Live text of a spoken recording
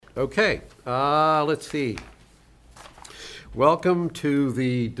Okay, let's see. Welcome to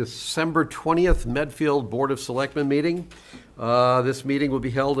the December 20th Medfield Board of Selectmen meeting. This meeting will be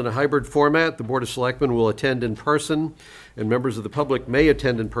held in a hybrid format. The Board of Selectmen will attend in person, and members of the public may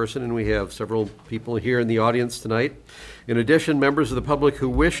attend in person, and we have several people here in the audience tonight. In addition, members of the public who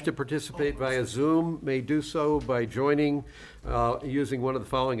wish to participate via Zoom may do so by joining using one of the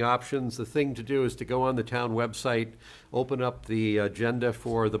following options. The thing to do is to go on the town website, open up the agenda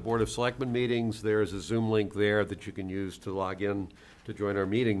for the Board of Selectmen meetings. There's a Zoom link there that you can use to log in to join our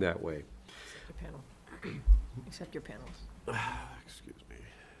meeting that way. Except your panel. Except your panels. Excuse me.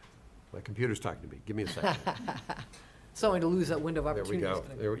 My computer's talking to me. Give me a second. It's only to lose that window of There we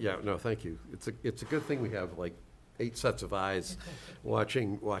opportunity. go. Yeah, no, thank you. It's a good thing we have like 8 sets of eyes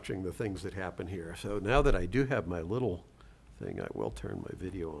watching the things that happen here. So now that I do have my little thing, I will turn my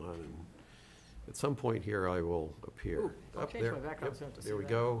video on, and at some point here I will appear. Ooh, I'll Up change there. my background Yep, so I have to there see we that.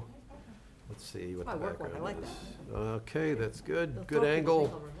 go. Let's see what My the work one, I background like is. Okay, that's good. Don't Good talk to the angle.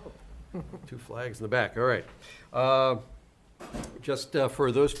 thing on remote. 2 flags in the back, all right. Just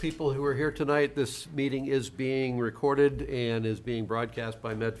for those people who are here tonight, this meeting is being recorded and is being broadcast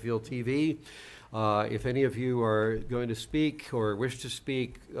by Medfield TV. If any of you are going to speak or wish to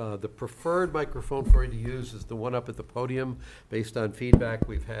speak, the preferred microphone for you to use is the one up at the podium, based on feedback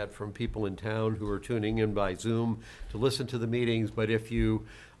we've had from people in town who are tuning in by Zoom to listen to the meetings. But if you,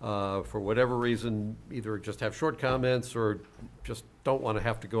 for whatever reason, either just have short comments or just don't want to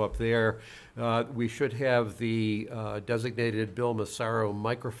have to go up there, we should have the designated Bill Massaro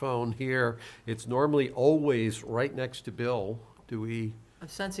microphone here. It's normally always right next to Bill. I'm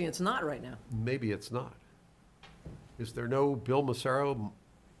sensing it's not right now. Maybe it's not. Is there no Bill Massaro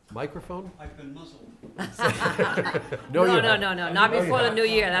microphone? I've been muzzled. No, you no, haven't. no, no, not before the new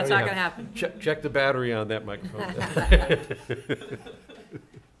year. That's No, you not gonna haven't. happen. Check the battery on that microphone.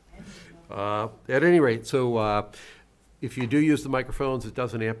 At any rate, so if you do use the microphones, it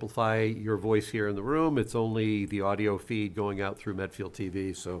doesn't amplify your voice here in the room. It's only the audio feed going out through Medfield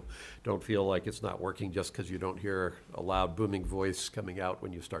TV, so don't feel like it's not working just because you don't hear a loud booming voice coming out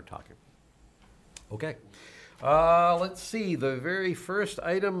when you start talking. Okay. Let's see, the very first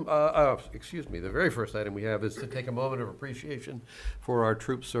item we have is to take a moment of appreciation for our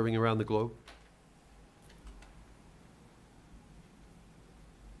troops serving around the globe.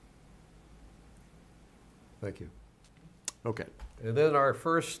 Thank you. Okay, and then our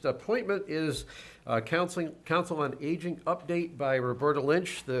first appointment is Council on Aging update by Roberta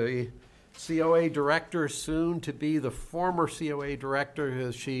Lynch, the COA director, soon to be the former COA director,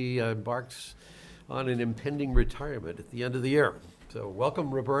 as she embarks on an impending retirement at the end of the year. So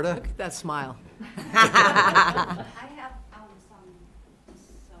welcome, Roberta. Look at that smile. I have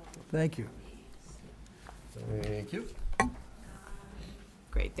Thank you. Thank you.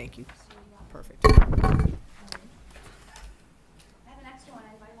 Great, thank you. Perfect. I have an extra one.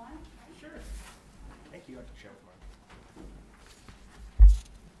 Anybody want? Sure. Thank you, Dr. Shepard.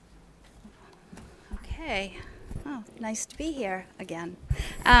 Okay. Oh, nice to be here again.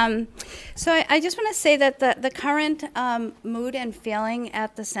 So I just want to say that the current mood and feeling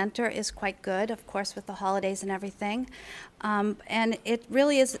at the center is quite good, of course, with the holidays and everything. And it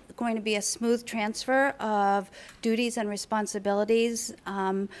really is going to be a smooth transfer of duties and responsibilities,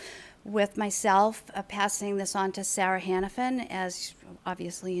 with myself passing this on to Sarah Hannafin. As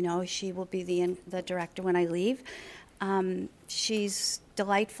obviously you know, she will be the director when I leave. She's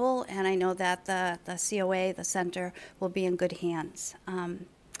delightful, and I know that the COA, the center, will be in good hands.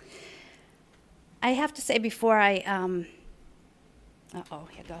 I have to say before here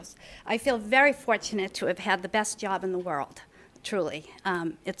goes. I feel very fortunate to have had the best job in the world, truly.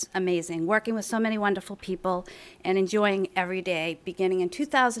 It's amazing, working with so many wonderful people and enjoying every day, beginning in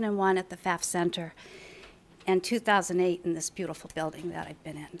 2001 at the Pfaff Center and 2008 in this beautiful building that I've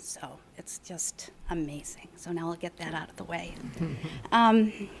been in. So it's just amazing. So now I'll get that out of the way.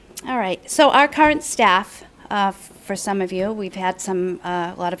 All right, so our current staff, for some of you, we've had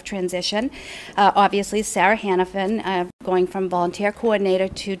a lot of transition. Obviously, Sarah Hannafin, going from volunteer coordinator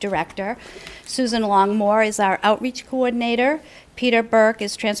to director. Susan Longmore is our outreach coordinator. Peter Burke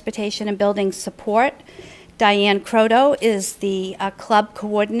is transportation and building support. Diane Croto is the club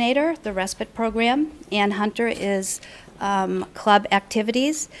coordinator, the respite program. Ann Hunter is club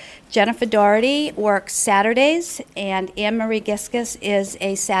activities. Jennifer Doherty works Saturdays, and Anne Marie Giskus is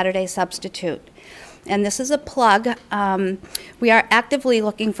a Saturday substitute. And this is a plug. We are actively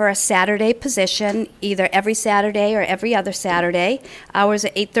looking for a Saturday position, either every Saturday or every other Saturday. Hours are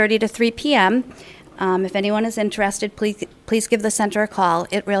 8:30 to 3 p.m. If anyone is interested, please give the center a call.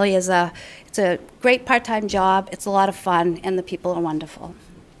 It really is it's a great part-time job. It's a lot of fun, and the people are wonderful.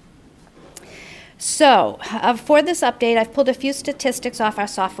 So, for this update, I've pulled a few statistics off our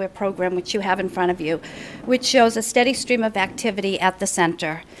software program, which you have in front of you, which shows a steady stream of activity at the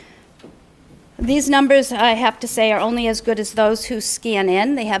center. These numbers, I have to say, are only as good as those who scan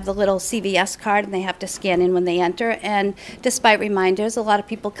in. They have the little CVS card, and they have to scan in when they enter. And despite reminders, a lot of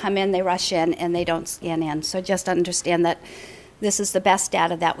people come in, they rush in, and they don't scan in. So just understand that this is the best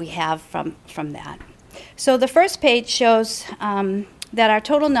data that we have from that. So the first page shows that our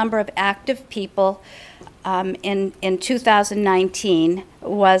total number of active people in 2019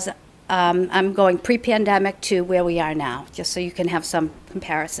 was, I'm going pre-pandemic to where we are now, just so you can have some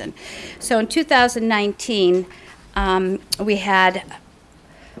comparison. So in 2019, we had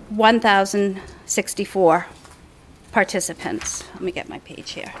 1,064 participants. Let me get my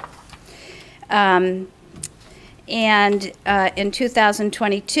page here. And in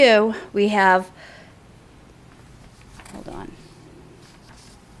 2022, we have, hold on.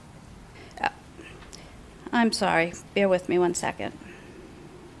 I'm sorry, bear with me one second.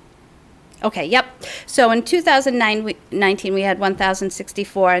 Okay, yep. So in 2019, we had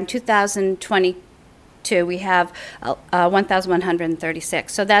 1,064. In 2022, we have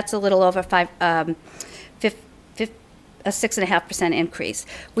 1,136. So that's a little over a 6.5% increase.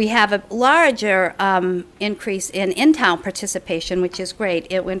 We have a larger increase in in-town participation, which is great.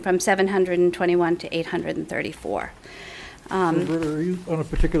 It went from 721 to 834. Roberta, are you on a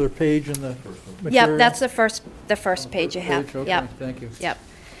particular page in the material? Yep, that's the first page you have. Okay, Yep. thank you. Yep.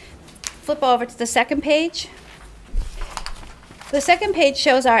 Flip over to the second page. The second page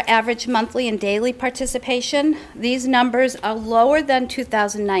shows our average monthly and daily participation. These numbers are lower than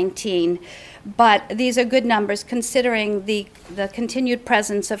 2019, but these are good numbers considering the continued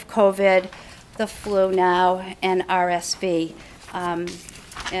presence of COVID, the flu now, and RSV.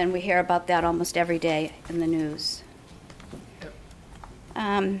 And we hear about that almost every day in the news.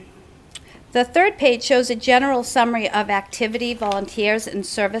 The third page shows a general summary of activity, volunteers, and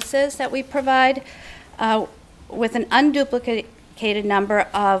services that we provide with an unduplicated number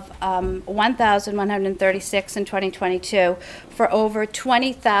of 1,136 in 2022 for over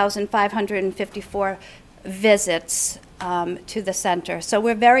 20,554 visits to the center. So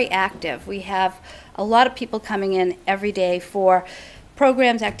we're very active. We have a lot of people coming in every day for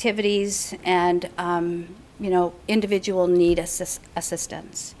programs, activities, and individual need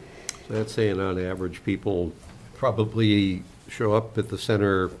assistance. So that's saying on average, people probably show up at the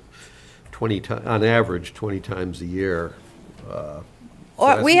center 20 times, on average, 20 times a year. So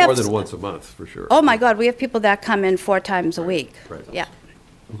Or that's we have more than once a month, for sure. Oh my God, we have people that come in 4 times a week. Right. Yeah.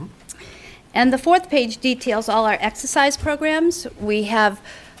 And the fourth page details all our exercise programs. We have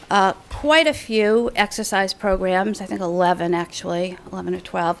quite a few exercise programs, I think 11 actually, 11 or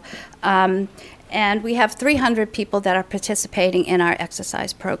 12. And we have 300 people that are participating in our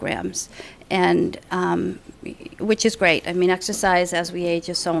exercise programs, and which is great. I mean, exercise as we age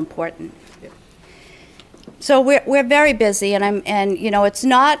is so important. So we're very busy, and it's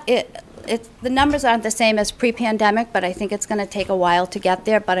not the numbers aren't the same as pre-pandemic, but I think it's going to take a while to get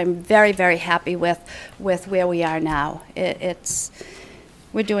there. But I'm very, very happy with where we are now.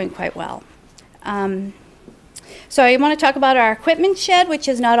 We're doing quite well. So I want to talk about our equipment shed, which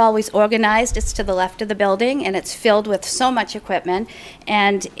is not always organized. It's to the left of the building, and it's filled with so much equipment.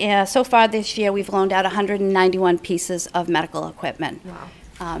 And so far this year, we've loaned out 191 pieces of medical equipment. Wow.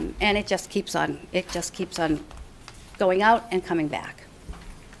 And it just keeps on going out and coming back.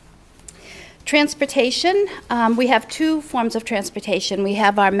 Transportation, we have 2 forms of transportation. We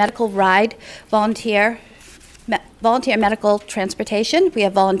have our medical ride volunteer medical transportation. We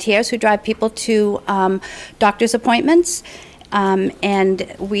have volunteers who drive people to doctor's appointments,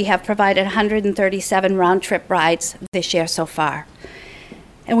 and we have provided 137 round-trip rides this year so far.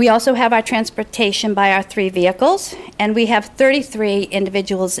 And we also have our transportation by our 3 vehicles, and we have 33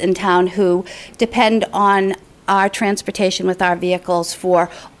 individuals in town who depend on our transportation with our vehicles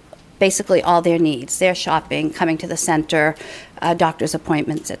for basically all their needs, their shopping, coming to the center, doctor's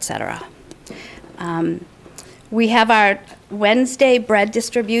appointments, etc. We have our Wednesday bread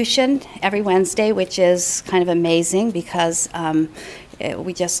distribution every Wednesday, which is kind of amazing because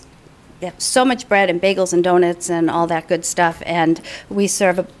we have so much bread and bagels and donuts and all that good stuff, and we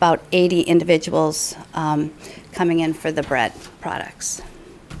serve about 80 individuals coming in for the bread products.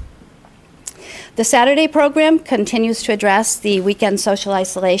 The Saturday program continues to address the weekend social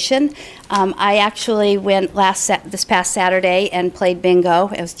isolation. I actually went this past Saturday and played bingo.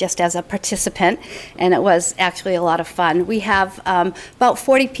 It was just as a participant, and it was actually a lot of fun. We have about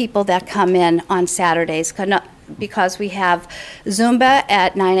 40 people that come in on Saturdays. because we have Zumba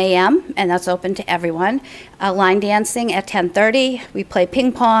at 9 a.m., and that's open to everyone. Line dancing at 10:30. We play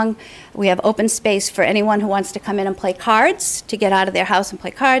ping pong. We have open space for anyone who wants to come in and play cards, to get out of their house and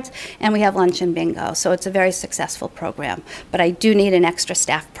play cards. And we have lunch and bingo. So it's a very successful program. But I do need an extra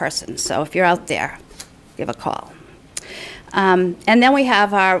staff person. So if you're out there, give a call. And then we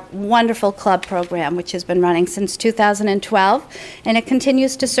have our wonderful club program, which has been running since 2012, and it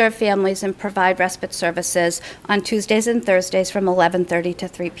continues to serve families and provide respite services on Tuesdays and Thursdays from 11:30 to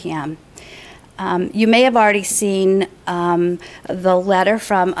 3 p.m. You may have already seen the letter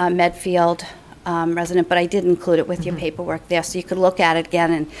from a Medfield resident, but I did include it with your paperwork there, so you could look at it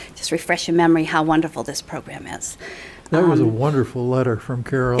again and just refresh your memory how wonderful this program is. That was a wonderful letter from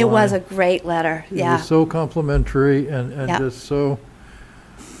Caroline. It was a great letter, yeah. It was so complimentary and Yeah. just so,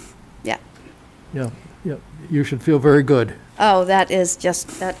 Yeah. yeah, you should feel very good. Oh, that is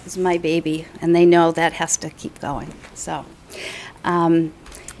my baby, and they know that has to keep going, so. I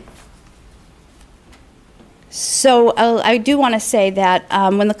do want to say that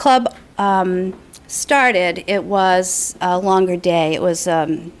when the club started, it was a longer day. It was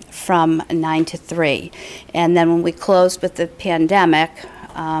from 9 to 3. And then when we closed with the pandemic,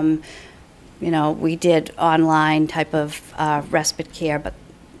 we did online type of respite care, but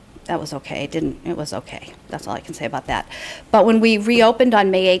that was okay. It was okay. That's all I can say about that. But when we reopened on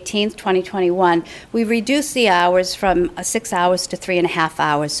May 18th, 2021, we reduced the hours from 6 hours to 3.5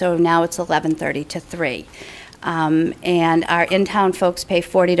 hours. So now it's 11:30 to 3. And our in-town folks pay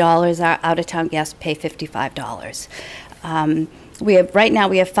 $40. Our out-of-town guests pay $55. Right now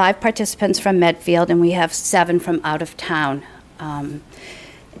we have 5 participants from Medfield, and we have 7 from out of town.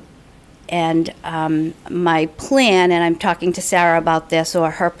 My plan, and I'm talking to Sarah about this,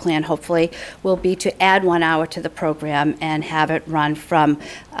 or her plan hopefully, will be to add 1 hour to the program and have it run from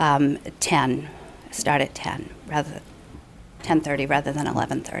 10, start at 10:30 rather than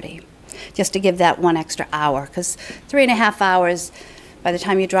 11:30. Just to give that 1 extra hour, because 3.5 hours, by the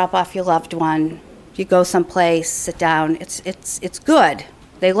time you drop off your loved one, you go someplace, sit down, it's good.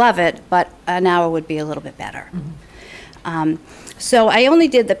 They love it, but an hour would be a little bit better. So I only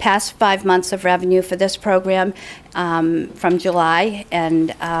did the past 5 months of revenue for this program from July,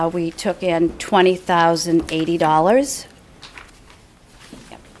 and we took in $20,080.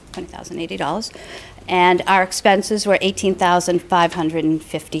 Yep, $20,080. And our expenses were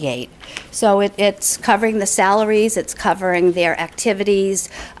 $18,558. So it's covering the salaries, it's covering their activities.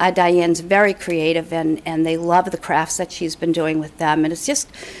 Diane's very creative, and they love the crafts that she's been doing with them. And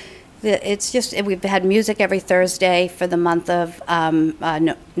we've had music every Thursday for the month of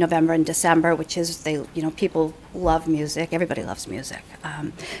November and December, which is people love music. Everybody loves music.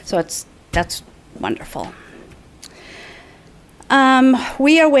 So that's wonderful.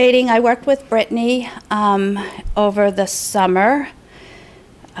 We are waiting. I worked with Brittany over the summer,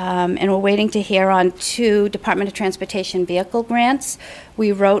 and we're waiting to hear on 2 Department of Transportation vehicle grants.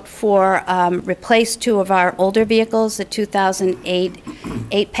 We wrote for replace 2 of our older vehicles, the 2008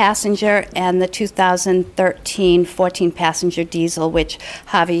 8-passenger and the 2013 14-passenger diesel, which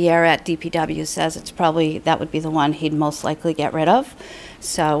Javier at DPW says that would be the one he'd most likely get rid of.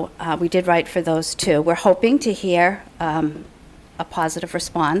 So we did write for those 2. We're hoping to hear a positive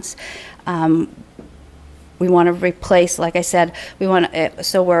response. We want to replace, like I said,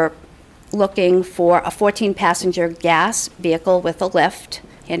 so we're looking for a 14-passenger gas vehicle with a lift,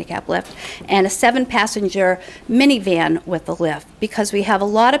 handicap lift, and a 7-passenger minivan with a lift, because we have a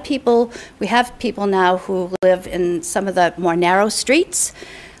lot of people, we have people now who live in some of the more narrow streets,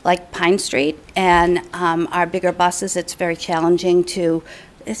 like Pine Street, and our bigger buses, it's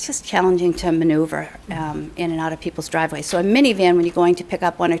just challenging to maneuver in and out of people's driveways. So a minivan, when you're going to pick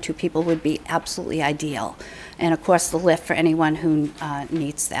up 1 or 2 people, would be absolutely ideal. And of course, the lift for anyone who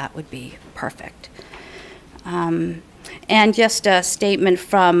needs that would be perfect. And just a statement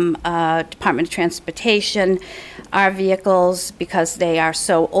from Department of Transportation. Our vehicles, because they are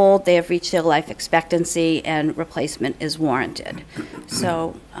so old, they have reached their life expectancy, and replacement is warranted.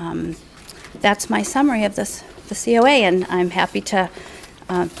 So that's my summary of the COA, and I'm happy to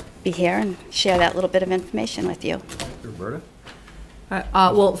be here and share that little bit of information with you. Roberta?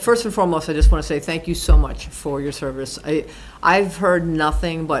 Well, first and foremost, I just want to say thank you so much for your service. I've heard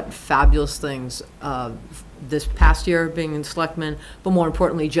nothing but fabulous things this past year being in Selectmen, but more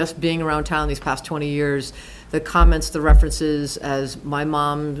importantly, just being around town these past 20 years. The comments, the references, as my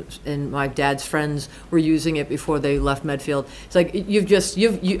mom and my dad's friends were using it before they left Medfield. It's like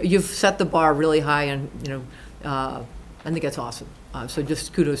you've set the bar really high, and I think that's awesome. So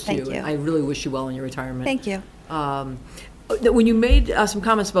just kudos to Thank you. you. I really wish you well in your retirement. Thank you. When you made some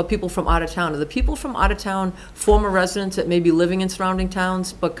comments about people from out of town, are the people from out of town former residents that may be living in surrounding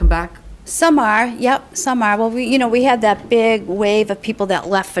towns but come back? Some are, yep, some are. Well, we had that big wave of people that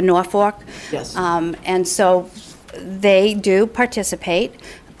left for Norfolk. Yes. And so they do participate.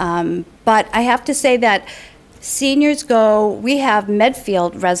 But I have to say that seniors we have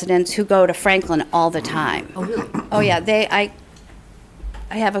Medfield residents who go to Franklin all the time. Oh, really? Oh, yeah,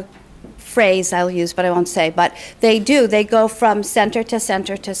 I have a phrase I'll use, but I won't say, but they do. They go from center to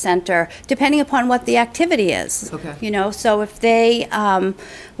center to center, depending upon what the activity is. Okay. So if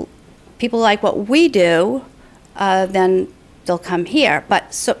people like what we do, then they'll come here.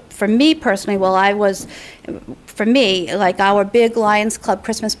 But so for me personally, like our big Lions Club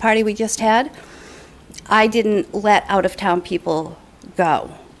Christmas party we just had, I didn't let out-of-town people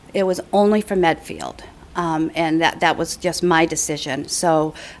go. It was only for Medfield. And that was just my decision.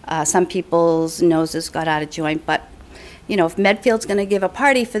 So some people's noses got out of joint, but if Medfield's going to give a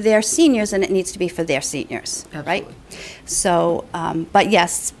party for their seniors, then it needs to be for their seniors, right? So, but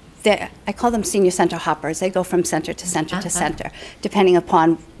yes, I call them senior center hoppers. They go from center to center to center, depending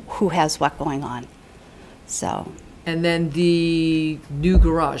upon who has what going on. So. And then the new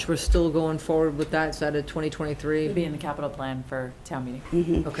garage, we're still going forward with that? Is that a 2023? It'll be in the capital plan for town meeting.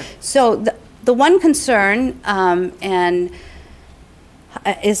 Mm-hmm. Okay. So the one concern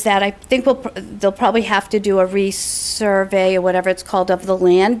is that I think they'll probably have to do a resurvey or whatever it's called of the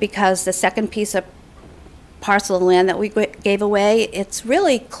land, because the second piece of parcel of land that we gave away, it's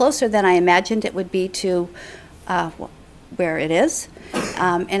really closer than I imagined it would be to where it is.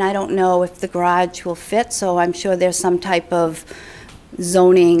 And I don't know if the garage will fit, so I'm sure there's some type of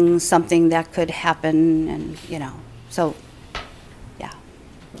zoning, something that could happen, and, so, yeah.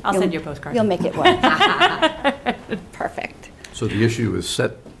 I'll send you a postcard. You'll make it work. Perfect. So the issue is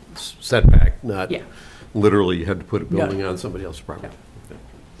setback, not Yeah. literally you had to put a building on somebody else's property. Okay.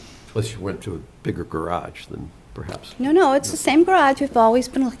 Unless you went to a bigger garage, then perhaps. No, it's the same garage we've always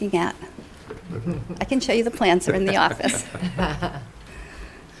been looking at. I can show you the plans, they're in the office.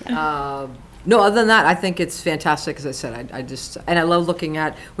 No, other than that, I think it's fantastic, as I said, and I love looking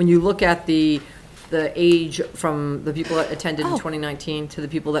at, when you look at the age from the people that attended in 2019 to the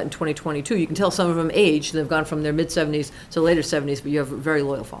people that in 2022, you can tell some of them aged, they've gone from their mid-70s to later 70s, but you have a very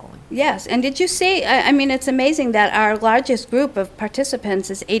loyal following. Yes, and did you see, I mean, it's amazing that our largest group of participants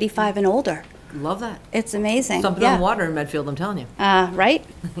is 85 and older. Love that. It's amazing. Something yeah. on water in Medfield, I'm telling you. Right?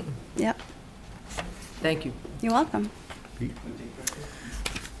 Yep. Thank you. You're welcome.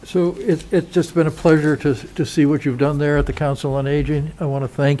 So it's just been a pleasure to see what you've done there at the Council on Aging. I want to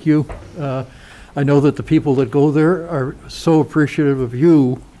thank you. I know that the people that go there are so appreciative of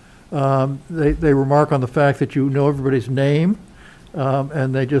you. They remark on the fact that you know everybody's name,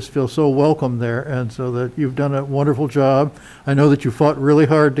 and they just feel so welcome there, and so that you've done a wonderful job. I know that you fought really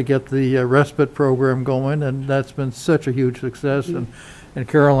hard to get the respite program going, and that's been such a huge success. And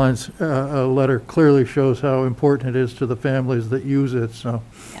Caroline's letter clearly shows how important it is to the families that use it. So,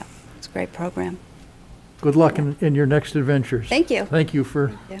 Yeah, it's a great program. good luck in your next adventures. Thank you. Thank you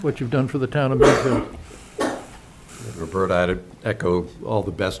for you. what you've done for the town of Medfield. Roberta, I'd echo all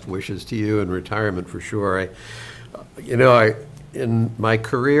the best wishes to you in retirement for sure. In my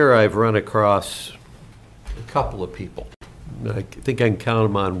career, I've run across a couple of people. I think I can count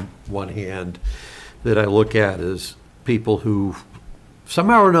them on one hand that I look at as people who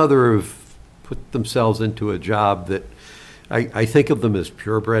somehow or another have put themselves into a job that I think of them as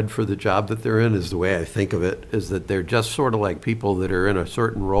purebred for the job that they're in, is the way I think of it, is that they're just sort of like people that are in a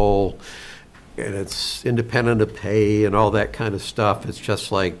certain role, and it's independent of pay and all that kind of stuff. It's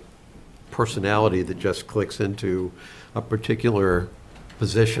just like personality that just clicks into a particular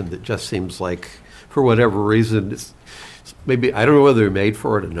position that just seems like, for whatever reason, it's maybe, I don't know whether they're made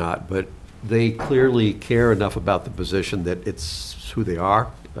for it or not, but they clearly care enough about the position that it's who they are,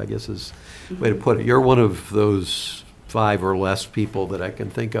 I guess is the way to put it. You're one of those 5 or less people that I can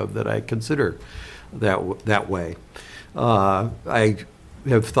think of that I consider that way. I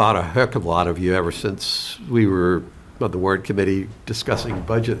have thought a heck of a lot of you ever since we were on the Warrant Committee discussing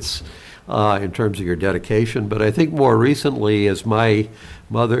budgets in terms of your dedication. But I think more recently, as my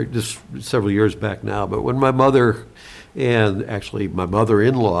mother, just several years back now, but when my mother and actually my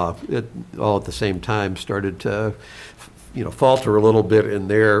mother-in-law all at the same time started to falter a little bit in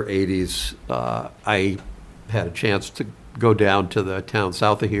their 80s, I had a chance to go down to the town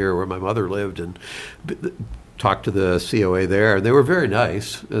south of here where my mother lived and talk to the COA there, and they were very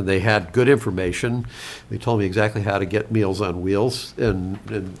nice, and they had good information. They told me exactly how to get Meals on Wheels and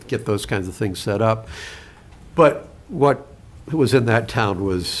get those kinds of things set up. But what was in that town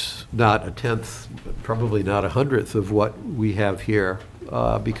was not a tenth, probably not a hundredth of what we have here,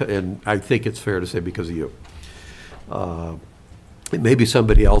 and I think it's fair to say because of you. It may be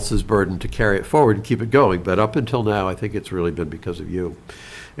somebody else's burden to carry it forward and keep it going, but up until now, I think it's really been because of you.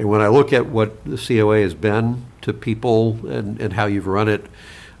 And when I look at what the COA has been to people and how you've run it,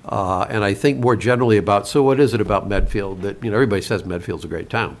 and I think more generally about, so what is it about Medfield that, everybody says Medfield's a great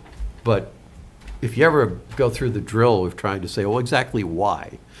town, but if you ever go through the drill of trying to say, well, exactly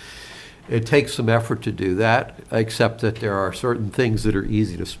why, it takes some effort to do that, except that there are certain things that are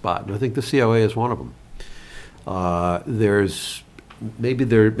easy to spot, and I think the COA is one of them.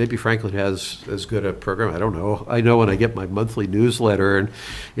 Maybe Franklin has as good a program. I don't know. I know when I get my monthly newsletter, and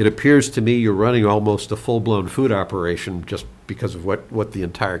it appears to me you're running almost a full-blown food operation just because of what the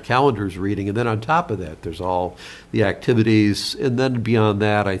entire calendar is reading. And then on top of that, there's all the activities. And then beyond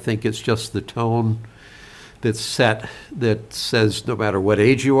that, I think it's just the tone that's set that says no matter what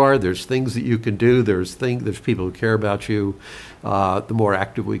age you are, there's things that you can do. There's people who care about you. The more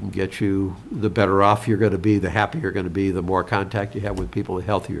active we can get you, the better off you're going to be, the happier you're going to be, the more contact you have with people, the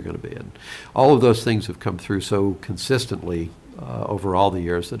healthier you're going to be. And all of those things have come through so consistently over all the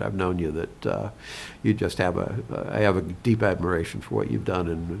years that I've known you that you just have I have a deep admiration for what you've done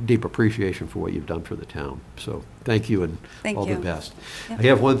and a deep appreciation for what you've done for the town. So thank you and all the best. Yep. I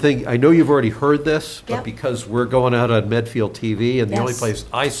have one thing. I know you've already heard this, but Yep. because we're going out on Medfield TV, and the only Yes. place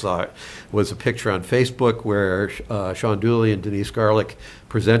I saw it was a picture on Facebook where Sean Dooley and Denise Garlick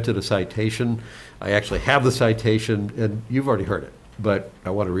presented a citation. I actually have the citation, and you've already heard it, but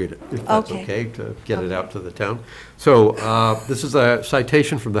I want to read it, if that's Okay. okay, to get it out to the town. So this is a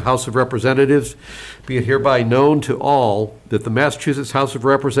citation from the House of Representatives. Be it hereby known to all that the Massachusetts House of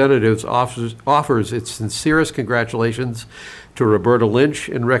Representatives offers its sincerest congratulations to Roberta Lynch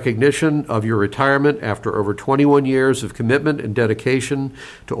in recognition of your retirement after over 21 years of commitment and dedication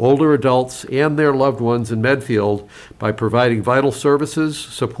to older adults and their loved ones in Medfield by providing vital services,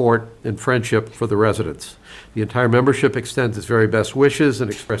 support, and friendship for the residents. The entire membership extends its very best wishes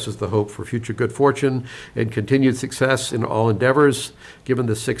and expresses the hope for future good fortune and continued success in all endeavors. Given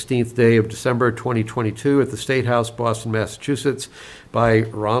the 16th day of December 2022 at the State House, Boston, Massachusetts, by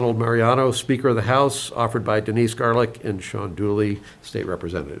Ronald Mariano, Speaker of the House, offered by Denise Garlick and Sean Dooley, State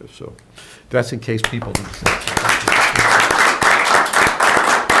Representative. So that's in case people need to.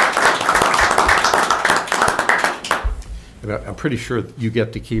 And I'm pretty sure you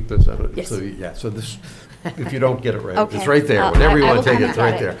get to keep this. Yes. So, yeah, so this, if you don't get it right, Okay. it's right there. I'll- Whenever you I want to will take it, it's got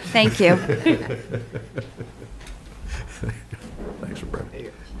right it. there. Thank you. Thanks, Roberta.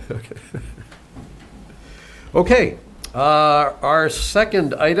 Okay. Our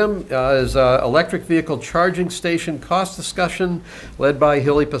second item is electric vehicle charging station cost discussion led by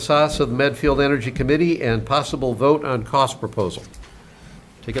Hilly Pasas of the Medfield Energy Committee and possible vote on cost proposal.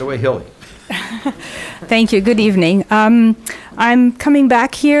 Take it away, Hilly. Thank you. Good evening. I'm coming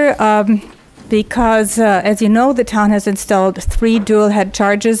back here because, as you know, the town has installed 3 dual head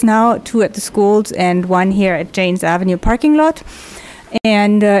chargers now, 2 at the schools and 1 here at Janes Avenue parking lot.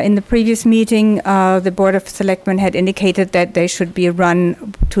 And in the previous meeting, the Board of Selectmen had indicated that they should be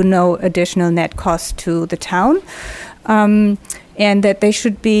run to no additional net cost to the town. And that they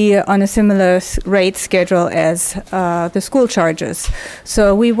should be on a similar rate schedule as the school charges.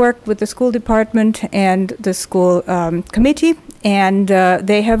 So we worked with the school department and the school committee, and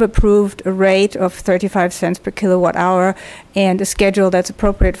they have approved a rate of 35 cents per kilowatt hour and a schedule that's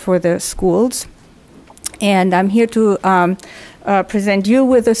appropriate for the schools. And I'm here to present you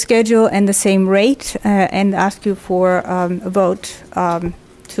with a schedule and the same rate and ask you for a vote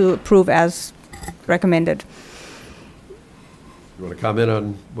to approve as recommended. You want to comment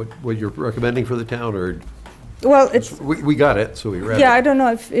on what you're recommending for the town, or? Well, it's We got it, so we read it. yeah. I don't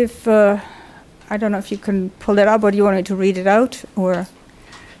know if I don't know if you can pull it up, or do you want me to read it out, or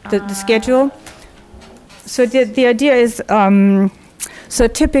the schedule? So the idea is so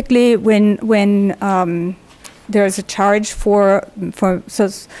typically when there's a charge for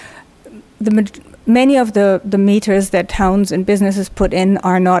many of the meters that towns and businesses put in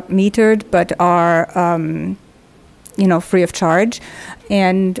are not metered, but are free of charge.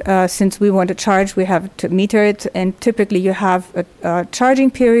 And since we want to charge, we have to meter it. And typically you have a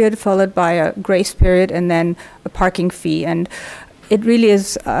charging period followed by a grace period and then a parking fee. And it really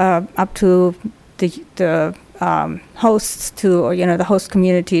is up to the hosts or the host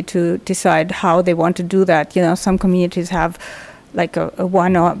community to decide how they want to do that. Some communities have like a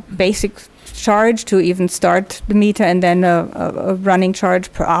one basic charge to even start the meter, and then a running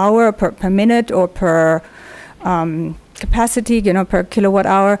charge per hour, per minute, or per capacity, per kilowatt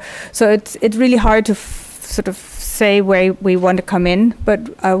hour. So it's really hard to sort of say where we want to come in, but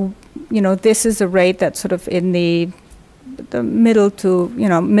this is a rate that's sort of in the middle to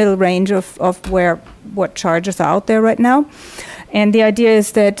middle range of what charges are out there right now. And the idea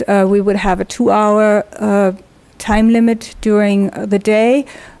is that we would have a 2-hour time limit during the day,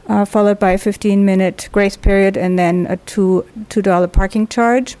 followed by a 15-minute grace period, and then a $2 parking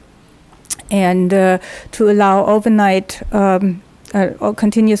charge. And to allow overnight,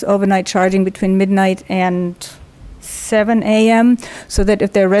 continuous overnight charging between midnight and 7 a.m., so that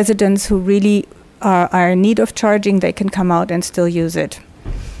if there are residents who really are in need of charging, they can come out and still use it.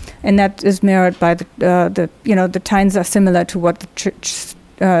 And that is mirrored by the times are similar to what the church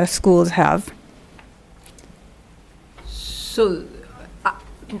schools have. So,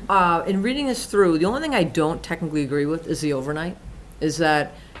 in reading this through, the only thing I don't technically agree with is the overnight. Is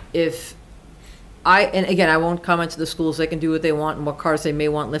that and again, I won't comment to the schools, they can do what they want and what cars they may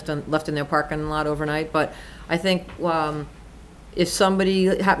want left in their parking lot overnight, but I think if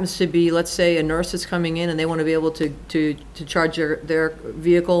somebody happens to be, let's say, a nurse that's coming in and they want to be able to charge their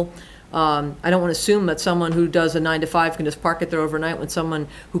vehicle, I don't want to assume that someone who does a 9 to 5 can just park it there overnight when someone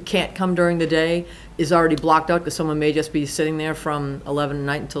who can't come during the day is already blocked out because someone may just be sitting there from 11 at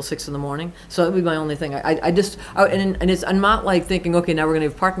night until 6 in the morning. So that would be my only thing. I'm not like thinking, okay, now we're going to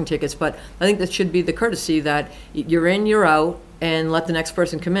have parking tickets, but I think that should be the courtesy that you're in, you're out, and let the next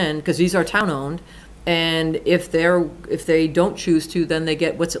person come in, because these are town-owned. And if they don't choose to, then they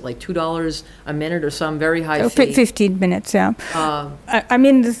get, what's it, like $2 a minute or some very high fee? 15 minutes, yeah. I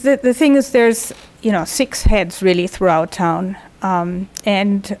mean, the thing is, there's 6 heads really throughout town,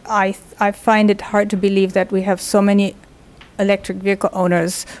 and I find it hard to believe that we have so many electric vehicle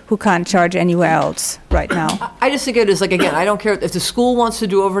owners who can't charge anywhere else right now. I just think it is, like, again, I don't care if the school wants to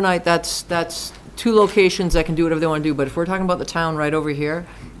do overnight. That's 2 locations that can do whatever they want to do. But if we're talking about the town right over here,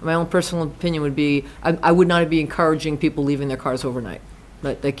 my own personal opinion would be I would not be encouraging people leaving their cars overnight.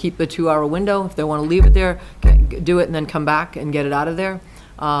 But they keep the 2-hour window. If they want to leave it there, do it and then come back and get it out of there.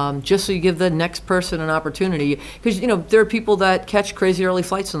 Just so you give the next person an opportunity. Because, there are people that catch crazy early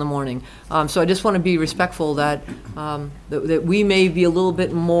flights in the morning. So I just want to be respectful that we may be a little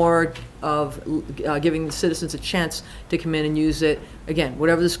bit more of giving the citizens a chance to come in and use it. Again,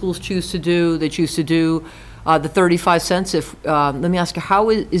 whatever the schools choose to do, they choose to do. The 35 cents, let me ask you, how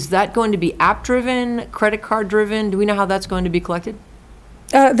is that going to be app-driven, credit card-driven? Do we know how that's going to be collected?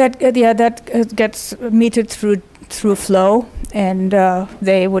 That gets metered through Flow, and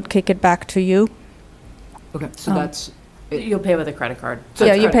they would kick it back to you. Okay, so that's... You'll pay with a credit card. So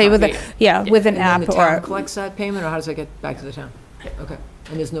yeah, it's you credit pay card. with an And app then the town or... collects that payment, or how does that get back to the town? Okay,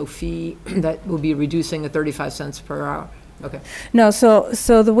 and there's no fee that will be reducing the 35 cents per hour? Okay. No, so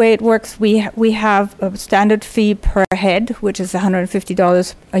the way it works, we have a standard fee per head, which is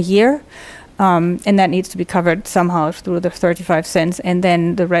 $150 a year, and that needs to be covered somehow through the 35 cents, and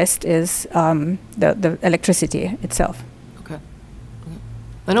then the rest is the electricity itself. Okay.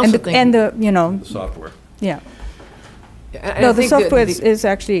 And also the software. Yeah. and No, I the think software is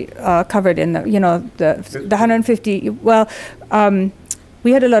actually covered in the 150. Well,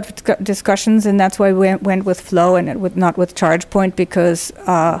 we had a lot of discussions, and that's why we went with Flow and not with ChargePoint, because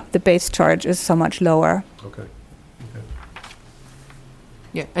the base charge is so much lower. Okay.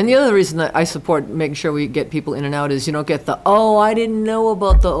 Yeah, and the other reason that I support making sure we get people in and out is you don't get the, I didn't know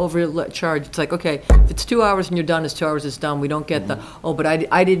about the overcharge. It's like, okay, if it's 2 hours and you're done, it's 2 hours, it's done. We don't get the, but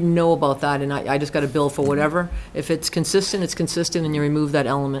I didn't know about that, and I just got a bill for whatever. If it's consistent, and you remove that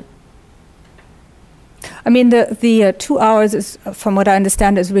element. I mean, the 2 hours is, from what I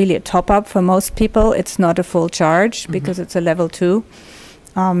understand, is really a top-up for most people. It's not a full charge because it's a level 2.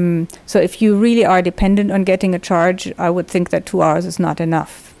 So if you really are dependent on getting a charge, I would think that 2 hours is not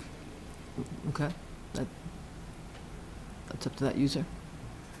enough. Okay. That's up to that user.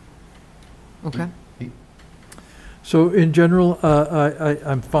 Okay. So in general,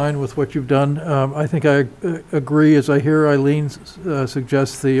 I'm fine with what you've done. I think I agree, as I hear Eileen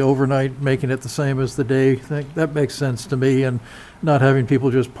suggest the overnight, making it the same as the day thing. That makes sense to me, and not having people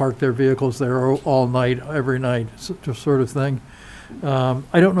just park their vehicles there all night, every night, sort of thing.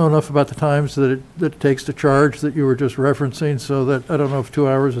 I don't know enough about the times that it takes to charge that you were just referencing, so that I don't know if 2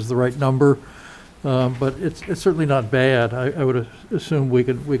 hours is the right number. But it's certainly not bad. I would assume we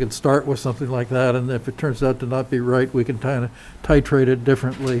could start with something like that, and if it turns out to not be right, we can kind of titrate it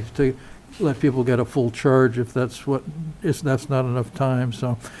differently to let people get a full charge if that's not enough time.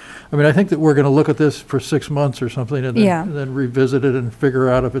 So, I mean, I think that we're going to look at this for 6 months or something, and then revisit it and figure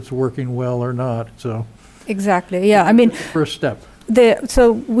out if it's working well or not. So, exactly. Yeah. I mean, first step.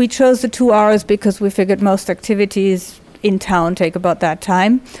 So we chose the 2 hours because we figured most activities in town take about that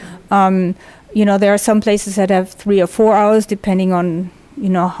time. there are some places that have 3 or 4 hours, depending on,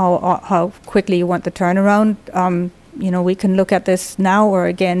 how quickly you want the turnaround. We can look at this now or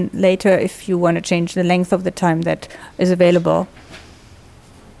again later if you want to change the length of the time that is available.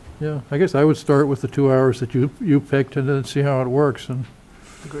 Yeah, I guess I would start with the 2 hours that you picked and then see how it works. And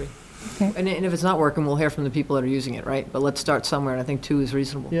Agree. Okay. And if it's not working, we'll hear from the people that are using it, right? But let's start somewhere, and I think 2 is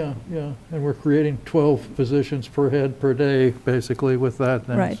reasonable. yeah, and we're creating 12 positions per head per day, basically, with that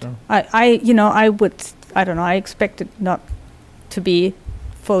then. Right. So. I don't know, I expect it not to be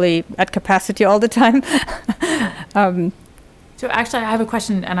fully at capacity all the time. So actually, I have a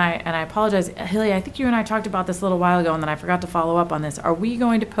question, and I apologize. Hilly, I think you and I talked about this a little while ago, and then I forgot to follow up on this. Are we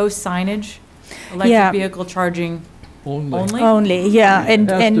going to post signage, electric Yeah. vehicle charging only? Only, yeah, It has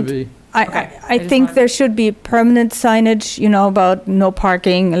to and be. Okay, I just think wanted- there should be permanent signage, about no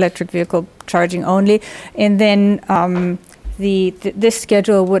parking, electric vehicle charging only. And then this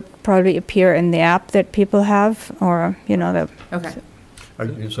schedule would probably appear in the app that people have, or, the, Okay.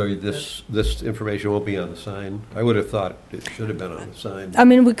 So this information won't be on the sign? I would have thought it should have been on the sign. I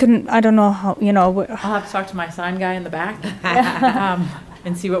mean, I don't know how, I'll have to talk to my sign guy in the back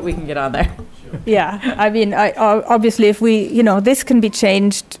and see what we can get on there. yeah. I mean, obviously, if we, this can be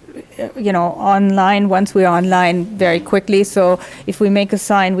changed, online, once we're online very quickly. So if we make a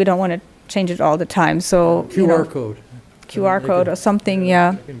sign, we don't want to change it all the time. So, QR code. QR code or something,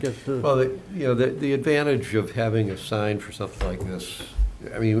 yeah. I can get the- Well, the advantage of having a sign for something like this,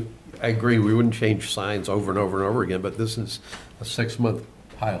 I mean, I agree, we wouldn't change signs over and over and over again, but this is a 6-month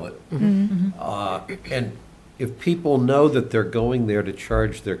pilot. And if people know that they're going there to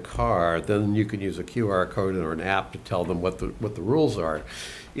charge their car, then you can use a QR code or an app to tell them what the rules are.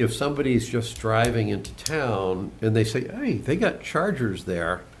 If somebody's just driving into town and they say, hey, they got chargers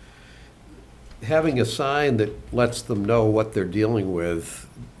there, having a sign that lets them know what they're dealing with,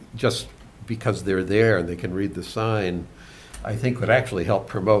 just because they're there and they can read the sign, I think would actually help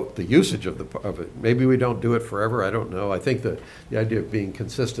promote the usage of it. Maybe we don't do it forever, I don't know. I think the idea of being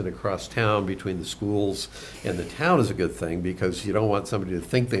consistent across town between the schools and the town is a good thing, because you don't want somebody to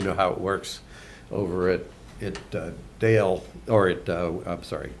think they know how it works over at Dale, or at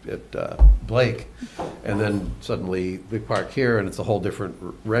Blake, and then suddenly they park here and it's a whole different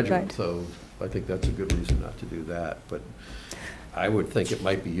regimen. Right. So I think that's a good reason not to do that. But I would think it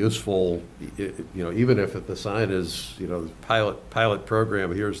might be useful, even if the sign is, pilot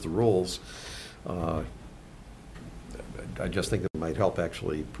program, here's the rules. I just think it might help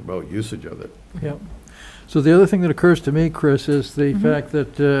actually promote usage of it. Yeah. So the other thing that occurs to me, Chris, is the fact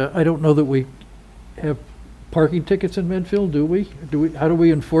that I don't know that we have parking tickets in Medfield, do we? How do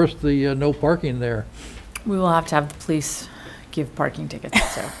we enforce the no parking there? We will have to have the police give parking tickets,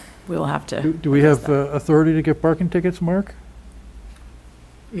 so we will have to. Do we have authority to give parking tickets, Mark?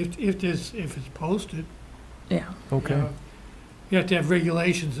 If it's posted, Yeah. Okay. you have to have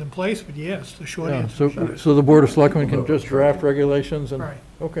regulations in place, but yes, the short Yeah, answer is so, yes. so the Board of Selectmen can just draft regulations and, Right.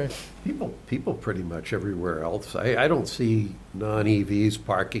 okay. People pretty much everywhere else. I don't see non-EVs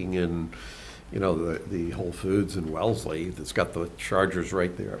parking in, the Whole Foods in Wellesley that's got the chargers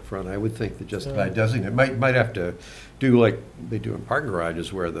right there up front. I would think that just by designating, might have to do like they do in parking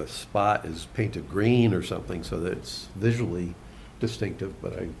garages, where the spot is painted green or something so that it's visually distinctive,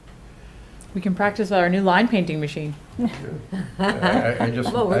 but We can practice our new line painting machine. I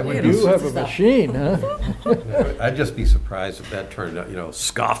just, Well, I would you be, know, You have a stuff. machine, huh? I'd just be surprised if that turned out,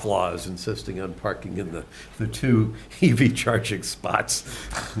 scofflaw is insisting on parking in the 2 EV charging spots.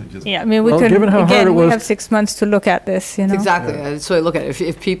 Just- Yeah, I mean, we Well, could, given how hard it again, we was- have 6 months to look at this, Exactly. So look at it.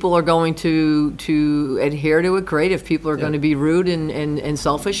 If people are going to adhere to it, great. If people are going to be rude and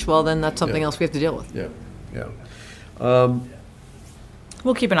selfish, well, then that's something Yeah. else we have to deal with. Yeah.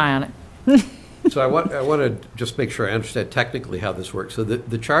 We'll keep an eye on it. So I want to just make sure I understand technically how this works. So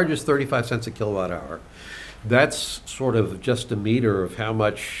the charge is 35 cents a kilowatt hour. That's sort of just a meter of how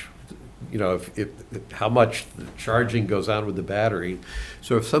much, how much the charging goes on with the battery.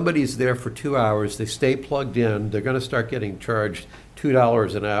 So if somebody's there for 2 hours, they stay plugged in, they're going to start getting charged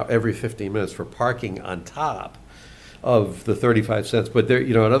 $2 an hour every 15 minutes for parking on top of the 35 cents. But there,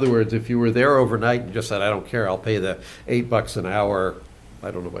 in other words, if you were there overnight and just said, I don't care, I'll pay the $8 an hour, I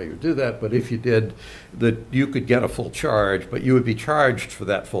don't know why you would do that, but if you did, that you could get a full charge, but you would be charged for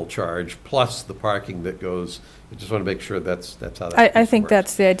that full charge plus the parking that goes. I just want to make sure that's how that I think works.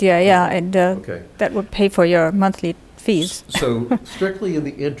 that's the idea, yeah, and Okay. that would pay for your monthly fees. So strictly in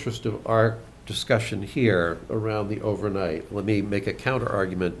the interest of our discussion here around the overnight, let me make a counter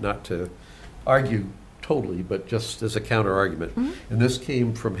argument, not to argue totally, but just as a counter argument. And this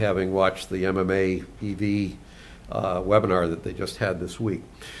came from having watched the MMA EV webinar that they just had this week.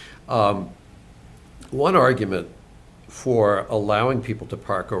 one argument for allowing people to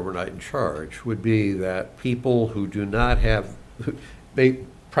park overnight and charge would be that people who do not have, they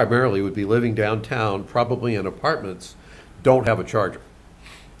primarily would be living downtown, probably in apartments, don't have a charger.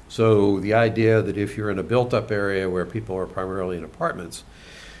 So the idea that if you're in a built-up area where people are primarily in apartments,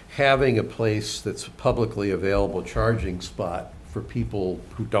 having a place that's a publicly available charging spot for people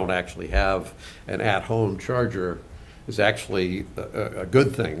who don't actually have an at-home charger is actually a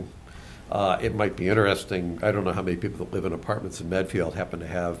good thing. It might be interesting, I don't know how many people that live in apartments in Medfield happen to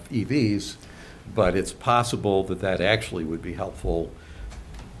have EVs, but it's possible that that actually would be helpful.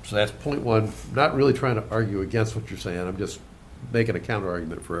 So that's point one. Not really trying to argue against what you're saying, I'm just making a counter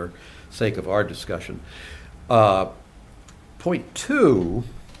argument for sake of our discussion. Point two,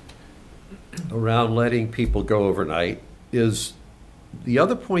 around letting people go overnight, is the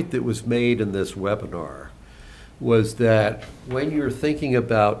other point that was made in this webinar was that when you're thinking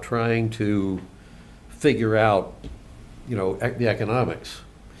about trying to figure out, you know, the economics,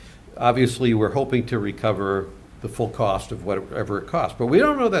 obviously we're hoping to recover the full cost of whatever it costs, but we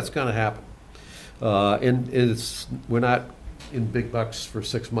don't know that's going to happen. And we're not in big bucks for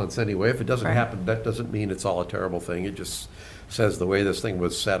 6 months anyway. If it doesn't happen, that doesn't mean it's all a terrible thing. It just says the way this thing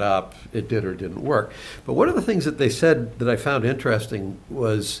was set up, it did or didn't work. But one of the things that they said that I found interesting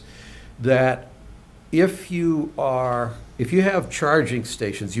was that if you have charging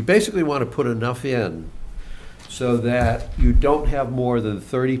stations, you basically want to put enough in so that you don't have more than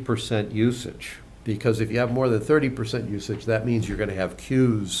 30% usage. Because if you have more than 30% usage, that means you're going to have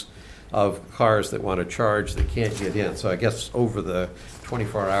queues of cars that want to charge that can't get in. So I guess over the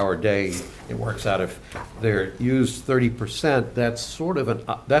 24-hour day, it works out if they're used 30%, that's sort of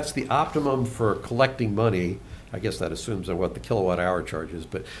that's the optimum for collecting money. I guess that assumes on what the kilowatt hour charge is,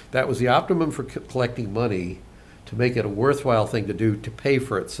 but that was the optimum for collecting money to make it a worthwhile thing to do to pay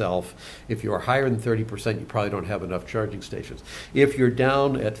for itself. If you are higher than 30%, you probably don't have enough charging stations. If you're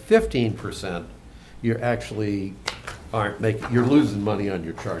down at 15%, you're actually you're losing money on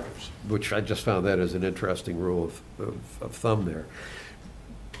your chargers, which I just found that as an interesting rule of thumb there.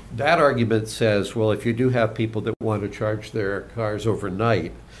 That argument says, well, if you do have people that want to charge their cars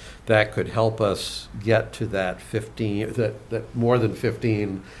overnight, that could help us get to that 15, that more than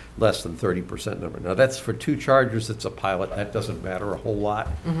 15, less than 30% number. Now that's for two chargers, it's a pilot, that doesn't matter a whole lot.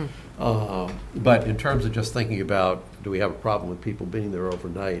 But in terms of just thinking about, do we have a problem with people being there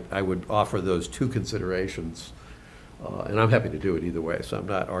overnight, I would offer those two considerations. And I'm happy to do it either way, so I'm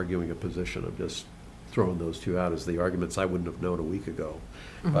not arguing a position, I'm just throwing those two out as the arguments I wouldn't have known a week ago.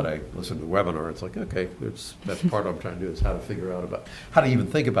 But I listened to the webinar, it's like, okay, that's part of what I'm trying to do is how to figure out about, how to even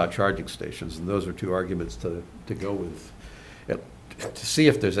think about charging stations, and those are two arguments to go with, to see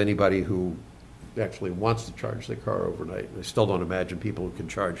if there's anybody who actually wants to charge their car overnight. I still don't imagine people who can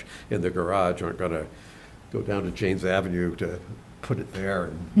charge in their garage aren't gonna go down to James Avenue to put it there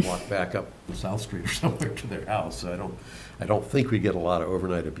and walk back up South Street or somewhere to their house. So I don't think we get a lot of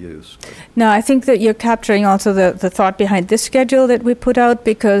overnight abuse. No, I think that you're capturing also the thought behind this schedule that we put out,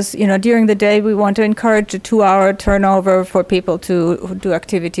 because, you know, during the day we want to encourage a 2-hour turnover for people to do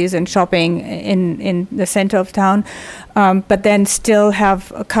activities and shopping in the center of town, but then still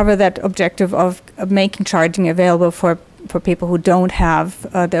cover that objective of making charging available for people who don't have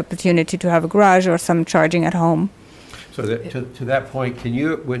the opportunity to have a garage or some charging at home. So to that point,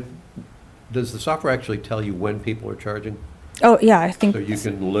 does the software actually tell you when people are charging? Oh, yeah, I think. So you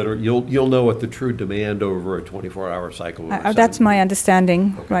can you'll know what the true demand over a 24-hour cycle is. That's my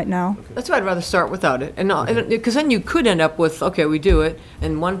understanding right now. Okay. That's why I'd rather start without it. And because then you could end up with, okay, we do it,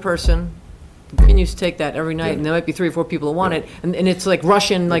 and one person continues to take that every night, and there might be 3 or 4 people who want it, and it's like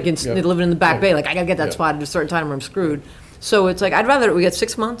rushing, like they're living in the back bay, like, I gotta get that spot at a certain time or I'm screwed. So it's like, I'd rather we get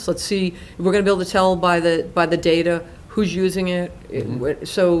 6 months, let's see, if we're gonna be able to tell by the data who's using it,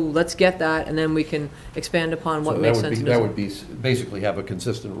 so let's get that, and then we can expand upon what makes sense. That would be basically have a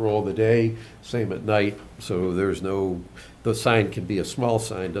consistent rule of the day, same at night, so there's the sign can be a small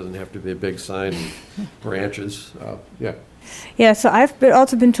sign, doesn't have to be a big sign, branches, yeah. Yeah, so I've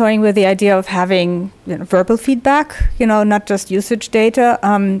also been toying with the idea of having verbal feedback, not just usage data.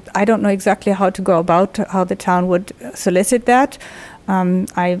 I don't know exactly how to go about how the town would solicit that.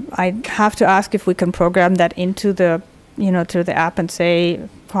 I have to ask if we can program that into the to the app and say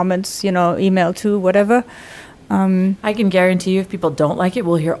comments, email to whatever. I can guarantee you if people don't like it,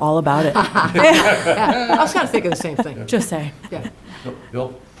 we'll hear all about it. Yeah, I was kind of thinking the same thing. Just say. Yeah.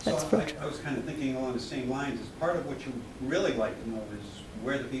 Bill? So I was kind of thinking along the same lines, is part of what you really like to know is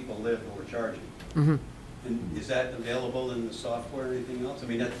where the people live who are charging. Mm-hmm. And is that available in the software or anything else? I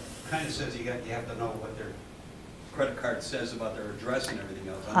mean, that kind of says you have to know what they're credit card says about their address and everything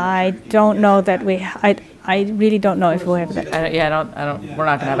else. I'm not I sure if you can don't get know that that kind we, of I information. really don't know if we have that. I don't, Yeah, we're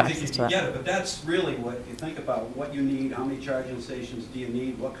not gonna have I don't access think to you can that. get it, but that's really what, you think about what you need, how many charging stations do you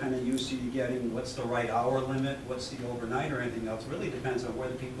need, what kind of use are you getting, what's the right hour limit, what's the overnight or anything else, really depends on where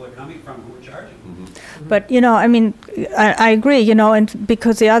the people are coming from who are charging. But, you know, I mean, I agree, you know, and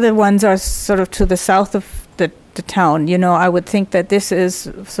because the other ones are sort of to the south of the town, you know, I would think that this is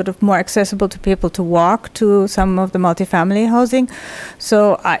sort of more accessible to people to walk to some of the multifamily housing.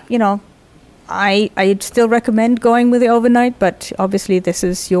 So, you know, I'd still recommend going with the overnight, but obviously this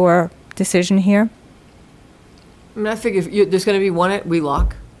is your decision here. I mean, I figure if there's gonna be one at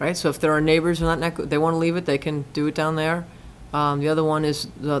Wheelock, right? So if there are neighbors in that neck, they wanna leave it, they can do it down there. The other one is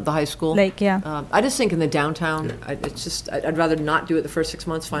the high school. Like, yeah. I just think in the downtown, it's just, I'd rather not do it the first 6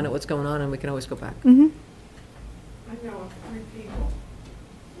 months, find out what's going on, and we can always go back. Mm-hmm. I know of 3 people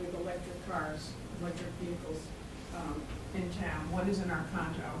with electric cars, electric vehicles in town. One is in our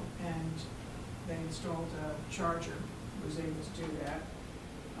condo, and they installed a charger, was able to do that.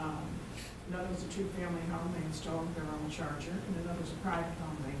 Another was a 2-family home, they installed their own charger, and another was a private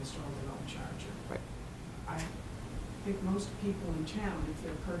home, they installed their own charger. Right. I think most people in town, if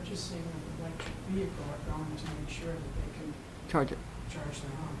they're purchasing an electric vehicle, are going to make sure that they can Charge it. charge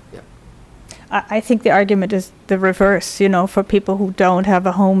their home. I think the argument is the reverse, you know, for people who don't have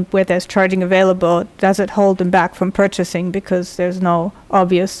a home where there's charging available, does it hold them back from purchasing because there's no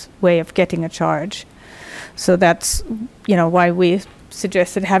obvious way of getting a charge? So that's, you know, why we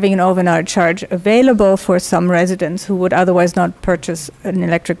suggested having an overnight charge available for some residents who would otherwise not purchase an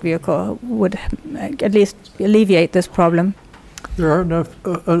electric vehicle would at least alleviate this problem. There aren't enough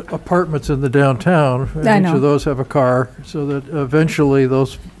apartments in the downtown. And I each know. of those have a car, so that eventually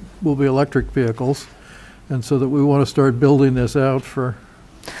those will be electric vehicles. And so that we want to start building this out for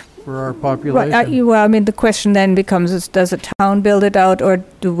our population. Right, well, I mean, the question then becomes, is does a town build it out, or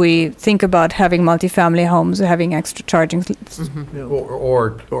do we think about having multifamily homes, having extra charging? Yeah.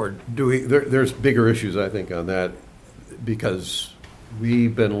 Or do we, there's bigger issues, I think, on that, because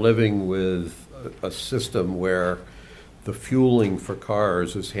we've been living with a system where the fueling for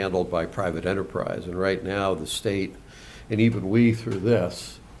cars is handled by private enterprise. And right now, the state, and even we through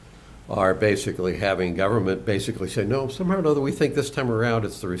this, are basically having government basically say, no, somehow or another, we think this time around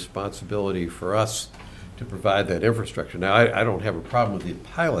it's the responsibility for us to provide that infrastructure. Now, I don't have a problem with the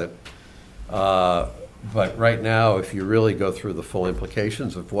pilot, but right now, if you really go through the full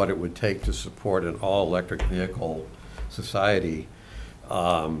implications of what it would take to support an all-electric vehicle society,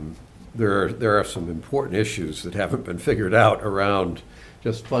 there are some important issues that haven't been figured out around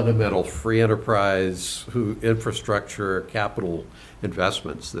just fundamental free enterprise, infrastructure, capital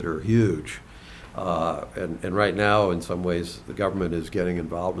investments that are huge. And right now, in some ways, the government is getting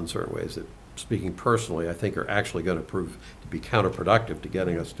involved in certain ways that, speaking personally, I think are actually going to prove to be counterproductive to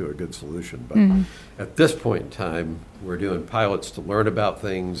getting us to a good solution. But at this point in time, we're doing pilots to learn about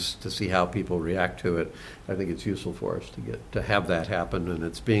things, to see how people react to it. I think it's useful for us to have that happen, and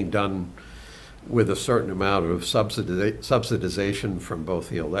it's being done with a certain amount of subsidization from both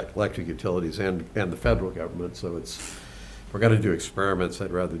the electric utilities and the federal government. So if we're going to do experiments, I'd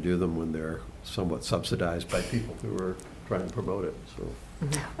rather do them when they're somewhat subsidized by people who are trying to promote it. So.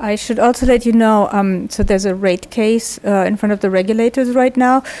 I should also let you know, so there's a rate case in front of the regulators right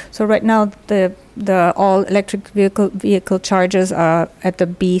now. So right now, the all electric vehicle charges are at the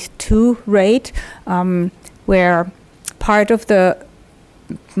B2 rate, where part of the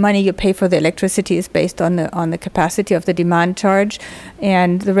money you pay for the electricity is based on the capacity of the demand charge,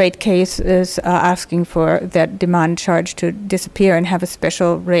 and the rate case is asking for that demand charge to disappear and have a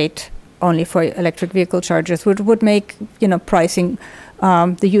special rate only for electric vehicle chargers, which would make, you know, pricing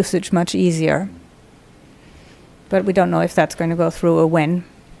the usage much easier. But we don't know if that's going to go through or when.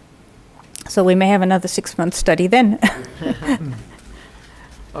 So we may have another 6-month study then.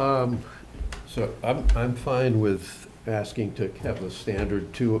 So I'm fine with asking to have the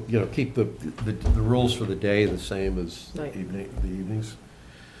standard to, you know, keep the rules for the day the same as the Right. evenings.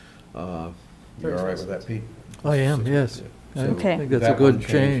 You're all right with that, Pete? I am, yes. So Okay. I think that's a that good one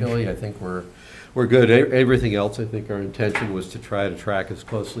change. Hilly, I think we're good. Everything else, I think our intention was to try to track as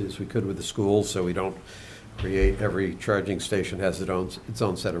closely as we could with the schools, so we don't create, every charging station has its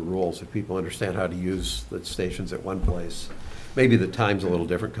own set of rules. If people understand how to use the stations at one place, maybe the time's a little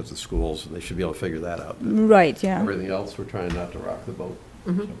different because of schools, and they should be able to figure that out. Right, yeah. Everything else, we're trying not to rock the boat.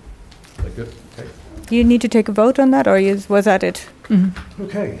 So, is that good? Okay. Do you need to take a vote on that, or was that it?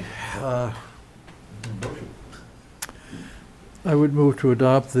 Okay. Motion. I would move to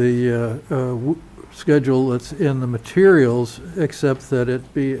adopt the schedule that's in the materials, except that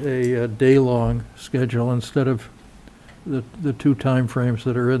it be a day-long schedule instead of the two timeframes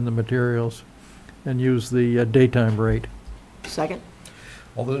that are in the materials and use the daytime rate. Second?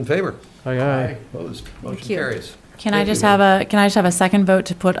 All those in favor? Aye, aye. Opposed? Motion you. carries. Can I Thank just you. have a second vote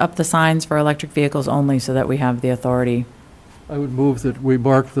to put up the signs for electric vehicles only so that we have the authority? I would move that we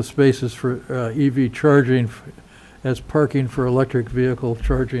mark the spaces for EV charging as parking for electric vehicle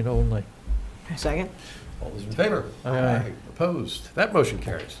charging only. Second? All those in favor? Aye. Opposed? That motion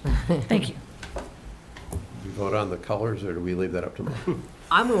carries. Thank you. We vote on the colors, or do we leave that up to them?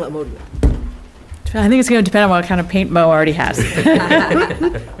 I'm gonna let Mo do I think it's going to depend on what kind of paint Mo already has.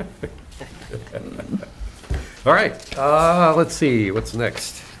 All right, let's see, what's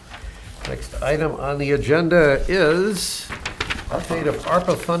next? Next item on the agenda is update of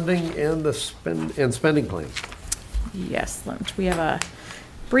ARPA funding and the spending plan. Yes, we have a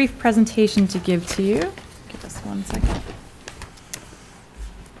brief presentation to give to you. Give us 1 second.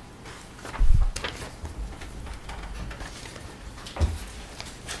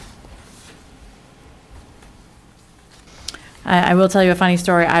 I will tell you a funny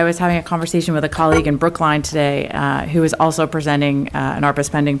story. I was having a conversation with a colleague in Brookline today who was also presenting an ARPA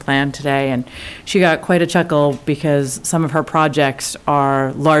spending plan today, and she got quite a chuckle because some of her projects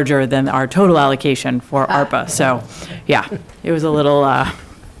are larger than our total allocation for ARPA. So, yeah, it was a little,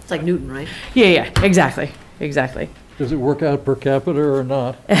 It's like Newton, right? yeah, exactly. Does it work out per capita or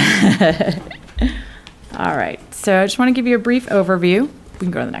not? All right, so I just want to give you a brief overview. We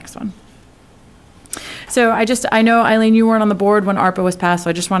can go to the next one. So I know, Eileen, you weren't on the board when ARPA was passed, so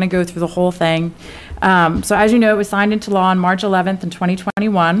I just want to go through the whole thing. So as you know, it was signed into law on March 11th in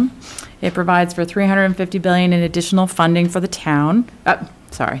 2021. It provides for $350 billion in additional funding for the town.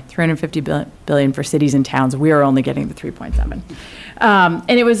 $350 billion for cities and towns. We are only getting the 3.7. And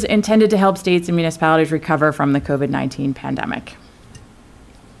it was intended to help states and municipalities recover from the COVID-19 pandemic.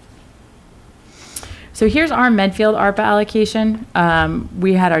 So here's our Medfield ARPA allocation.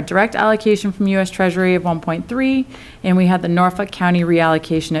 We had our direct allocation from U.S. Treasury of 1.3, and we had the Norfolk County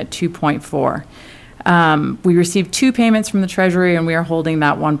reallocation at 2.4. We received 2 payments from the Treasury, and we are holding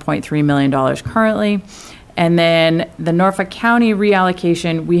that $1.3 million currently. And then the Norfolk County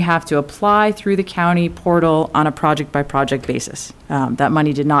reallocation, we have to apply through the county portal on a project-by-project basis. That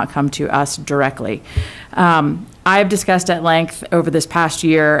money did not come to us directly. I've discussed at length over this past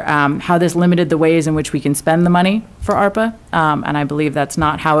year how this limited the ways in which we can spend the money for ARPA, and I believe that's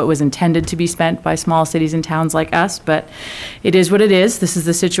not how it was intended to be spent by small cities and towns like us, but it is what it is. This is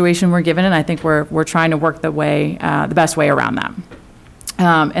the situation we're given, and I think we're trying to work the best way around that.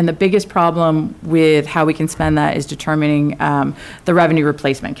 And the biggest problem with how we can spend that is determining the revenue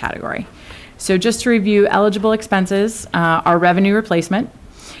replacement category. So just to review eligible expenses, our revenue replacement,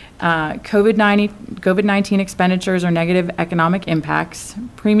 COVID-19 expenditures or negative economic impacts,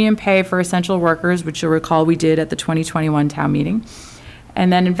 premium pay for essential workers, which you'll recall we did at the 2021 town meeting,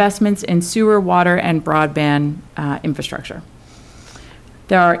 and then investments in sewer, water, and broadband infrastructure.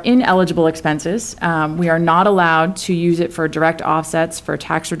 There are ineligible expenses. We are not allowed to use it for direct offsets for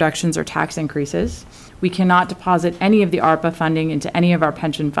tax reductions or tax increases. We cannot deposit any of the ARPA funding into any of our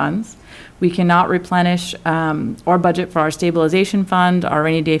pension funds. We cannot replenish or budget for our stabilization fund, our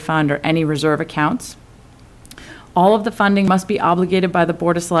rainy day fund, or any reserve accounts. All of the funding must be obligated by the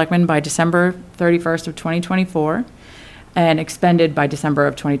Board of Selectmen by December 31st of 2024 and expended by December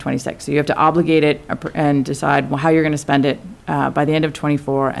of 2026. So you have to obligate it and decide how you're going to spend it by the end of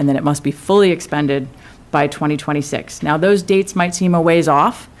 24, and then it must be fully expended by 2026. Now, those dates might seem a ways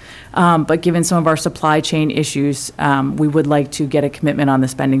off, but given some of our supply chain issues, we would like to get a commitment on the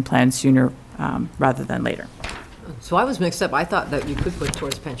spending plan sooner rather than later. So I was mixed up. I thought that you could put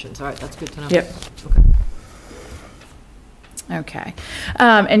towards pensions. All right, that's good to know. Yep. Okay. Okay.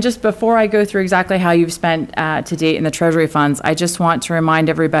 And just before I go through exactly how you've spent to date in the Treasury funds, I just want to remind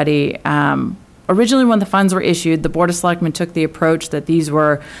everybody, originally when the funds were issued, the Board of Selectmen took the approach that these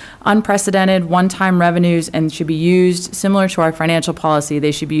were unprecedented one-time revenues and should be used, similar to our financial policy,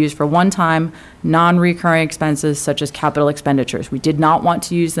 they should be used for one-time, non-recurring expenses such as capital expenditures. We did not want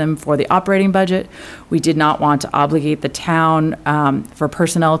to use them for the operating budget. We did not want to obligate the town for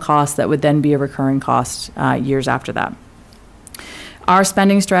personnel costs that would then be a recurring cost years after that. Our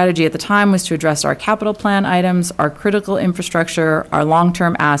spending strategy at the time was to address our capital plan items, our critical infrastructure, our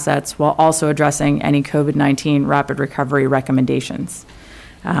long-term assets, while also addressing any COVID-19 rapid recovery recommendations.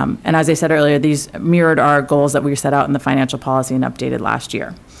 And as I said earlier, these mirrored our goals that we set out in the financial policy and updated last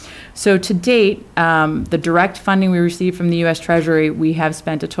year. So to date, the direct funding we received from the U.S. Treasury, we have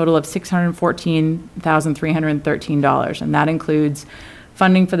spent a total of $614,313, and that includes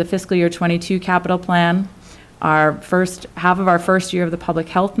funding for the fiscal year 22 capital plan, our first half of our first year of the public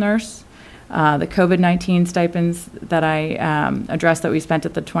health nurse, the COVID-19 stipends that I addressed that we spent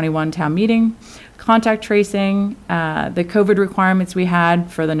at the 21 town meeting, contact tracing, the COVID requirements we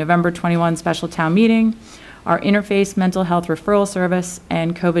had for the November 21 special town meeting, our interface mental health referral service,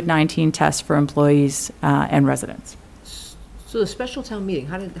 and COVID-19 tests for employees and residents. So the special town meeting,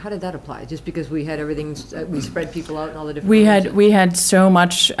 how did that apply? Just because we had everything, we spread people out in all the different rooms? We had so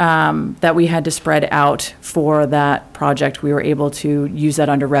much that we had to spread out for that project. We were able to use that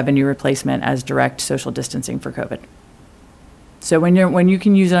under revenue replacement as direct social distancing for COVID. So when you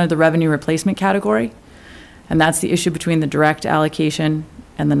can use it under the revenue replacement category, and that's the issue between the direct allocation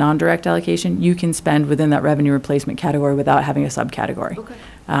and the non-direct allocation, you can spend within that revenue replacement category without having a subcategory. Okay.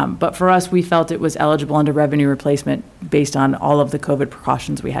 But for us, we felt it was eligible under revenue replacement based on all of the COVID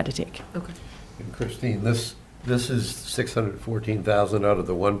precautions we had to take. Okay. And Christine, this is 614,000 out of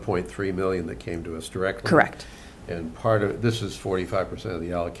the 1.3 million that came to us directly. Correct. And part of, this is 45% of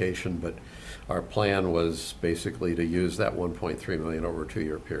the allocation, but our plan was basically to use that 1.3 million over a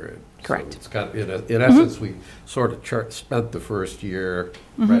 2-year period. Correct. So it's kind of, in essence, we sort of spent the first year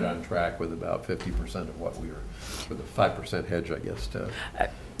right on track with about 50% of what we were, with a 5% hedge, I guess, to.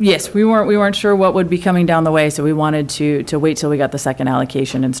 Yes, we weren't sure what would be coming down the way, so we wanted to wait till we got the second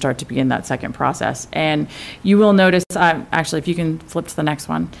allocation and start to begin that second process. And you will notice, actually, if you can flip to the next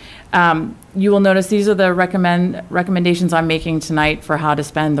one, you will notice these are the recommendations I'm making tonight for how to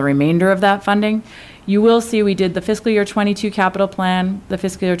spend the remainder of that funding. You will see we did the fiscal year 22 capital plan, the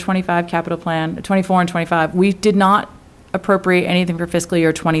fiscal year 25 capital plan, 24 and 25. We did not appropriate anything for fiscal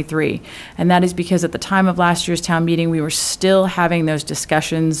year 23. And that is because at the time of last year's town meeting, we were still having those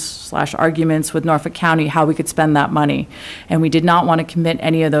discussions / arguments with Norfolk County how we could spend that money. And we did not want to commit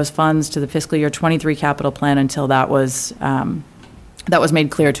any of those funds to the fiscal year 23 capital plan until that was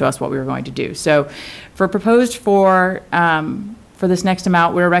made clear to us what we were going to do. So for proposed for this next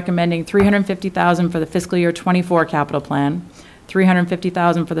amount, we're recommending $350,000 for the fiscal year 24 capital plan,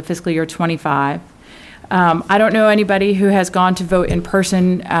 $350,000 for the fiscal year 25. I don't know anybody who has gone to vote in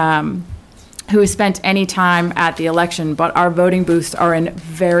person who has spent any time at the election, but our voting booths are in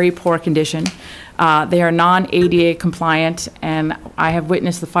very poor condition. They are non-ADA compliant, and I have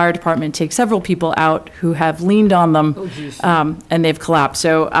witnessed the fire department take several people out who have leaned on them, and they've collapsed.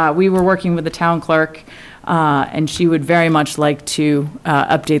 So we were working with the town clerk, and she would very much like to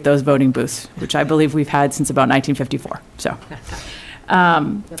update those voting booths, which I believe we've had since about 1954. So.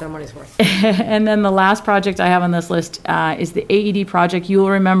 Got our money's worth. And then the last project I have on this list is the AED project. You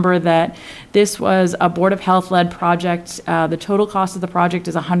will remember that this was a Board of Health-led project. The total cost of the project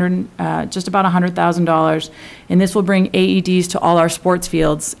is just about $100,000, and this will bring AEDs to all our sports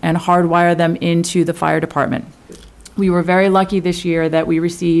fields and hardwire them into the fire department. We were very lucky this year that we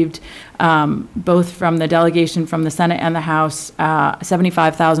received, both from the delegation from the Senate and the House,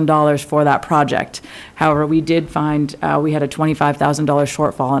 $75,000 for that project. However, we did find we had a $25,000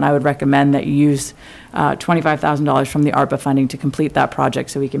 shortfall, and I would recommend that you use $25,000 from the ARPA funding to complete that project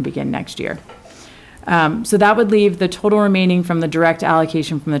so we can begin next year. So that would leave the total remaining from the direct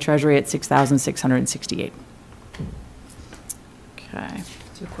allocation from the Treasury at $6,668. Okay.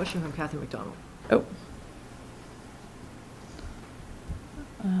 So a question from Kathy McDonald. Oh.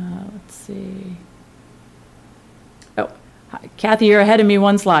 Let's see. Oh, hi. Kathy, you're ahead of me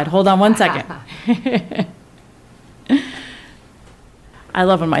one slide. Hold on one second. I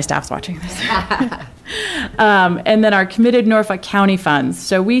love when my staff's watching this. And then our committed Norfolk County funds.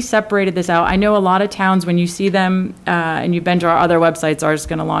 So we separated this out. I know a lot of towns, when you see them, and you've been to our other websites, ours is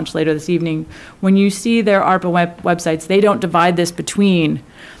going to launch later this evening. When you see their ARPA websites, they don't divide this between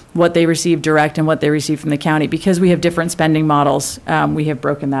what they receive direct and what they receive from the county. Because we have different spending models, we have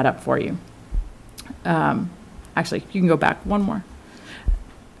broken that up for you. Actually, you can go back one more.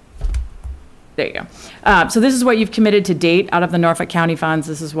 There you go. So this is what you've committed to date out of the Norfolk County funds.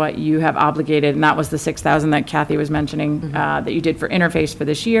 This is what you have obligated, and that was the $6,000 that Kathy was mentioning that you did for Interface for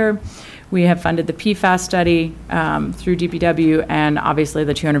this year. We have funded the PFAS study through DPW, and obviously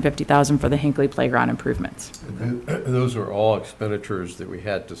the $250,000 for the Hinckley Playground improvements. And those are all expenditures that we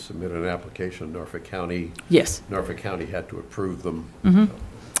had to submit an application to Norfolk County. Yes. Norfolk County had to approve them.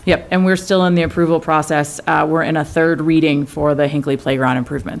 Yep, and we're still in the approval process. We're in a third reading for the Hinckley Playground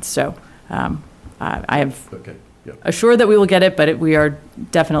improvements. So I have assured that we will get it, but we are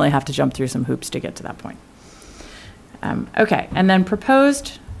definitely have to jump through some hoops to get to that point. Okay, and then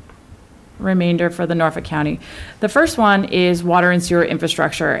proposed remainder for the Norfolk County. The first one is water and sewer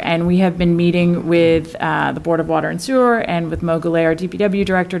infrastructure, and we have been meeting with the Board of Water and Sewer and with Mo Goulet, our DPW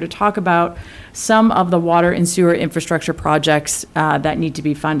director, to talk about some of the water and sewer infrastructure projects that need to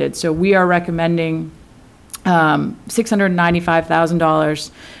be funded. So we are recommending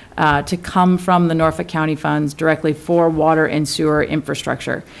 $695,000 to come from the Norfolk County funds directly for water and sewer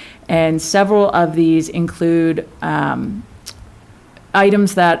infrastructure. And several of these include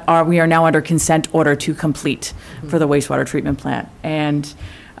items that we are now under consent order to complete for the wastewater treatment plant. And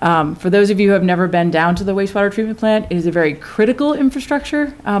for those of you who have never been down to the wastewater treatment plant, it is a very critical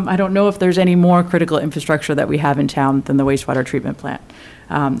infrastructure. I don't know if there's any more critical infrastructure that we have in town than the wastewater treatment plant.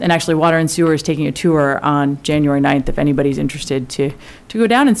 And actually, Water and Sewer is taking a tour on January 9th if anybody's interested to go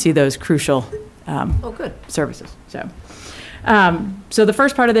down and see those crucial good. services. So the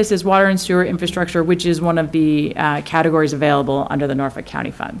first part of this is water and sewer infrastructure, which is one of the categories available under the Norfolk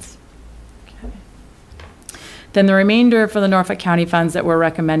County funds. Okay. Then the remainder for the Norfolk County funds that we're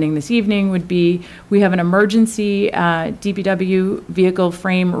recommending this evening would be, we have an emergency DPW vehicle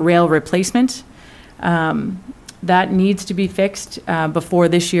frame rail replacement. That needs to be fixed before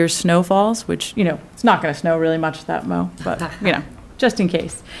this year's snow falls, which, it's not going to snow really much that mow, but, just in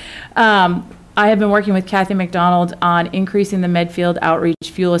case. I have been working with Kathy McDonald on increasing the Medfield Outreach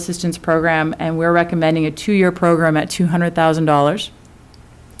Fuel Assistance Program, and we're recommending a 2-year program at $200,000.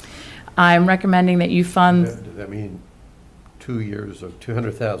 I'm recommending that you fund... Does that mean 2 years of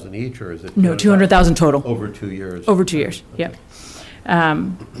 200,000 each, or is it? No, 200,000 total. Over 2 years? Over 2 years, Okay. yep.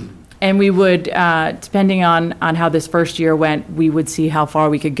 And we would, depending on how this first year went, we would see how far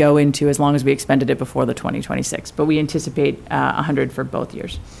we could go into as long as we expended it before the 2026. But we anticipate 100 for both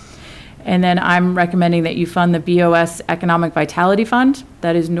years. And then I'm recommending that you fund the BOS Economic Vitality Fund.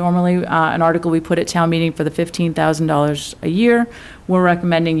 That is normally an article we put at town meeting for the $15,000 a year. We're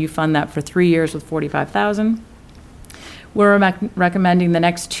recommending you fund that for 3 years with $45,000. We're recommending the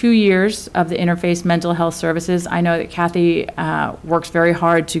next 2 years of the Interface Mental Health Services. I know that Kathy works very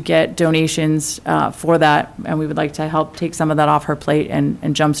hard to get donations for that, and we would like to help take some of that off her plate and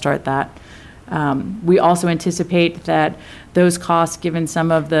jumpstart that. We also anticipate that those costs, given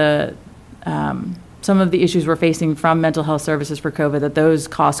some of the issues we're facing from mental health services for COVID, that those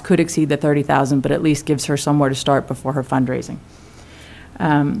costs could exceed the $30,000, but at least gives her somewhere to start before her fundraising.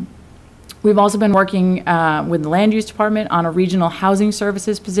 We've also been working with the Land Use Department on a regional housing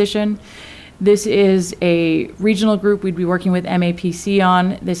services position. This is a regional group we'd be working with MAPC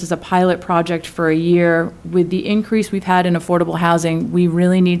on. This is a pilot project for a year. With the increase we've had in affordable housing, we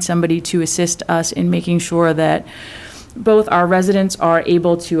really need somebody to assist us in making sure that both our residents are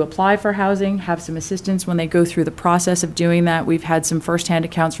able to apply for housing, have some assistance when they go through the process of doing that. We've had some firsthand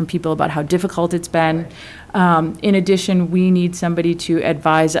accounts from people about how difficult it's been. In addition, we need somebody to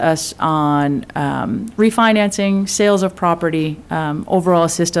advise us on refinancing, sales of property, overall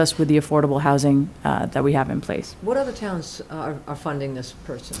assist us with the affordable housing that we have in place. What other towns are funding this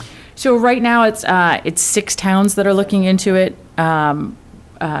person? So right now it's 6 towns that are looking into it.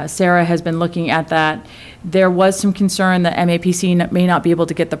 Sarah has been looking at that. There was some concern that MAPC may not be able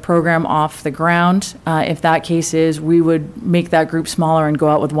to get the program off the ground. If that case is, we would make that group smaller and go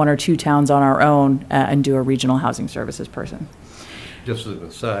out with 1 or 2 towns on our own and do a regional housing services person. Just as an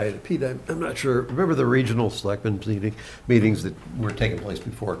aside, Pete, I'm not sure, remember the regional selectmen meetings that were taking place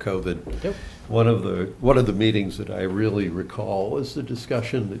before COVID? Yep. One of the meetings that I really recall was the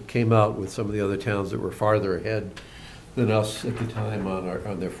discussion that came out with some of the other towns that were farther ahead than us at the time on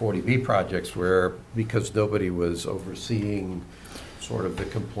their 40B projects, where, because nobody was overseeing sort of the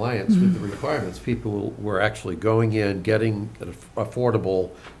compliance with the requirements, people were actually going in, getting an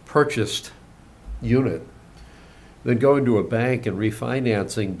affordable purchased unit, then going to a bank and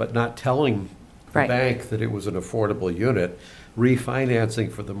refinancing, but not telling the Right. bank that it was an affordable unit,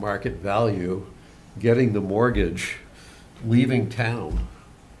 refinancing for the market value, getting the mortgage, leaving town.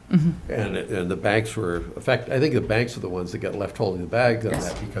 And the banks were, I think the banks are the ones that got left holding the bag on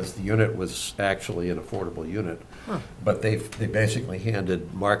that, because the unit was actually an affordable unit. But they basically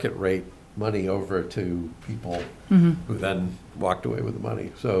handed market rate money over to people who then walked away with the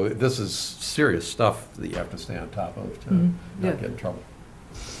money. So this is serious stuff that you have to stay on top of to not get in trouble.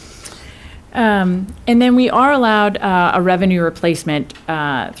 And then we are allowed a revenue replacement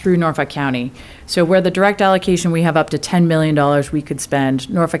through Norfolk County. So where the direct allocation, we have up to $10 million we could spend,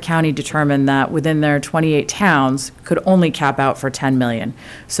 Norfolk County determined that within their 28 towns could only cap out for $10 million.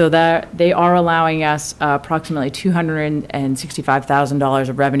 So that they are allowing us approximately $265,000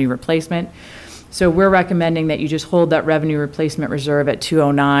 of revenue replacement. So we're recommending that you just hold that revenue replacement reserve at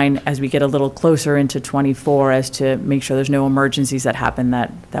 209 as we get a little closer into 24, as to make sure there's no emergencies that happen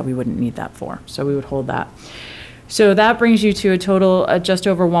that we wouldn't need that for. So we would hold that. So that brings you to a total just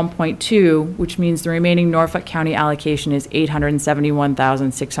over 1.2, which means the remaining Norfolk County allocation is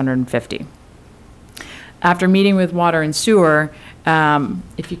 $871,650. After meeting with Water and Sewer,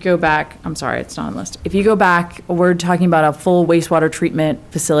 If you go back, I'm sorry, it's not on the list. If you go back, we're talking about a full wastewater treatment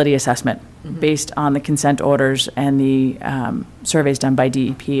facility assessment based on the consent orders and the surveys done by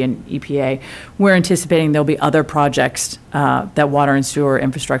DEP and EPA. We're anticipating there'll be other projects that water and sewer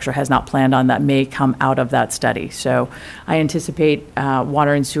infrastructure has not planned on that may come out of that study. So I anticipate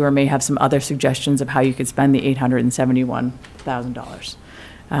water and sewer may have some other suggestions of how you could spend the $871,000.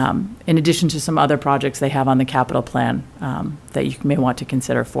 In addition to some other projects they have on the capital plan that you may want to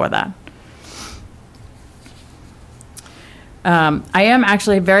consider for that. I am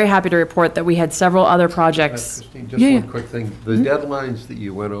actually very happy to report that we had several other projects. Christine, just one quick thing. The deadlines that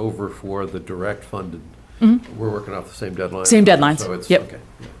you went over for the direct funded, we're working off the same deadlines? Same deadlines. So it's, Yep. okay.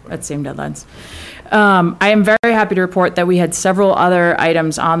 That's same deadlines. I am very happy to report that we had several other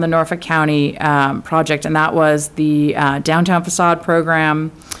items on the Norfolk County project, and that was the downtown facade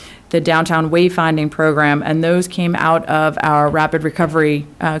program, the downtown wayfinding program, and those came out of our rapid recovery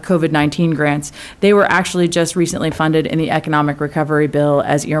COVID-19 grants. They were actually just recently funded in the economic recovery bill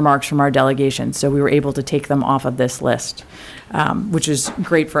as earmarks from our delegation, so we were able to take them off of this list, which is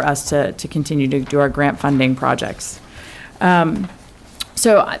great for us to continue to do our grant funding projects.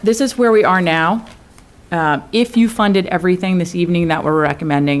 So this is where we are now. If you funded everything this evening that we're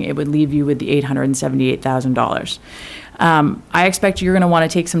recommending, it would leave you with the $878,000. I expect you're going to want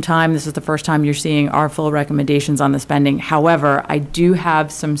to take some time. This is the first time you're seeing our full recommendations on the spending. However, I do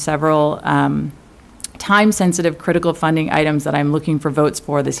have several time-sensitive critical funding items that I'm looking for votes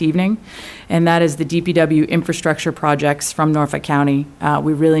for this evening, and that is the DPW infrastructure projects from Norfolk County.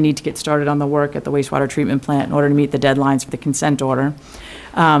 We really need to get started on the work at the wastewater treatment plant in order to meet the deadlines for the consent order.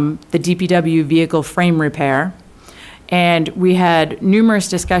 The DPW vehicle frame repair. And we had numerous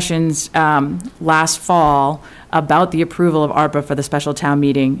discussions last fall about the approval of ARPA for the special town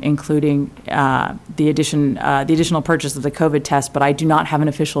meeting, including the additional purchase of the COVID test, but I do not have an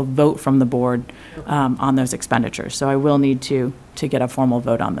official vote from the board on those expenditures. So I will need to get a formal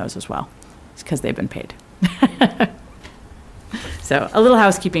vote on those as well, because they've been paid. So a little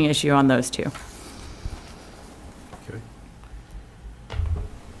housekeeping issue on those two. Okay.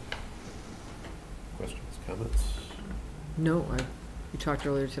 Questions, comments? No, you talked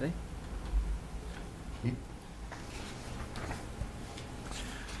earlier today.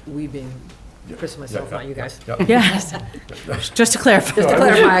 We being Chris and myself, not you guys. Yes, just to clarify. Just to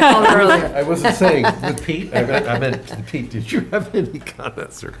clarify, I called her earlier. I wasn't saying with Pete, I meant Pete, did you have any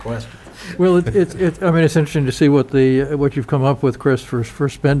comments or questions? Well, I mean, it's interesting to see what you've come up with, Chris, for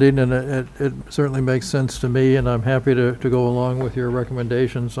spending, and it certainly makes sense to me, and I'm happy to go along with your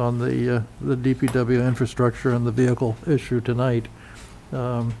recommendations on the DPW infrastructure and the vehicle issue tonight.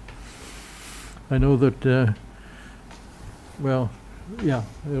 I know that, well, yeah,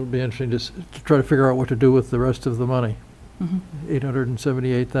 it'll be interesting to try to figure out what to do with the rest of the money.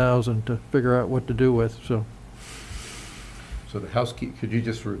 $878,000 to figure out what to do with, so. So the housekeeping, could you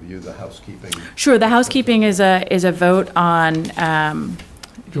just review the housekeeping? Sure, the housekeeping is a vote on. Do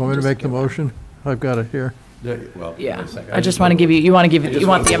you want me to make the motion? I've got it here. Well, Yeah, wait a second. I just want to give you want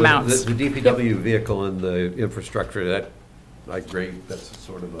the amounts. The DPW vehicle and the infrastructure, that, I agree, that's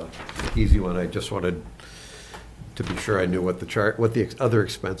sort of a easy one. I just wanted to be sure I knew what the other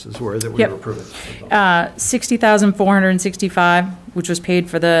expenses were that we were approving. $60,465, which was paid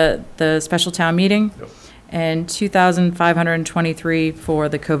for the special town meeting, Yep. and $2,523 for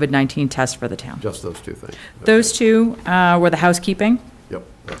the COVID-19 test for the town. Just those two things. Those two were the housekeeping, Yep,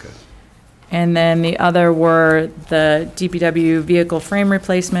 okay. and then the other were the DPW vehicle frame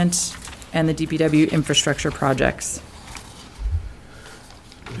replacement and the DPW infrastructure projects.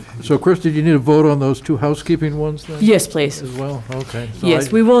 So, Chris, did you need a vote on those two housekeeping ones then? Yes, please. As well? Okay. So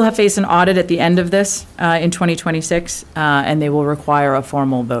Yes, we will face an audit at the end of this in 2026, and they will require a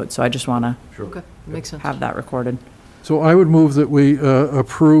formal vote, so I just want to Sure. Okay, makes sense. have that recorded. So I would move that we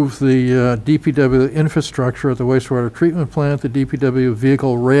approve the DPW infrastructure at the wastewater treatment plant, the DPW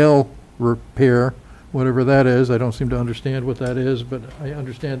vehicle rail repair, whatever that is. I don't seem to understand what that is, but I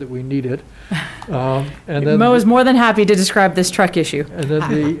understand that we need it. And then Mo is more than happy to describe this truck issue. and then I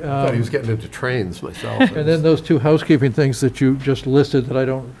thought he the was getting into trains myself. and then those two housekeeping things that you just listed that I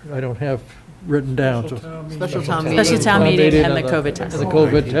don't have written down. So Special town Special meeting. town meeting and the and COVID test. the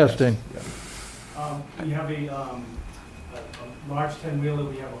COVID testing. We have a large 10-wheeler,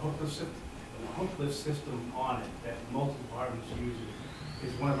 we have a hook lift system on it that multiple departments use.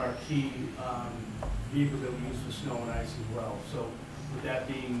 Is one of our key vehicles that we use for snow and ice as well. So with that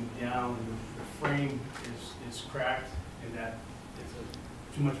being down, the frame is cracked, and that it's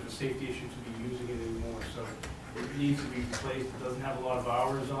too much of a safety issue to be using it anymore. So it needs to be replaced. It doesn't have a lot of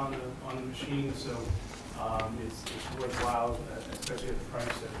hours on the machine, so It's worthwhile, especially at the price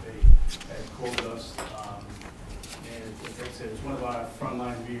that they had quoted us. And like I said, it's one of our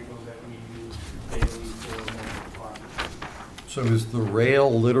frontline vehicles that we use daily for multiple departments. So is the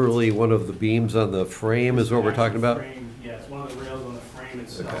rail literally one of the beams on the frame is what we're talking about? Frame, yeah, it's one of the rails on the frame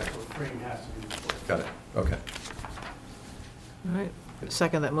itself, Okay. so the frame has to be replaced. Got it, okay. All right,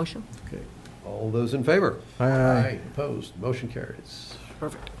 second that motion? Okay. All those in favor? Aye. Opposed, motion carries.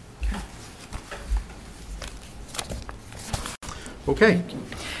 Perfect. Okay.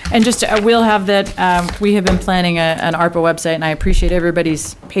 And just, we'll have that, we have been planning an ARPA website, and I appreciate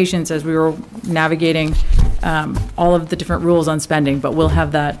everybody's patience as we were navigating all of the different rules on spending, but we'll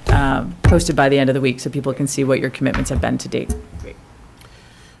have that posted by the end of the week so people can see what your commitments have been to date.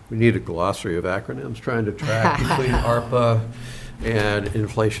 We need a glossary of acronyms trying to track between ARPA and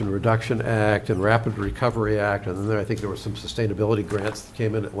Inflation Reduction Act and Rapid Recovery Act, and then I think there were some sustainability grants that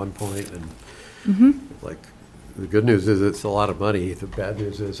came in at one point, and like, the good news is it's a lot of money. The bad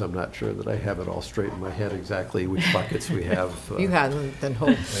news is I'm not sure that I have it all straight in my head exactly which buckets we have. You hadn't, then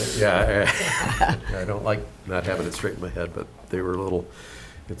hope. Yeah, I don't like not having it straight in my head, but they were a little,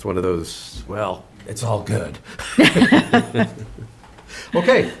 it's one of those, well, it's all good.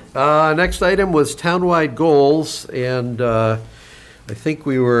 Okay, next item was townwide goals, and I think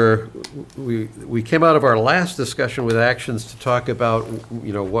we came out of our last discussion with actions to talk about,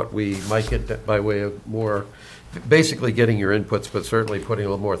 what we might get by way of more, basically getting your inputs, but certainly putting a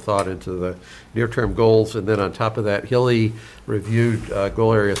little more thought into the near-term goals. And then on top of that, Hilly reviewed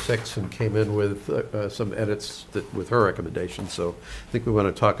Goal Area 6 and came in with some edits with her recommendations. So I think we want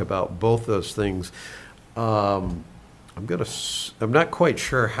to talk about both those things. I'm not quite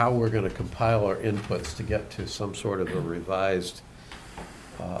sure how we're going to compile our inputs to get to some sort of a revised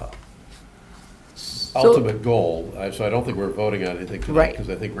ultimate goal. So I don't think we're voting on anything tonight, Right. because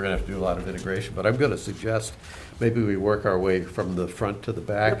I think we're going to have to do a lot of integration. But I'm going to suggest maybe we work our way from the front to the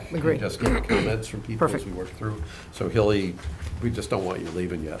back. Yep, agree. And just get comments from people as Perfect. we work through. So Hilly, we just don't want you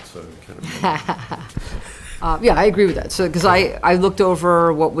leaving yet, so kind of. Yeah, I agree with that. So, because I looked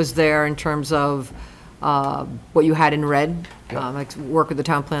over what was there in terms of what you had in red. Yep. Like work with the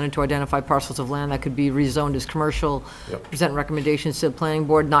town planner to identify parcels of land that could be rezoned as commercial. Yep. Present recommendations to the planning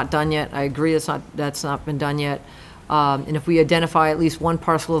board, not done yet. I agree, that's not been done yet. And if we identify at least one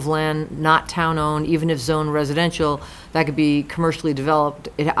parcel of land not town-owned, even if zoned residential, that could be commercially developed.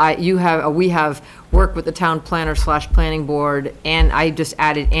 We have worked with the town planner / planning board, and I just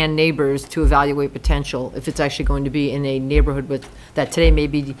added and neighbors to evaluate potential, if it's actually going to be in a neighborhood that today may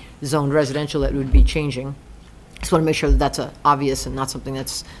be zoned residential, that would be changing. Just want to make sure that that's obvious and not something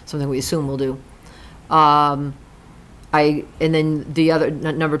we assume we'll do. And then the other,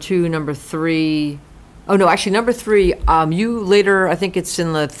 number 2, number 3, oh no, actually number 3, you later, I think it's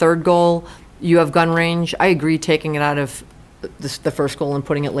in the third goal, you have gun range. I agree taking it out of the first goal and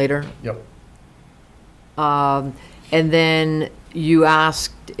putting it later. Yep. And then you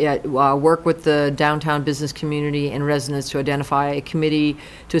asked, work with the downtown business community and residents to identify a committee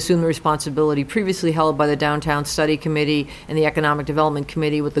to assume the responsibility previously held by the Downtown Study Committee and the Economic Development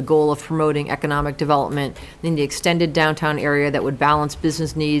Committee with the goal of promoting economic development in the extended downtown area that would balance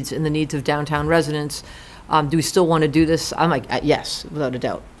business needs and the needs of downtown residents. Do we still want to do this? I'm like, yes, without a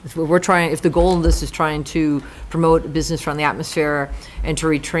doubt. If the goal of this is trying to promote business-friendly atmosphere and to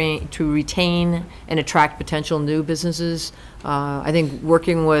retain and attract potential new businesses, I think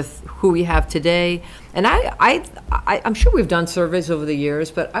working with who we have today, and I'm sure we've done surveys over the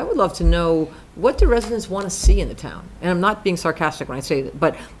years, but I would love to know, what do residents want to see in the town? And I'm not being sarcastic when I say that,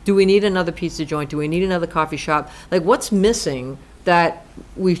 but do we need another pizza joint? Do we need another coffee shop? Like, what's missing that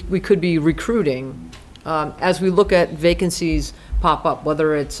we could be recruiting as we look at vacancies pop up,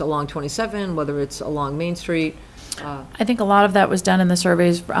 whether it's along 27, whether it's along Main Street? I think a lot of that was done in the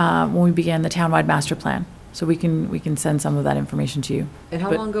surveys when we began the townwide master plan. So we can send some of that information to you. And how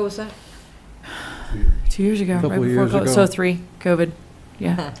But long ago was that? 2 years ago, Couple right of before years COVID. ago. So 3, COVID.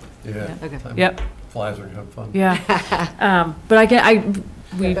 Yeah. Yeah. Okay. Time Yep. Flies when you have fun. Yeah. But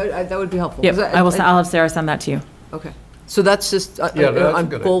That would be helpful. Yep. 'Cause I'll have Sarah send that to you. Okay. So that's just, Yeah, no, that's a on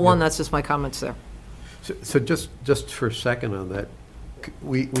good goal idea. 1, that's just my comments there. So just for a second on that,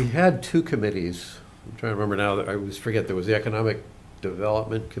 we had 2 committees. I'm trying to remember now, I always forget, there was the Economic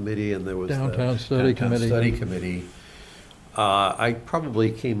Development Committee and there was the Downtown Study Downtown Committee. Study Committee. I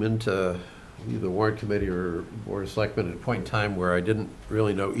probably came into either Warrant Committee or Board of Selectmen at a point in time where I didn't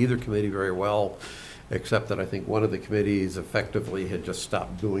really know either committee very well, except that I think one of the committees effectively had just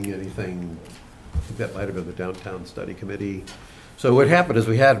stopped doing anything. I think that might have been the Downtown Study Committee. So what happened is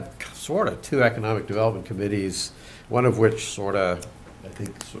we had sort of 2 economic development committees, one of which sort of I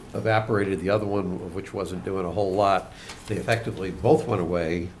think, evaporated. The other one, of which wasn't doing a whole lot, they effectively both went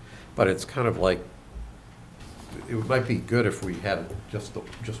away, but it's kind of like, it might be good if we had just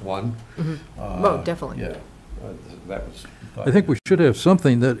one. Oh, definitely. Yeah, that was. I think we should have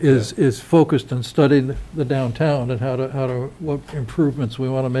something that is focused on studying the downtown and what improvements we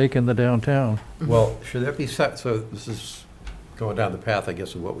want to make in the downtown. Well, should that be set, so this is going down the path, I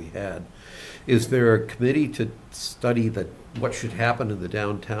guess, of what we had. Is there a committee to study what should happen in the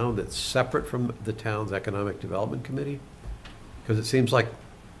downtown that's separate from the town's economic development committee? Because it seems like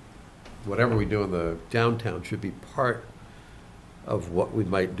whatever we do in the downtown should be part of what we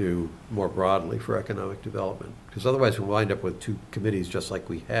might do more broadly for economic development. Because otherwise we wind up with two committees just like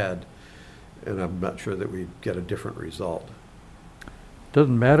we had, and I'm not sure that we'd get a different result.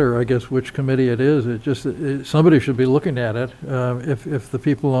 Doesn't matter, I guess, which committee it is. It just, somebody should be looking at it. If the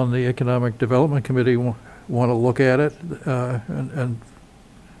people on the Economic Development Committee want to look at it and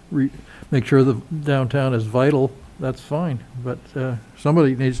make sure the downtown is vital, that's fine. But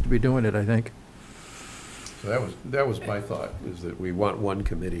somebody needs to be doing it, I think. So that was my thought, is that we want one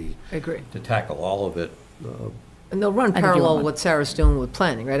committee I agree. to tackle all of it. And they'll run think you parallel want- with what Sarah's doing with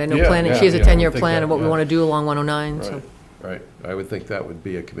planning, right? I know Yeah, planning, yeah, she has a yeah, I 10-year would think plan that, of what we yeah. want to do along 109, so. Right. I would think that would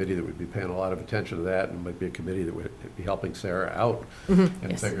be a committee that would be paying a lot of attention to that, and might be a committee that would be helping Sarah out and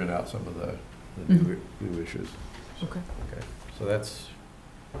Yes. figuring out some of the new issues. Okay. Okay, so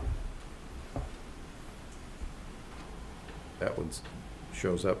that one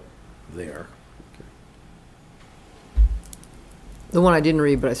shows up there. The one I didn't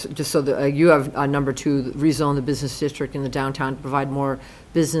read, but just so that, you have number 2, rezone the business district in the downtown to provide more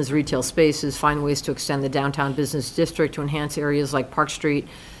business retail spaces, find ways to extend the downtown business district to enhance areas like Park Street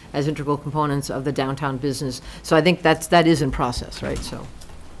as integral components of the downtown business. So I think that is in process, right, so.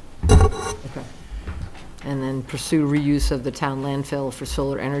 Okay. And then pursue reuse of the town landfill for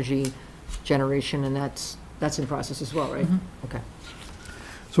solar energy generation, and that's in process as well, right? Okay.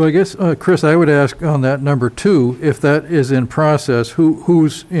 So I guess, Chris, I would ask on that number 2, if that is in process,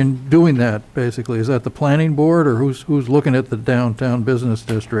 who's in doing that, basically? Is that the planning board, or who's looking at the downtown business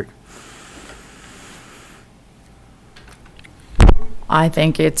district? I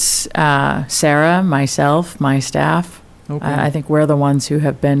think it's Sarah, myself, my staff. Okay. I think we're the ones who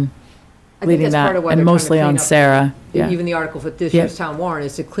have been I think leading that's part that, of why and they're trying to mostly clean on up Sarah. Yeah. Even the article for this Yeah. year's town warrant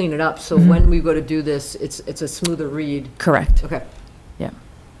is to clean it up, so when we go to do this, it's a smoother read. Correct. Okay. Yeah.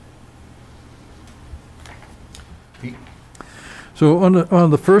 So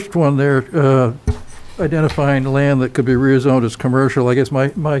on the first one there, identifying land that could be rezoned as commercial, I guess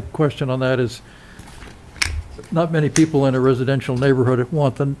my question on that is, not many people in a residential neighborhood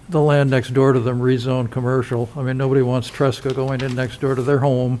want the land next door to them rezoned commercial. I mean, nobody wants Tresca going in next door to their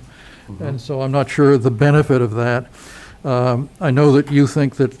home, and so I'm not sure the benefit of that. I know that you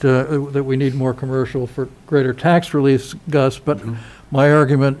think that we need more commercial for greater tax relief, Gus, but my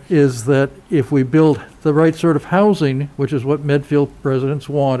argument is that if we build the right sort of housing, which is what Medfield residents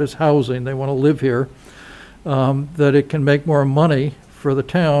want, is housing, they want to live here, that it can make more money for the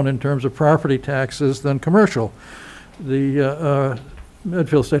town in terms of property taxes than commercial. The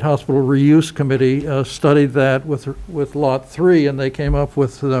Medfield State Hospital Reuse Committee studied that with Lot 3, and they came up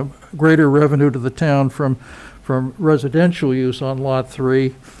with greater revenue to the town from residential use on Lot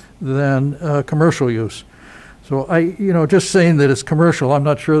 3 than commercial use. So just saying that it's commercial, I'm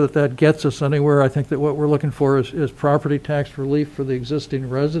not sure that gets us anywhere. I think that what we're looking for is property tax relief for the existing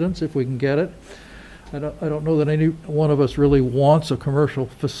residents, if we can get it. I don't know that any one of us really wants a commercial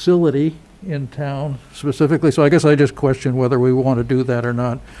facility in town specifically, so I guess I just question whether we want to do that or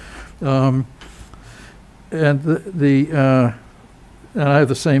not. And and I have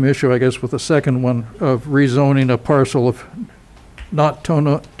the same issue, I guess, with the second one of rezoning a parcel of not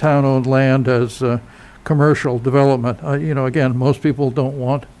town-owned land as commercial development. Again, most people don't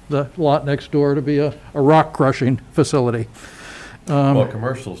want the lot next door to be a rock crushing facility. Well,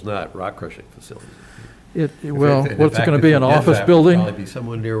 commercial's not rock crushing facilities. Well, In what's it fact, going to if be, it an did office that, building? it'd Probably be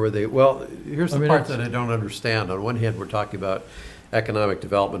somewhere near where here's I the mean, part it's- that I don't understand. On one hand, we're talking about economic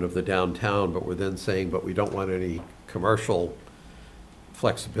development of the downtown, but we're then saying, but we don't want any commercial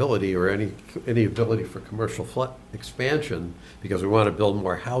flexibility or any ability for commercial expansion because we want to build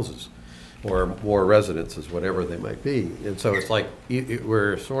more houses or more residences, whatever they might be. And so it's like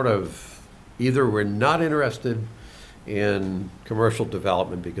we're sort of, either we're not interested in commercial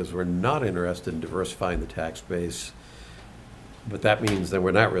development because we're not interested in diversifying the tax base, but that means that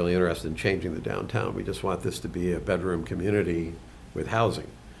we're not really interested in changing the downtown. We just want this to be a bedroom community with housing.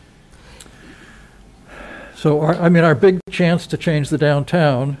 So, our big chance to change the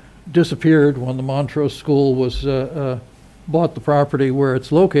downtown disappeared when the Montrose School was bought the property where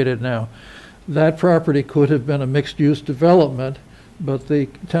it's located now. That property could have been a mixed-use development, but the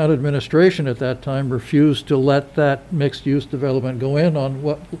town administration at that time refused to let that mixed-use development go in on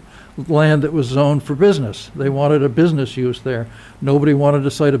what land that was zoned for business. They wanted a business use there. Nobody wanted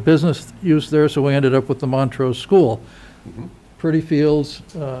to cite a business use there, so we ended up with the Montrose School. Pretty fields,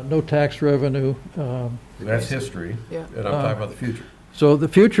 no tax revenue. That's history, Yeah. and I'm talking about the future. So the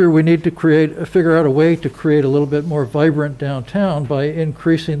future, we need to figure out a way to create a little bit more vibrant downtown by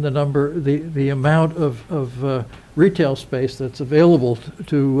increasing the amount of retail space that's available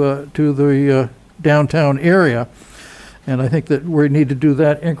to the downtown area. And I think that we need to do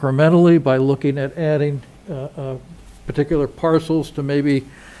that incrementally by looking at adding particular parcels to maybe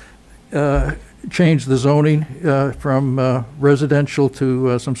change the zoning from residential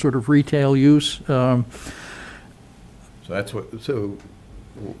to some sort of retail use. So that's what, so.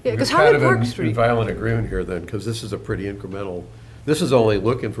 Yeah, 'cause we're how kind did of Park in Street- violent agreement here then, because this is a pretty incremental, this is only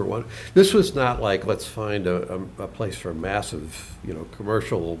looking for one. This was not like, let's find a place for a massive,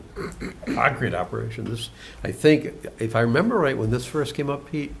 commercial concrete operation. This, I think, if I remember right, when this first came up,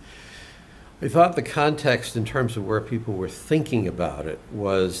 Pete, I thought the context in terms of where people were thinking about it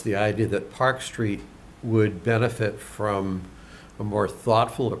was the idea that Park Street would benefit from a more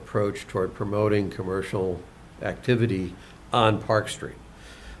thoughtful approach toward promoting commercial activity on Park Street,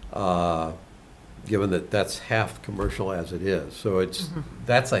 given that that's half commercial as it is. So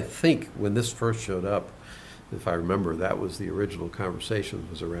that's, I think, when this first showed up, if I remember, that was the original conversation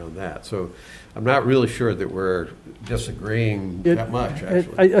was around that. So I'm not really sure that we're disagreeing that much,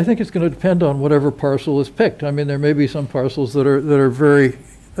 actually. I think it's going to depend on whatever parcel is picked. I mean, there may be some parcels that are very,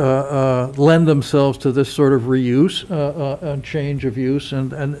 lend themselves to this sort of reuse and change of use,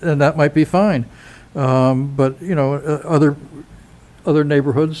 and that might be fine. But, other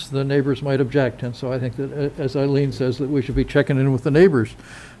neighborhoods, the neighbors might object. And so I think that, as Eileen says, that we should be checking in with the neighbors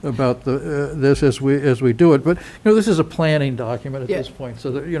about this as we do it. But, this is a planning document at Yeah. this point,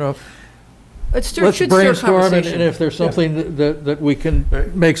 so that, Let's let's brainstorm, and conversation. if there's something that we can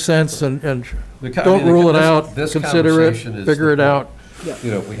make sense and The don't rule it out, this consider it, conversation is figure the it out.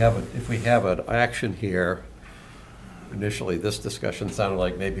 If we have an action here, initially, this discussion sounded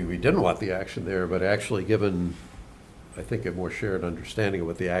like maybe we didn't want the action there, but actually given, I think, a more shared understanding of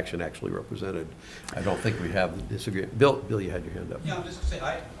what the action actually represented, I don't think we have the disagreement. Bill, you had your hand up. Yeah, I'm just gonna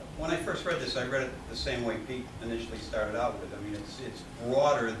say, when I first read this, I read it the same way Pete initially started out with. I mean, it's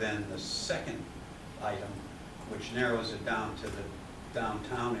broader than the second item, which narrows it down to the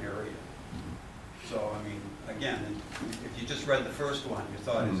downtown area. So, I mean, again, if you just read the first one, you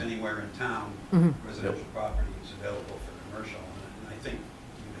thought is anywhere in town, residential property is available for commercial, and I think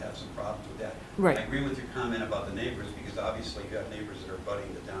you'd have some problems with that. Right. I agree with your comment about the neighbors, because obviously you have neighbors that are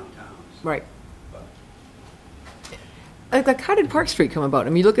abutting the downtowns. Right. But Like, how did Park Street come about? I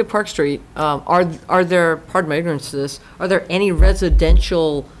mean, you look at Park Street, are there, pardon my ignorance to this, are there any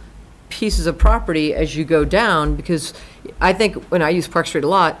residential pieces of property as you go down? Because I think, when I use Park Street a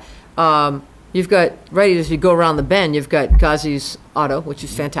lot, you've got, right as you go around the bend, you've got Ghazi's Auto, which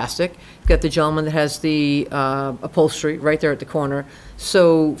is fantastic. You've got the gentleman that has the upholstery right there at the corner.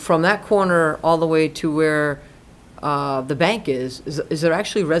 So from that corner all the way to where the bank is there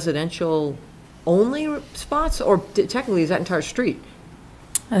actually residential only spots, or technically is that entire street?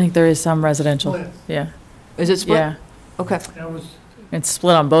 I think there is some residential, Split. yeah. Is it split? Yeah, Okay, That was, it's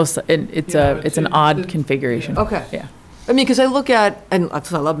split on both, it's Yeah, it's an odd configuration. okay. Yeah. I mean, because I look at, and I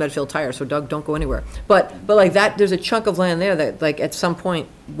love Medfield Tire, so Doug, don't go anywhere. But like that, there's a chunk of land there that, like, at some point,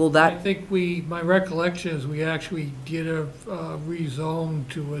 will I that, think my recollection is we actually did a rezone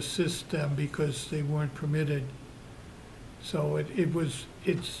to assist them because they weren't permitted. So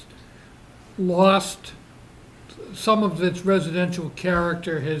it's lost, some of its residential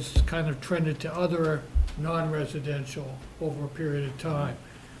character has kind of trended to other non-residential over a period of time.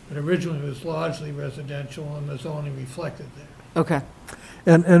 But originally it was largely residential and the zoning reflected that. okay.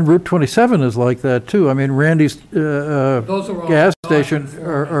 And Route 27 is like that, too. I mean, Randy's Those are all gas station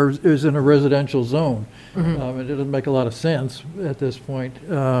non-conforming. is in a residential zone. It doesn't make a lot of sense at this point.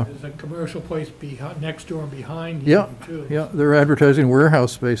 There's a commercial place next door and behind you, Yeah, too. yeah, they're advertising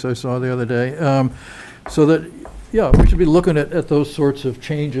warehouse space, I saw the other day. So that, yeah, we should be looking at those sorts of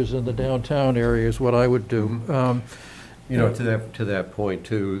changes in the downtown area is what I would do. To that point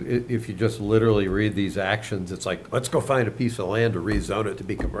too, if you just literally read these actions, it's like, let's go find a piece of land to rezone it to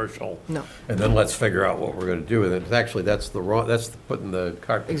be commercial. No. And then let's figure out what we're gonna do with it. Actually, that's putting the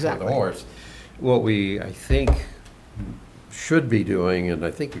cart before the Exactly. horse. What we, I think, should be doing, and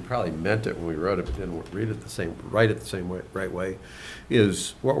I think we probably meant it when we wrote it, but didn't write it the same way, right way,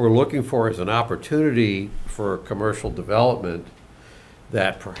 is what we're looking for is an opportunity for commercial development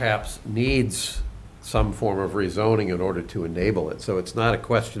that perhaps needs some form of rezoning in order to enable it. So it's not a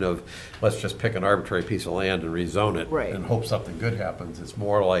question of, let's just pick an arbitrary piece of land and rezone it Right. and hope something good happens. It's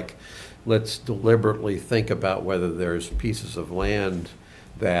more like, let's deliberately think about whether there's pieces of land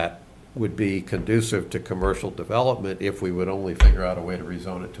that would be conducive to commercial development if we would only figure out a way to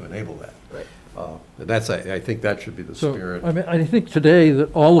rezone it to enable that. Right. And that's, I think that should be the So, spirit. I mean, I think today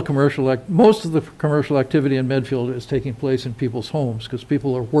that all the most of the commercial activity in Medfield is taking place in people's homes, because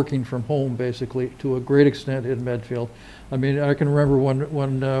people are working from home, basically, to a great extent in Medfield. I mean, I can remember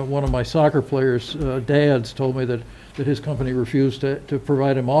when one of my soccer players' dads told me that his company refused to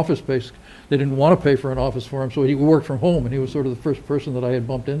provide him office space. They didn't want to pay for an office for him, so he worked from home, and he was sort of the first person that I had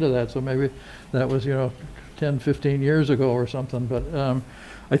bumped into that. So maybe that was, 10, 15 years ago or something, but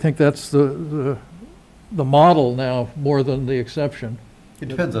I think that's the model now more than the exception. It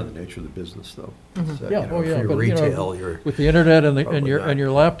depends on the nature of the business, though. So, Yeah, if oh, yeah, you're but, retail, you're. With the internet and Probably not.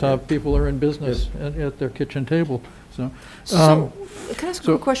 your laptop, people are in business at their kitchen table, so. So, can I ask a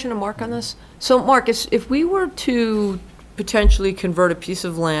so- quick question to Mark on this? So, Mark, if we were to potentially convert a piece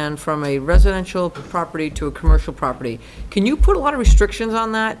of land from a residential property to a commercial property, can you put a lot of restrictions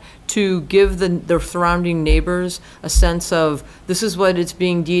on that to give the surrounding neighbors a sense of, this is what it's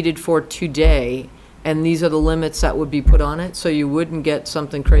being deeded for today, and these are the limits that would be put on it, so you wouldn't get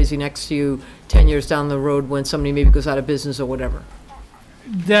something crazy next to you 10 years down the road when somebody maybe goes out of business or whatever?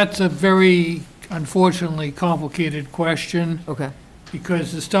 That's a very, unfortunately, complicated question, Okay.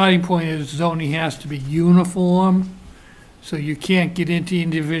 because the starting point is zoning has to be uniform, so you can't get into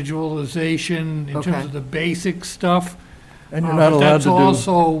individualization in Okay. terms of the basic stuff. And you're not But allowed that's to do.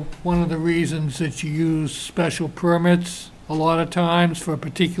 also one of the reasons that you use special permits a lot of times for a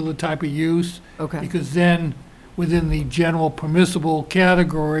particular type of use. Okay. Because then, within the general permissible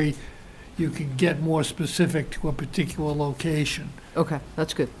category, you can get more specific to a particular location. Okay,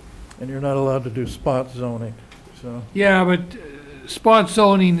 that's good. And you're not allowed to do spot zoning, so. Yeah, but spot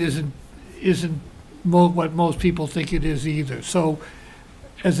zoning isn't what most people think it is either. So,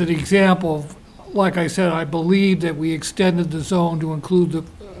 as an example, like I said, I believe that we extended the zone to include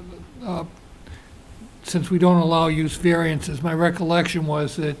since we don't allow use variances, my recollection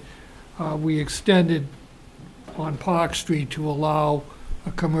was that we extended on Park Street to allow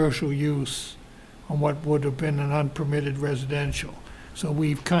a commercial use on what would have been an unpermitted residential. So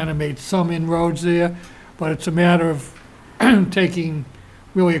we've kind of made some inroads there, but it's a matter of taking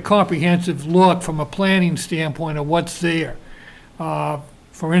really a comprehensive look from a planning standpoint of what's there.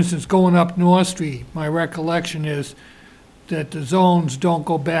 For instance, going up North Street, my recollection is that the zones don't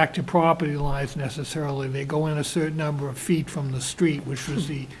go back to property lines necessarily. They go in a certain number of feet from the street, which was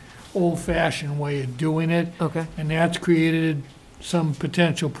the old-fashioned way of doing it. Okay. And that's created some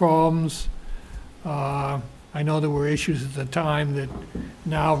potential problems. I know there were issues at the time that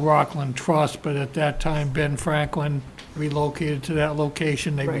now Rockland Trust, but at that time Ben Franklin relocated to that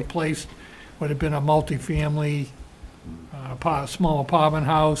location. They Right. replaced what had been a multifamily, small apartment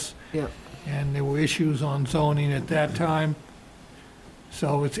house. Yeah. And there were issues on zoning at that time.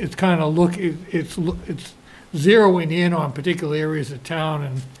 So it's kind of it's zeroing in on particular areas of town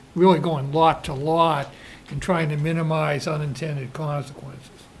and really going lot to lot and trying to minimize unintended consequences.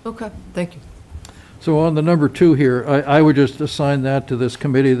 Okay, thank you. So on the number 2 here, I would just assign that to this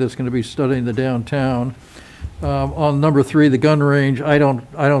committee that's going to be studying the downtown. On number 3, the gun range, I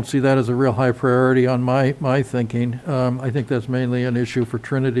don't see that as a real high priority on my thinking. I think that's mainly an issue for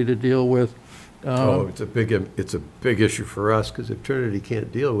Trinity to deal with. It's a big issue for us, because if Trinity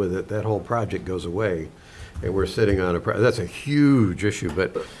can't deal with it, that whole project goes away. And we're sitting on that's a huge issue,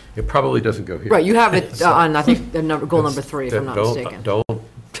 but it probably doesn't go here. Right, you have it on, I think, goal number 3, if I'm not mistaken. Don't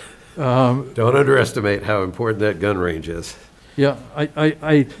underestimate how important that gun range is. Yeah,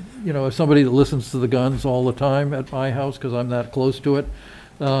 as somebody that listens to the guns all the time at my house, because I'm that close to it,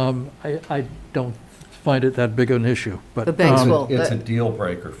 I don't find it that big of an issue, but. The banks will. It's a deal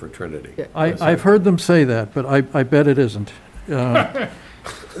breaker for Trinity. Yeah. I've heard them say that, but I bet it isn't. I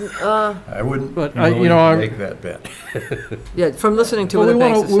wouldn't But be I- willing you know, to I'm- make that bet. Yeah, from listening to Well, what we the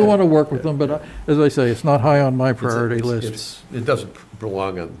banks want have to, we want said. to work with them, but as I say, it's not high on my priority It's- list. It doesn't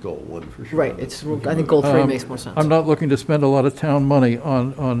belong on goal 1 for sure. Right, I think goal 3 makes more sense. I'm not looking to spend a lot of town money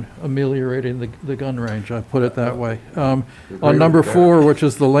on ameliorating the gun range, I put it that way. On with number that. 4, which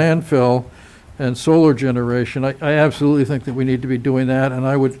is the landfill and solar generation, I absolutely think that we need to be doing that, and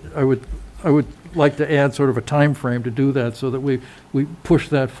I would like to add sort of a time frame to do that so that we push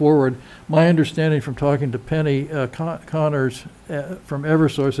that forward. My understanding from talking to Penny Connors from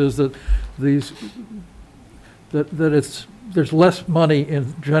Eversource is that there's less money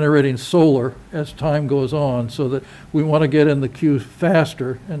in generating solar as time goes on, so that we want to get in the queue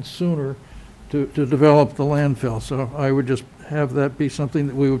faster and sooner to develop the landfill. So I would just have that be something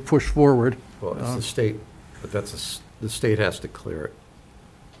that we would push forward. Well, it's the state, but the state has to clear it.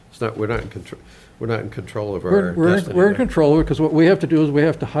 It's not, we're not in control of our destiny. We're in there. control, because what we have to do is we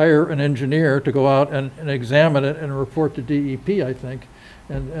have to hire an engineer to go out and examine it and report to DEP, I think,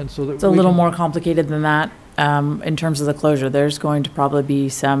 and so that It's a little more complicated than that. In terms of the closure, there's going to probably be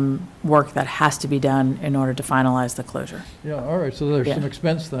some work that has to be done in order to finalize the closure. Yeah, all right, so there's Yeah. some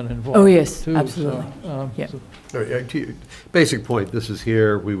expense then involved. Oh, yes, too, absolutely. Yeah. All right, to your basic point, this is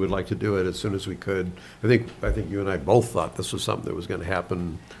here, we would like to do it as soon as we could. I think you and I both thought this was something that was gonna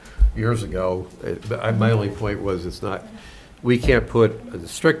happen years ago. But my only point was, it's not, we can't put a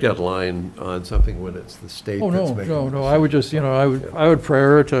strict deadline on something when it's the state Oh, that's no, making. no, the no, I would just, I would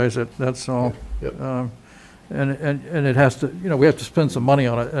prioritize it, that's all. Yep. And it has to, we have to spend some money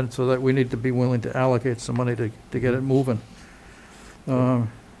on it, and so that we need to be willing to allocate some money to get it moving. And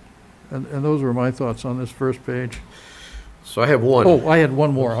those were my thoughts on this first page. So I have one. Oh, I had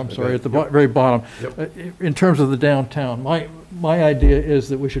one more, I'm sorry, at the very bottom. Yep. In terms of the downtown, my idea is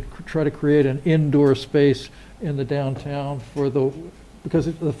that we should try to create an indoor space in the downtown because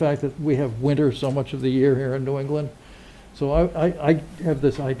of the fact that we have winter so much of the year here in New England. So I have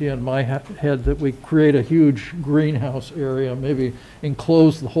this idea in my head that we create a huge greenhouse area, maybe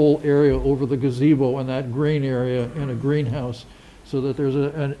enclose the whole area over the gazebo and that green area in a greenhouse, so that there's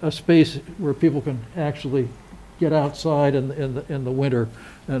a space where people can actually get outside in the winter.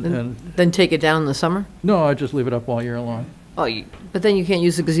 And Then take it down in the summer? no, I just leave it up all year long. Oh, but then you can't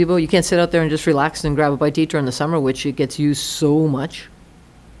use the gazebo? You can't sit out there and just relax and grab a bite to eat during the summer, which it gets used so much?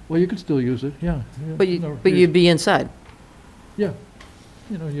 Well, you could still use it, yeah. But you'd be inside? Yeah,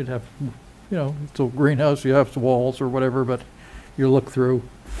 you'd have, it's a greenhouse, you have some walls or whatever, but you look through.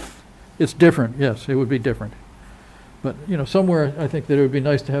 It's different, yes, it would be different. But, somewhere, I think that it would be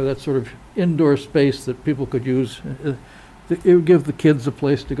nice to have that sort of indoor space that people could use. It would give the kids a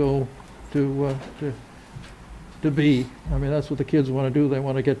place to go to be. I mean, that's what the kids want to do. They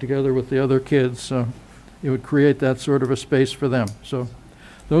want to get together with the other kids, so it would create that sort of a space for them. So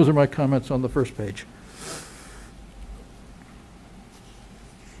those are my comments on the first page.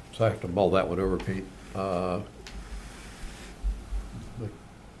 So I have to mull that one over, Pete. The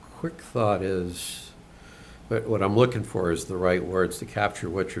quick thought is, but what I'm looking for is the right words to capture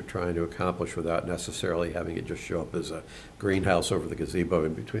what you're trying to accomplish without necessarily having it just show up as a greenhouse over the gazebo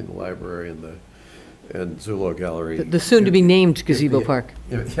in between the library and Zulo Gallery. The soon-to-be-named gazebo park.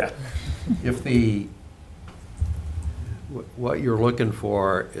 Yeah. What you're looking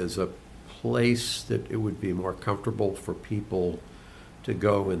for is a place that it would be more comfortable for people to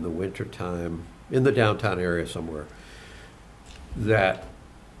go in the wintertime, in the downtown area somewhere, that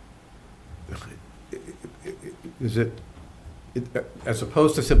is it, as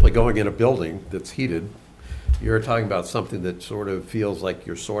opposed to simply going in a building that's heated, you're talking about something that sort of feels like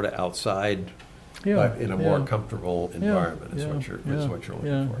you're sort of outside, but in a more comfortable environment is what you're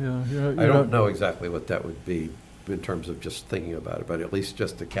looking for. I don't know exactly what that would be in terms of just thinking about it, but at least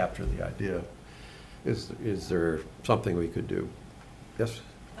just to capture the idea. Is there something we could do? Yes?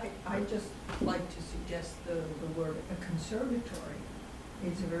 I just like to suggest the word a conservatory.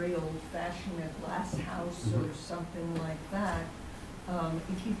 It's a very old-fashioned, a glass house or something like that.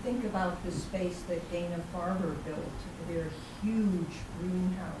 If you think about the space that Dana-Farber built, their huge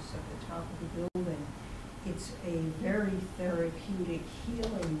greenhouse at the top of the building, it's a very therapeutic,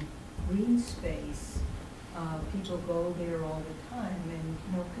 healing green space. People go there all the time, and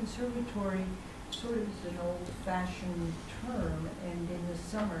conservatory sort of is an old-fashioned term, and in the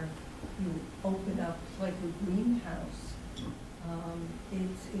summer you open up like a greenhouse.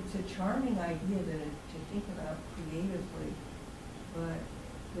 It's a charming idea to think about creatively, but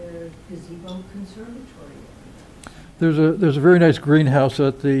the gazebo conservatory. There's a very nice greenhouse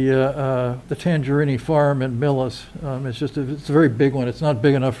at the Tangerini Farm in Millis. It's a very big one. It's not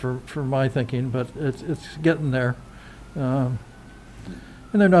big enough for my thinking, but it's getting there.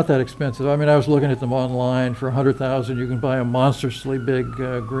 And they're not that expensive. I mean, I was looking at them online. For $100,000, you can buy a monstrously big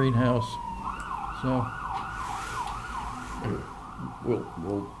greenhouse. So.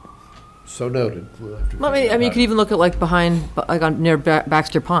 So noted. We'll have to Well, I mean, you could even look at near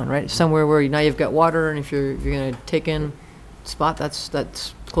Baxter Pond, right? Somewhere where now you've got water, and if you're going to take in spot,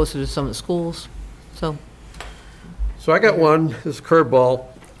 that's closer to some of the schools. So I got one. This is a curveball.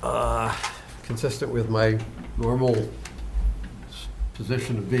 consistent with my normal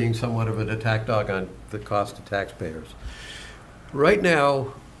position of being somewhat of an attack dog on the cost to taxpayers. Right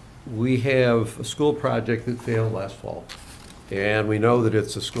now, we have a school project that failed last fall, and we know that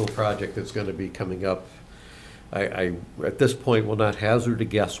it's a school project that's going to be coming up. I at this point, will not hazard a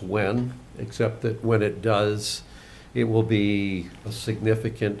guess when, except that when it does, it will be a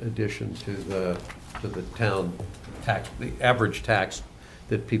significant addition to the town tax, the average tax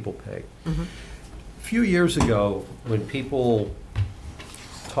that people pay. Mm-hmm. A few years ago, when people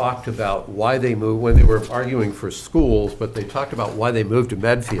talked about why they moved, when they were arguing for schools, but they talked about why they moved to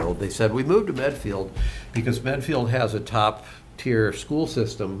Medfield, they said, we moved to Medfield because Medfield has a top-tier school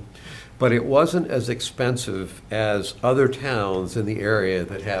system, but it wasn't as expensive as other towns in the area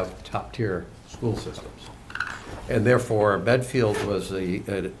that have top-tier school systems. And therefore, Medfield was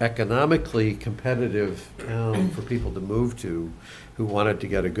an economically competitive town for people to move to who wanted to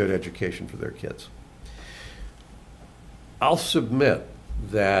get a good education for their kids. I'll submit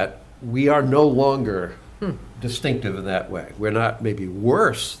that we are no longer distinctive in that way. We're not maybe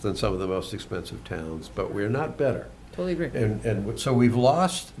worse than some of the most expensive towns, but we're not better. Totally agree. And so we've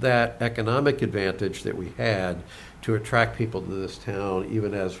lost that economic advantage that we had to attract people to this town,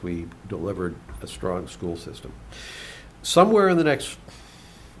 even as we delivered a strong school system. Somewhere in the next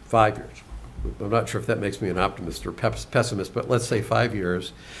 5 years, I'm not sure if that makes me an optimist or pessimist, but let's say 5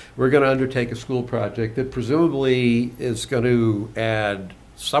 years, we're going to undertake a school project that presumably is going to add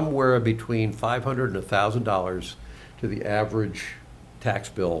somewhere between $500 and $1,000 to the average tax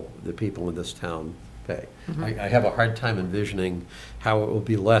bill that people in this town pay. Mm-hmm. I have a hard time envisioning how it will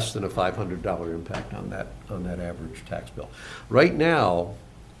be less than a $500 impact on that average tax bill. Right now,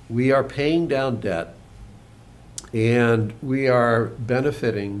 we are paying down debt, and we are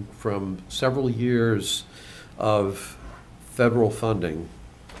benefiting from several years of federal funding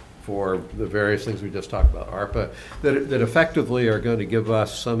for the various things we just talked about, ARPA, that effectively are going to give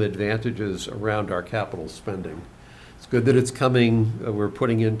us some advantages around our capital spending. It's good that it's coming. We're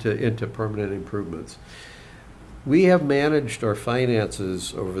putting into permanent improvements. We have managed our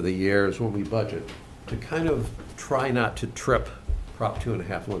finances over the years when we budget to kind of try not to trip Prop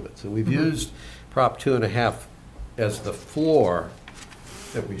 2.5 limits. And we've used Prop 2.5 as the floor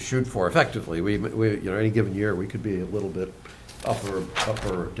that we shoot for effectively. We any given year, we could be a little bit up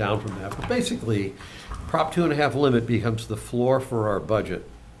or down from that. But basically, Prop 2.5 limit becomes the floor for our budget.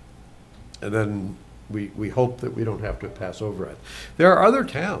 And then we hope that we don't have to pass override. There are other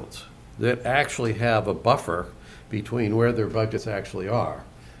towns that actually have a buffer between where their budgets actually are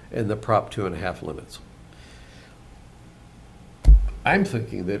and the Prop 2.5 limits. I'm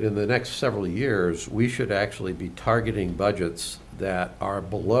thinking that in the next several years, we should actually be targeting budgets that are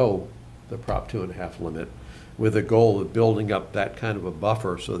below the Prop 2.5 limit, with a goal of building up that kind of a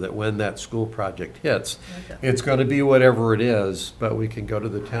buffer so that when that school project hits, it's going to be whatever it is, but we can go to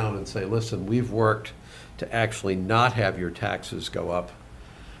the town and say, listen, we've worked to actually not have your taxes go up,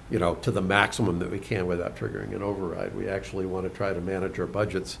 to the maximum that we can without triggering an override. We actually want to try to manage our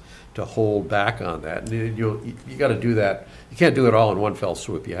budgets to hold back on that. And you got to do that. You can't do it all in one fell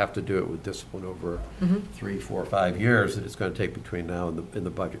swoop. You have to do it with discipline over 3, 4, 5 years that it's going to take between now and the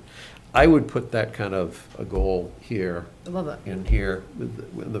budget. I would put that kind of a goal here. I love that. In here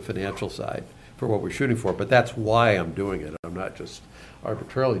with the financial side for what we're shooting for. But that's why I'm doing it. I'm not just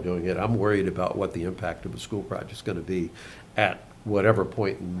arbitrarily doing it. I'm worried about what the impact of a school project is going to be at whatever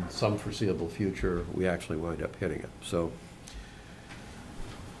point in some foreseeable future we actually wind up hitting it. So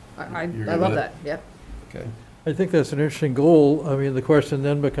I love that, yep. Okay. I think that's an interesting goal. I mean, the question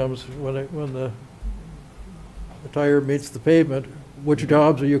then becomes, when the tire meets the pavement, which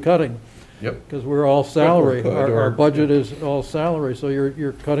jobs are you cutting? Yep. Because we're all salary. Or- Our budget is all salary, so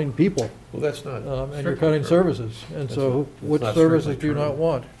you're cutting people, Well, that's not. and you're strictly cutting true. services. And That's so not- that's which not services strictly do you true. not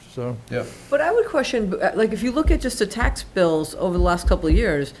want? So, Yeah. But I would question, like, if you look at just the tax bills over the last couple of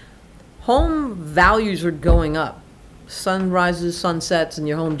years, home values are going up. Sun rises, sun sets, and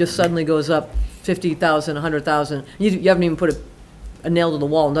your home just suddenly goes up 50,000, 100,000. You haven't even put a nail to the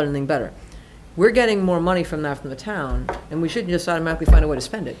wall and done anything better. We're getting more money from that from the town, and we shouldn't just automatically find a way to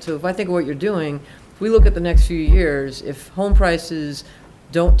spend it. So if I think of what you're doing, if we look at the next few years, if home prices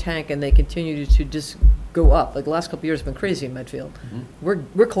don't tank and they continue to just go up, like the last couple of years have been crazy in Medfield,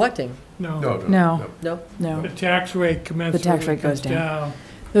 we're collecting. No. No? No. The tax rate commensurate The tax rate comes goes down. down.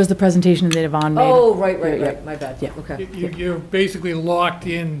 There was the presentation that Yvonne made. Oh, right, Yeah. my bad. Yeah. Okay. You're basically locked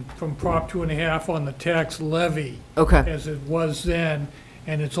in from Prop 2.5 on the tax levy Okay, as it was then,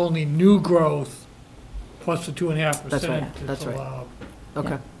 and it's only new growth plus the 2.5% That's right, that's that's right. allowed.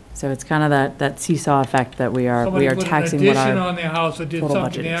 okay. So it's kind of that seesaw effect that we are Somebody put an taxing what addition our, on their house or did total something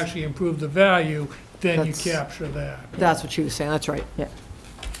budget to is. actually improve the value, then you That's- capture that. That's what she was saying, that's right. Yeah.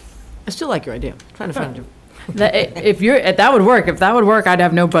 I still like your idea, trying to find you. if that would work, I'd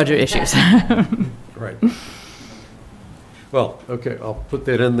have no budget issues. Right. Well, okay, I'll put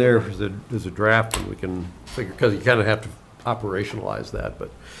that in there as a draft, and we can figure, because you kind of have to operationalize that, but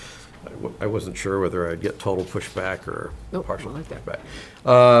I wasn't sure whether I'd get total pushback or Nope, partial I like that.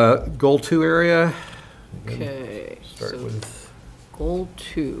 pushback. Goal 2 area. Okay, Start so with, goal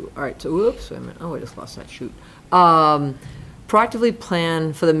 2, all right, so, whoops, wait a minute, oh, I just lost that shoot. Proactively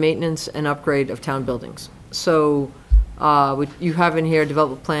plan for the maintenance and upgrade of town buildings. So, you have in here,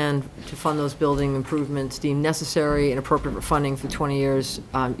 develop a plan to fund those building improvements deemed necessary and appropriate for funding for 20 years.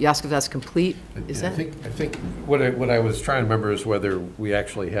 You ask if that's complete, is I that? think what I was trying to remember is whether we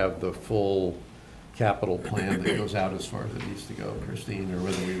actually have the full capital plan that goes out as far as it needs to go, Christine, or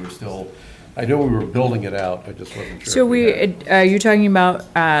whether we were still, I know we were building it out, I just wasn't sure. So if had- you're talking about,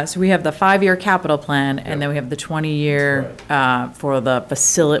 so we have the 5-year capital plan, and Yep. then we have the 20-year for the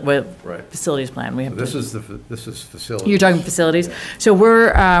Right. facilities plan. We have This the- is facility. You're talking facilities? So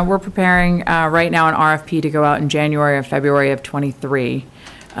we're preparing right now an RFP to go out in January or February of '23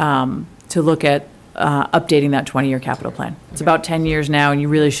 to look at updating that 20-year capital plan. It's about 10 years now, and you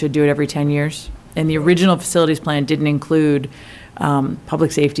really should do it every 10 years. And the original facilities plan didn't include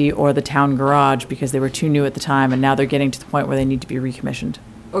public safety or the town garage because they were too new at the time, and now they're getting to the point where they need to be recommissioned.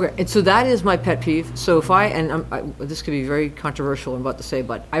 Okay, and so that is my pet peeve. So if this could be very controversial, I'm about to say,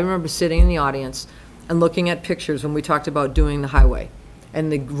 but I remember sitting in the audience and looking at pictures when we talked about doing the highway.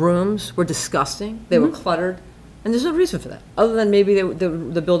 And the rooms were disgusting, they were cluttered, and there's no reason for that, other than maybe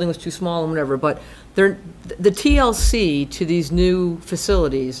the building was too small and whatever, but the TLC to these new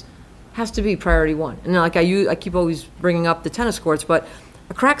facilities has to be priority one. And like I keep always bringing up the tennis courts, but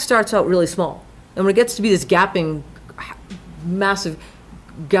a crack starts out really small. And when it gets to be this gapping, massive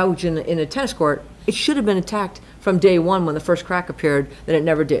gouge in a tennis court, it should have been attacked from day one when the first crack appeared, then it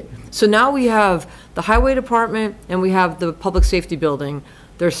never did. So now we have the highway department and we have the public safety building.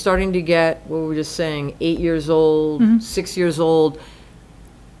 They're starting to get, what were we just saying, 8 years old, 6 years old.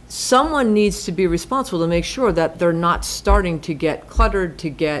 Someone needs to be responsible to make sure that they're not starting to get cluttered, to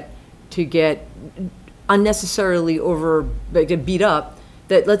get unnecessarily get beat up,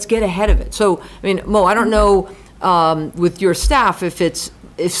 that let's get ahead of it. So, I mean, Mo, I don't know with your staff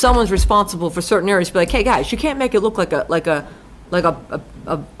if someone's responsible for certain areas, be like, hey, guys, you can't make it look like a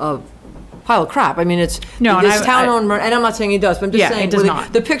pile of crap. I mean, it's No, and this town-owned, and I'm not saying it does, but I'm just Yeah, saying. it does with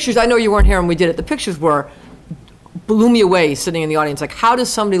not. The pictures, I know you weren't here when we did it, the pictures blew me away sitting in the audience. Like, how does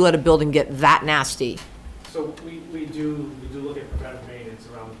somebody let a building get that nasty? So we do look at preventive maintenance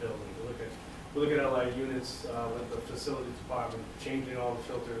around the building. We look at all our units with the facilities department, changing all the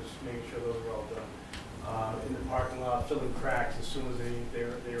filters, making sure those are all done. In the parking lot, filling cracks as soon as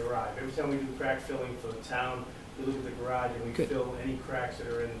they arrive. Every time we do crack filling for the town, we look at the garage and we Good. fill any cracks that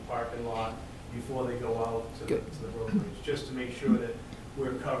are in the parking lot before they go out to Good. the road bridge, just to make sure that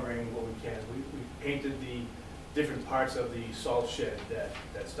we're covering what we can. We painted the different parts of the salt shed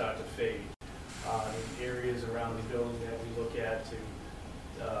that start to fade. Areas around the building that we look at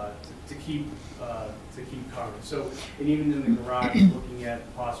to keep covered. So, and even in the garage, we're looking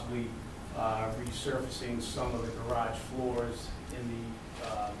at possibly resurfacing some of the garage floors in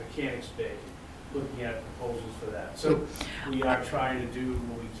the mechanics bay, looking at proposals for that. So we are trying to do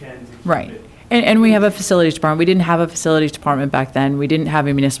what we can to keep Right. it. And we have a facilities department. We didn't have a facilities department back then. We didn't have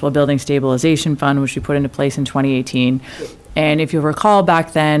a municipal building stabilization fund, which we put into place in 2018. And if you'll recall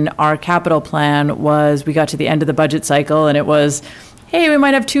back then, our capital plan was, we got to the end of the budget cycle and it was, hey, we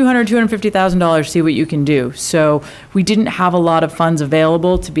might have $250,000, see what you can do. So we didn't have a lot of funds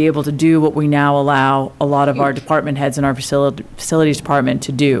available to be able to do what we now allow a lot of our department heads in our facilities department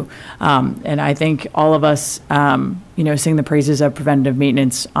to do. And I think all of us, sing the praises of preventative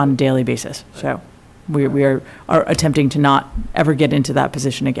maintenance on a daily basis. So we are attempting to not ever get into that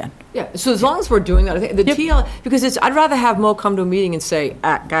position again. Yeah, so as long as we're doing that, I think the TL, because I'd rather have Mo come to a meeting and say,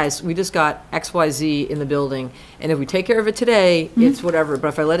 guys, we just got XYZ in the building, and if we take care of it today, it's whatever, but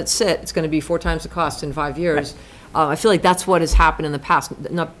if I let it sit, it's gonna be 4 times the cost in 5 years. I feel like that's what has happened in the past,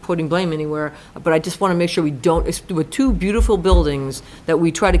 not putting blame anywhere, but I just wanna make sure we don't, with 2 beautiful buildings, that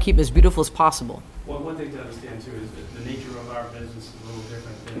we try to keep as beautiful as possible. Well, one thing to understand too is that the nature of our business is a little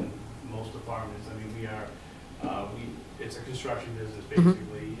different than most departments. I mean, it's a construction business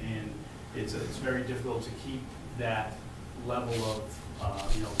basically, and it's very difficult to keep that level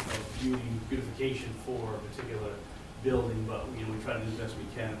of beautification for a particular building. But we try to do the best we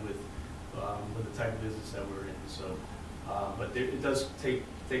can with the type of business that we're in. So, but it does take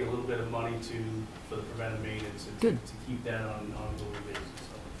take a little bit of money for the preventive maintenance and Good. to keep that on an ongoing basis.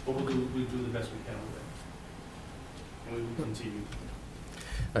 So, but we'll do the best we can with it. And we will continue.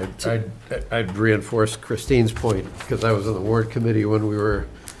 I'd reinforce Christine's point, because I was on the warrant committee when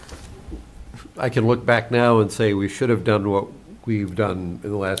I can look back now and say we should have done what we've done in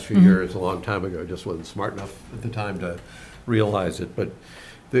the last few years a long time ago, just wasn't smart enough at the time to realize it, but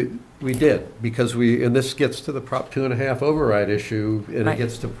we did, because and this gets to the Prop 2.5 override issue, and Right.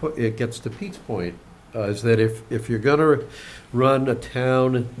 it gets to Pete's point, is that if you're gonna run a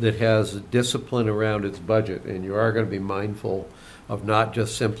town that has discipline around its budget, and you are gonna be mindful of not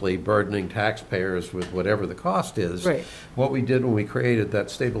just simply burdening taxpayers with whatever the cost is. Right. What we did when we created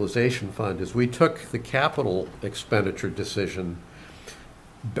that stabilization fund is we took the capital expenditure decision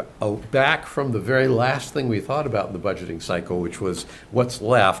back from the very last thing we thought about in the budgeting cycle, which was what's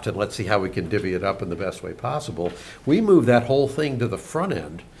left, and let's see how we can divvy it up in the best way possible. We moved that whole thing to the front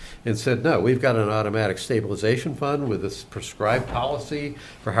end and said, no, we've got an automatic stabilization fund with this prescribed policy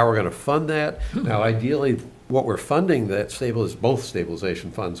for how we're going to fund that. Now, ideally, what we're funding both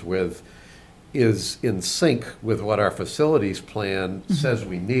stabilization funds with is in sync with what our facilities plan says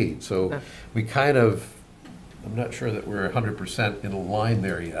we need. So we I'm not sure that we're 100% in line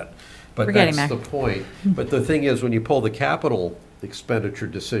there yet, but We're getting that's there. the point. But the thing is, when you pull the capital expenditure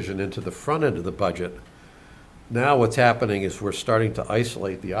decision into the front end of the budget, now what's happening is we're starting to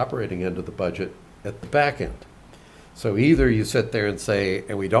isolate the operating end of the budget at the back end. So either you sit there and say,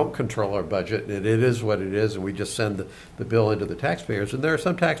 and we don't control our budget, and it is what it is, and we just send the bill into the taxpayers. And there are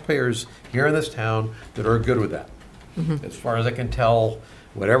some taxpayers here in this town that are good with that. As far as I can tell,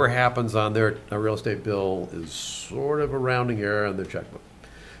 whatever happens on their real estate bill is sort of a rounding error on their checkbook.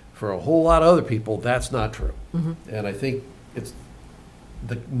 For a whole lot of other people, that's not true. And I think it's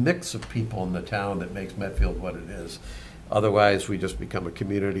the mix of people in the town that makes Medfield what it is. Otherwise, we just become a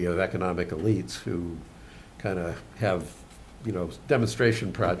community of economic elites who kind of have,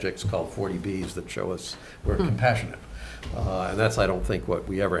 demonstration projects called 40Bs that show us we're compassionate. And that's, I don't think, what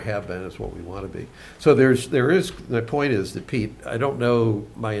we ever have been, is what we want to be. So the point is that, Pete, I don't know,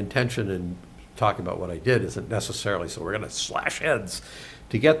 my intention in talking about what I did isn't necessarily so we're going to slash heads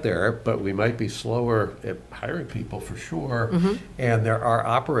to get there, but we might be slower at hiring people for sure. And there are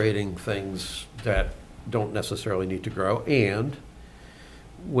operating things that don't necessarily need to grow. And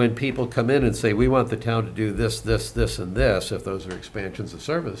when people come in and say, we want the town to do this, this, this, and this, if those are expansions of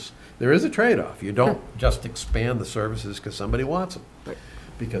service, there is a trade-off. You don't just expand the services because somebody wants them, Right.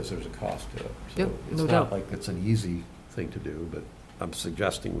 because there's a cost to it. So Yep, it's no not doubt. like it's an easy thing to do, but I'm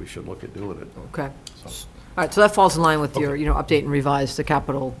suggesting we should look at doing it. Okay. So, All right, so that falls in line with your, Okay. update and revise the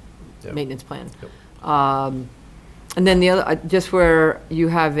capital Yep. maintenance plan. Yep. And then the other, just where you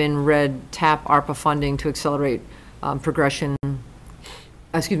have in red, tap ARPA funding to accelerate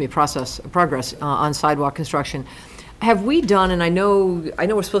progress on sidewalk construction. Have we done, and I know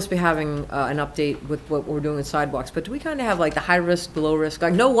we're supposed to be having an update with what we're doing with sidewalks, but do we kind of have like the high risk, below risk? I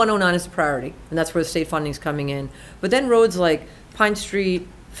know 109 is a priority, and that's where the state funding's coming in. But then roads like Pine Street,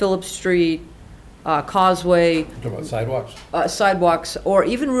 Phillips Street, Causeway, Talking about sidewalks? sidewalks, or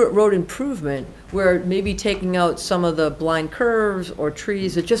even road improvement, where maybe taking out some of the blind curves or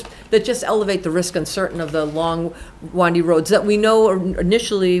trees that just elevate the risk on certain of the long, windy roads that we know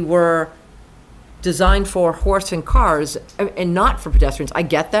initially were designed for horse and cars and not for pedestrians. I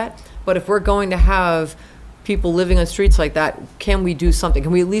get that, but if we're going to have people living on streets like that, can we do something?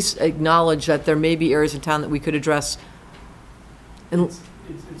 Can we at least acknowledge that there may be areas in town that we could address? And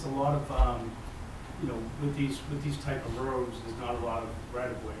It's a lot of, with these type of roads, there's not a lot of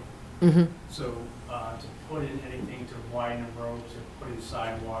right-of-way. So to put in anything to widen the roads, to put in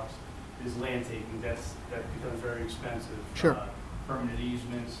sidewalks, is land taking. That becomes very expensive. Sure. Permanent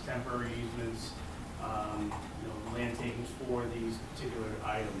easements, temporary easements, land takings for these particular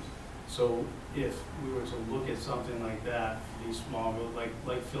items. So if we were to look at something like that, these small roads,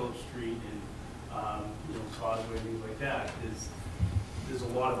 like Phillips Street and Causeway, things like that, there's a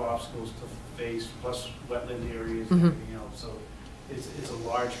lot of obstacles to face, plus wetland areas and everything else. So it's a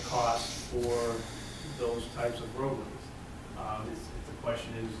large cost for those types of roadways. The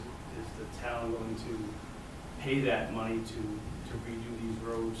question is the town going to pay that money to redo these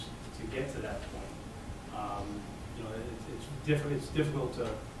roads to get to that point? It's difficult to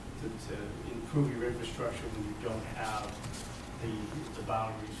improve your infrastructure when you don't have the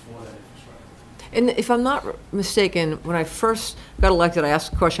boundaries for that infrastructure. And if I'm not mistaken, when I first got elected, I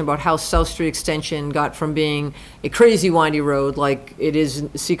asked a question about how South Street Extension got from being a crazy windy road like it is,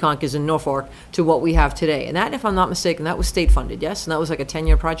 Seekonk is in Norfolk, to what we have today. And that, if I'm not mistaken, that was state funded, yes? And that was like a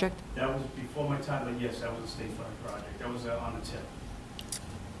 10-year project? That was before my time, but yes, that was a state funded project. That was on the tip.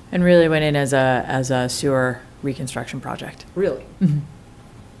 And really went in as a sewer reconstruction project. Really? And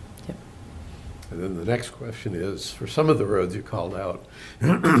then the next question is, for some of the roads you called out,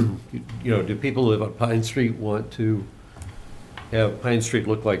 do people who live on Pine Street want to have Pine Street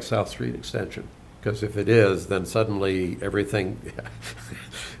look like South Street Extension? Because if it is, then suddenly everything,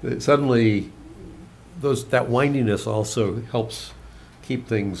 that windiness also helps keep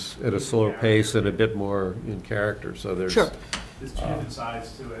things at a slower pace and a bit more in character, so there's. Sure. There's two different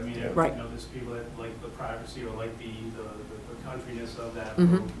sides to it. I mean, Right. there's people that like the privacy or like the countryness of that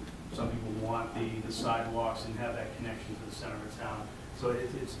Mhm. road. Some people want the sidewalks and have that connection to the center of town. So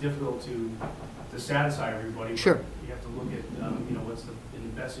it's difficult to satisfy everybody. but Sure. You have to look at, what's in the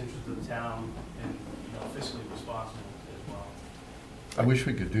best interest of the town and, fiscally responsible as well. I wish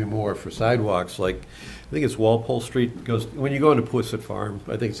we could do more for sidewalks, like, I think it's Walpole Street goes, when you go into Poussett Farm,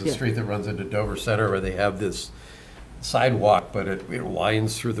 I think it's the Yeah. street that runs into Dover Center where they have this sidewalk, but it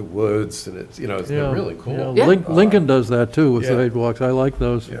winds through the woods and it's Yeah, really cool. Yeah. Lincoln does that too with Yeah. sidewalks. I like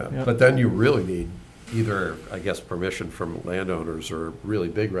those. Yeah, Yeah. but then you really need either, I guess, permission from landowners or really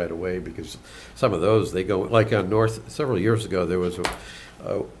big right away, because some of those, they go, like on North, several years ago, there was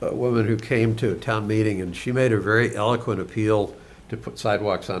a woman who came to a town meeting and she made a very eloquent appeal to put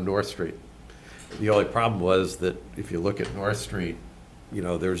sidewalks on North Street. The only problem was that if you look at North Street,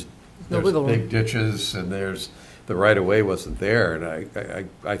 there's wiggle room. big ditches and the right-of-way wasn't there, and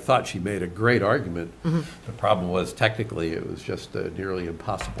I thought she made a great argument. The problem was technically it was just a nearly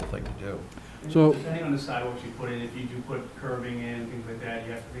impossible thing to do. So- Depending on the sidewalks you put in, if you do put curbing in, things like that,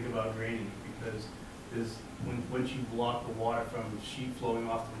 you have to think about grading, because once you block the water from sheet flowing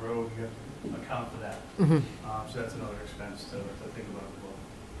off the road, you have to account for that. So that's another expense to think about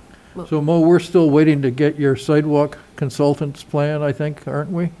as well. So Mo, we're still waiting to get your sidewalk consultant's plan, I think,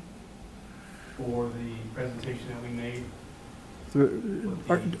 aren't we? For the presentation that we made,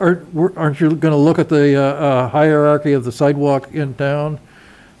 Aren't you going to look at the hierarchy of the sidewalk in town?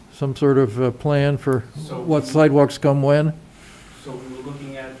 Some sort of plan for So- what sidewalks come when? so we were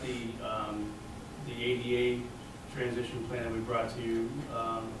looking at the ADA transition plan that we brought to you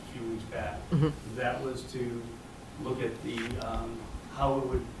a few weeks back. That was to look at how it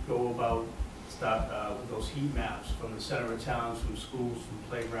would go about with those heat maps from the center of towns, from schools, from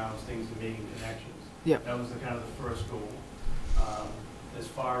playgrounds, things, and making connections. Yeah. That was kind of the first goal. As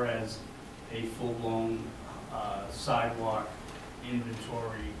far as a full-blown sidewalk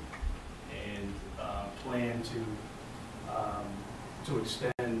inventory and plan to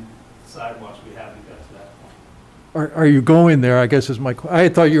extend sidewalks, we haven't got to that point. Are you going there, I guess is I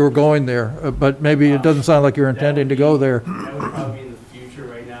thought you were going there, but maybe it doesn't sound like you're intending to go there. That would probably be in the future.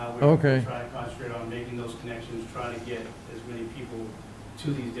 Right now, we're Okay. trying to concentrate on making those connections, trying to get as many people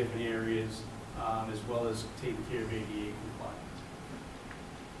to these different areas, as well as taking care of ADA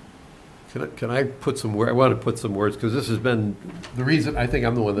compliance. Can I put some I want to put some words, because this has been, the reason, I think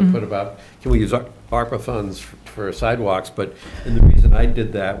I'm the one that put about, can we use ARPA funds for sidewalks? And the reason I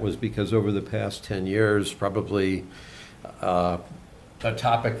did that was because over the past 10 years, probably a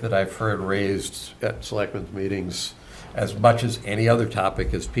topic that I've heard raised at selectmen's meetings as much as any other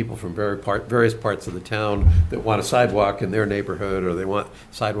topic is people from various parts of the town that want a sidewalk in their neighborhood, or they want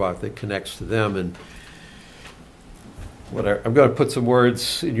sidewalk that connects to them. And I'm going to put some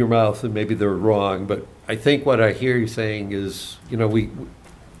words in your mouth, and maybe they're wrong, but I think what I hear you saying is, we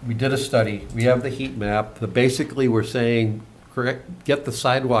did a study, we have the heat map, basically we're saying, get the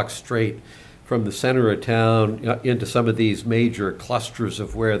sidewalk straight from the center of town into some of these major clusters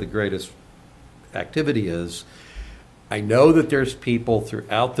of where the greatest activity is. I know that there's people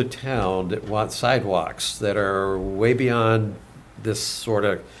throughout the town that want sidewalks that are way beyond this sort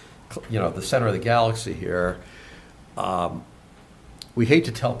of, the center of the galaxy here. We hate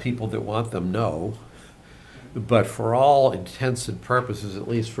to tell people that want them no, but for all intents and purposes, at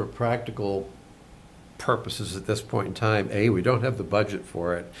least for practical purposes at this point in time, A, we don't have the budget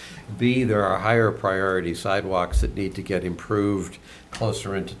for it. B, there are higher priority sidewalks that need to get improved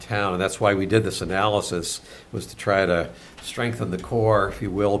closer into town, and that's why we did this analysis, was to try to strengthen the core, if you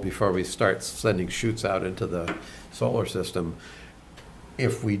will, before we start sending chutes out into the solar system.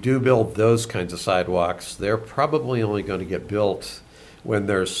 If we do build those kinds of sidewalks, they're probably only going to get built when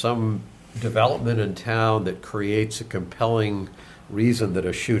there's some development in town that creates a compelling reason that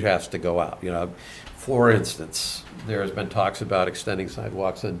a chute has to go out. For instance, there has been talks about extending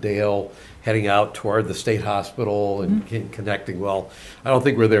sidewalks on Dale, heading out toward the state hospital and connecting. Well, I don't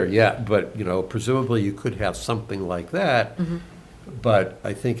think we're there yet, but presumably you could have something like that. But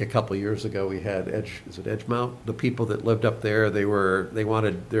I think a couple of years ago we had Edgemount? The people that lived up there, they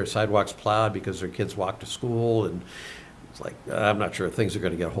wanted their sidewalks plowed because their kids walked to school, and it's like, I'm not sure things are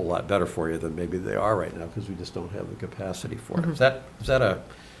gonna get a whole lot better for you than maybe they are right now, because we just don't have the capacity for it. Is that a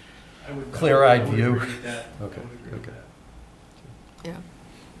clear-eyed view? Okay, okay. Yeah.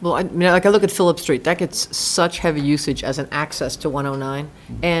 Well, I mean, like I look at Phillip Street, that gets such heavy usage as an access to 109,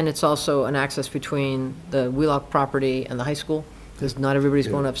 and it's also an access between the Wheelock property and the high school, because not everybody's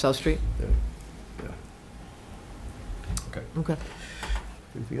going up South Street. Yeah. Okay. Okay.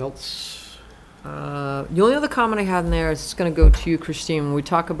 Anything else? The only other comment I had in there is going to go to you, Christine. When we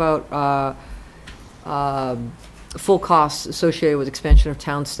talk about full costs associated with expansion of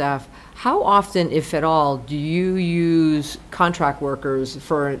town staff, how often, if at all, do you use contract workers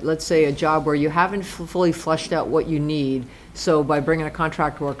for, let's say, a job where you haven't fully fleshed out what you need? So by bringing a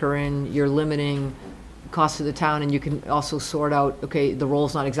contract worker in, you're limiting costs to the town, and you can also sort out, okay, the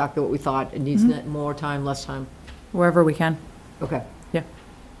role's not exactly what we thought. It needs more time, less time. Wherever we can. Okay. Yeah.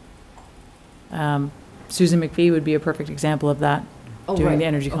 Susan McPhee would be a perfect example of that, Oh, doing right. the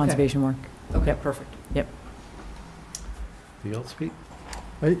energy Okay. conservation work. Okay, perfect. Yep. Anything else, Pete?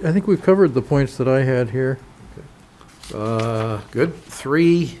 I think we've covered the points that I had here. Good.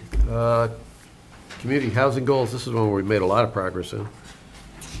 3, community housing goals. This is one where we made a lot of progress in.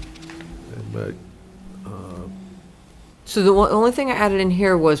 But, So the only thing I added in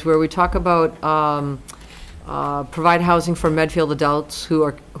here was where we talk about provide housing for Medfield adults who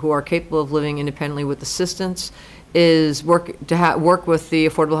are capable of living independently with assistance, is work with the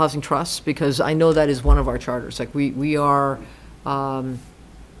Affordable Housing Trust, because I know that is one of our charters. Like we are,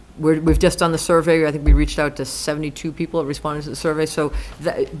 we've just done the survey. I think we reached out to 72 people that responded to the survey. So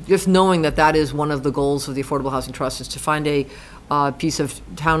just knowing that is one of the goals of the Affordable Housing Trust, is to find a piece of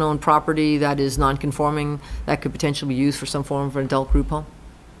town-owned property that is non-conforming that could potentially be used for some form of an adult group home.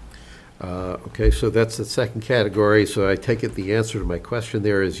 okay, so that's the second category. So I take it the answer to my question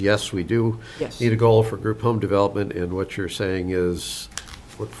there is yes, we do Yes. need a goal for group home development, and what you're saying is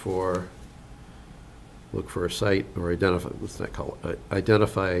look for a site, or identify, what's that called?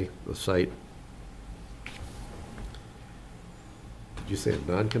 Identify the site. Did you say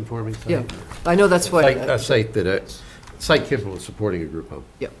a non-conforming site? Yeah, I know that's what. A site site capable of supporting a group home.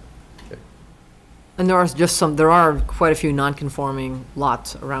 Yep. Okay. And there are quite a few non-conforming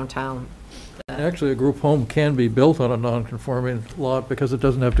lots around town. Actually, a group home can be built on a non-conforming lot because it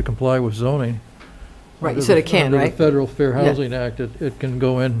doesn't have to comply with zoning. Right, you said it can, Under right? the Federal Fair Yeah. Housing Act, it can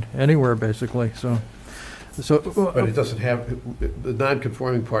go in anywhere, basically, so. But it doesn't have, the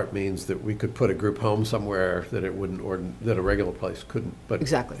non-conforming part means that we could put a group home somewhere that it wouldn't, or that a regular place couldn't. But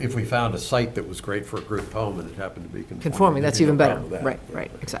Exactly. if we found a site that was great for a group home and it happened to be Conforming, there'd that's be no even better. problem with that. Right,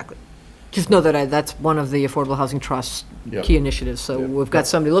 right, exactly. Just know that that's one of the Affordable Housing Trust's Yep. key initiatives. So Yep. we've got Yep.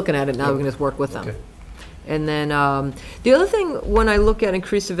 somebody looking at it, now we Yep. can just work with them. Okay. And then the other thing, when I look at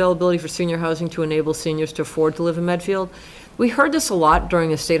increased availability for senior housing to enable seniors to afford to live in Medfield, we heard this a lot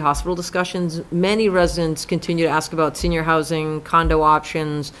during the state hospital discussions. Many residents continue to ask about senior housing, condo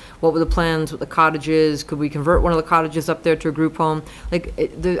options, what were the plans with the cottages, could we convert one of the cottages up there to a group home? Like,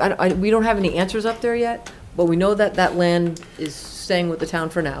 we don't have any answers up there yet, but we know that that land is staying with the town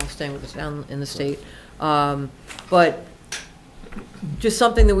for now, staying with the town in the state. But just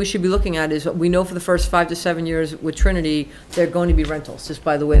something that we should be looking at is, we know for the first 5 to 7 years with Trinity, they're going to be rentals, just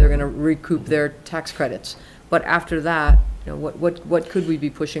by the way they're going to recoup their tax credits. But after that, you know, what could we be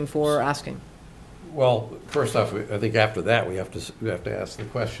pushing for or asking? Well, first off, I think after that, we have to ask the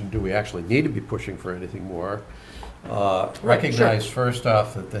question, do we actually need to be pushing for anything more? Recognize first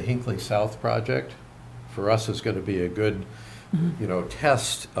off that the Hinckley South project, for us, is going to be a good,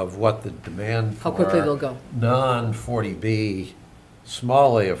 test of what the demand for How quickly they'll go. non-40B,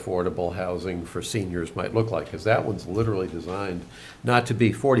 small A affordable housing for seniors might look like, because that one's literally designed not to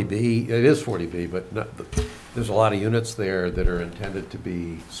be 40B. It is 40B, but there's a lot of units there that are intended to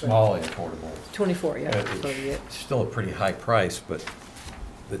be small A affordable. 24, yeah. And So it's still a pretty high price, but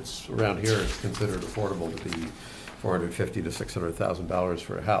it's, around here, it's considered affordable to be $450,000 to $600,000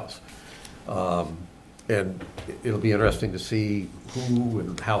 for a house. And it'll be interesting to see who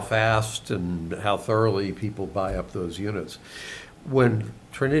and how fast and how thoroughly people buy up those units. When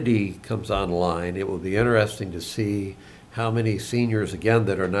Trinity comes online, it will be interesting to see how many seniors, again,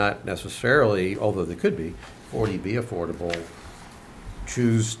 that are not necessarily, although they could be, 40B affordable,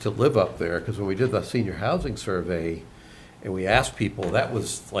 choose to live up there. Because when we did the senior housing survey, and we asked people, that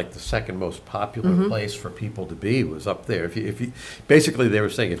was like the second most popular place for people to be, was up there. If you, basically they were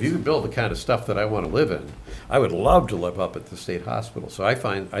saying, if you can build the kind of stuff that I want to live in, I would love to live up at the state hospital. So I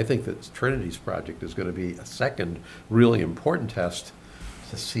think that Trinity's project is going to be a second really important test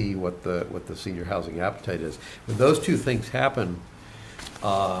to see what the senior housing appetite is. When those two things happen,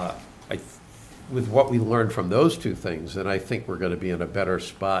 with what we learned from those two things, then I think we're gonna be in a better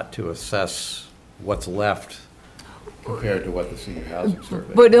spot to assess what's left compared to what the senior housing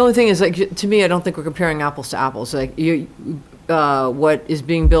survey. But the only thing is, like, to me, I don't think we're comparing apples to apples. Like, what is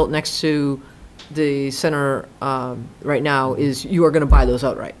being built next to the center right now is, you are gonna buy those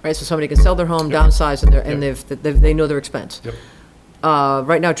outright, right? So somebody can sell their home, downsize, and they know their expense. Yep.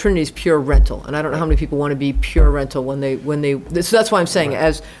 Right now, Trinity's pure rental, and I don't know how many people want to be pure rental when they, so that's why I'm saying,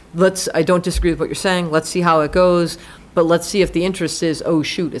 I don't disagree with what you're saying, let's see how it goes, but let's see if the interest is, oh,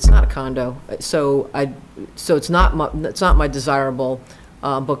 shoot, it's not a condo, so it's not my desirable,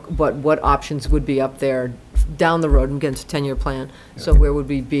 but what options would be up there down the road, and again, it's a 10-year plan, so where would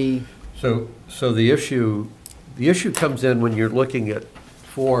we be? So the issue comes in when you're looking at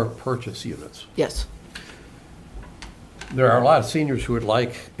 4 purchase units. Yes. There are a lot of seniors who would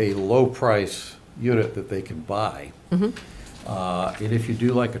like a low-price unit that they can buy. And if you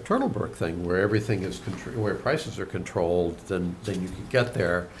do like a Turtlebrook thing, where everything is, where prices are controlled, then you can get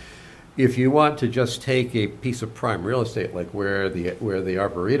there. If you want to just take a piece of prime real estate, like where the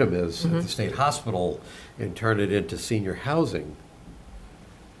Arboretum is at the State Hospital, and turn it into senior housing,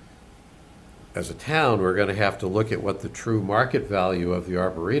 as a town, we're gonna have to look at what the true market value of the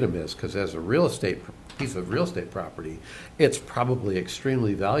Arboretum is, because as a piece of real estate property, it's probably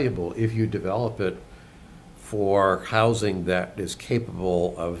extremely valuable if you develop it for housing that is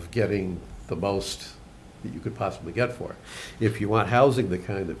capable of getting the most that you could possibly get for it. If you want housing the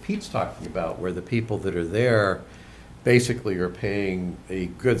kind that Pete's talking about, where the people that are there basically are paying a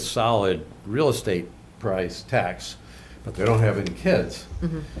good, solid real estate price tax, but they don't have any kids,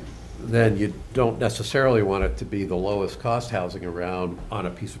 then you don't necessarily want it to be the lowest cost housing around on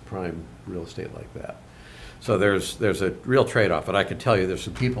a piece of prime real estate like that. So there's a real trade-off, and I can tell you there's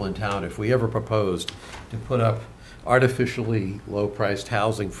some people in town, if we ever proposed to put up artificially low-priced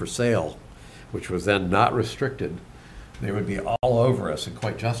housing for sale, which was then not restricted, they would be all over us, and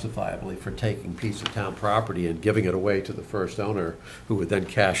quite justifiably, for taking a piece of town property and giving it away to the first owner, who would then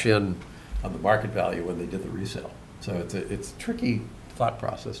cash in on the market value when they did the resale. So it's a tricky thought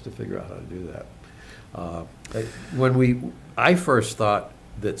process to figure out how to do that. I first thought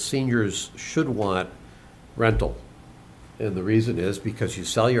that seniors should want rental, and the reason is because you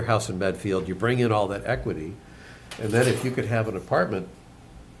sell your house in Medfield, you bring in all that equity, and then if you could have an apartment,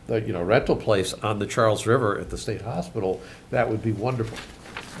 rental place on the Charles River at the State Hospital, that would be wonderful.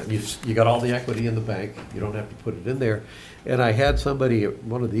 And you got all the equity in the bank, you don't have to put it in there. And I had somebody at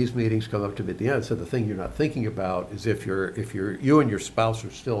one of these meetings come up to me at the end and said, the thing you're not thinking about is if you and your spouse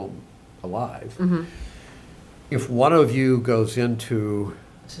are still alive, if one of you goes into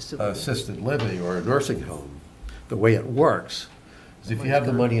assisted living or a nursing home, the way it works is if you have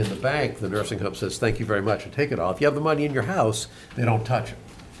the money in the bank, the nursing home says, thank you very much, and take it all. If you have the money in your house, they don't touch it.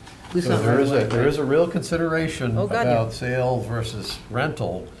 So there is a real consideration about sale versus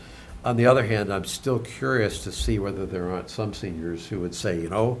rental. On the other hand, I'm still curious to see whether there aren't some seniors who would say,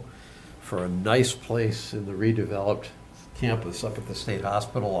 for a nice place in the redeveloped campus up at the State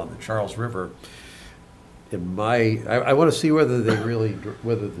Hospital on the Charles River, I want to see whether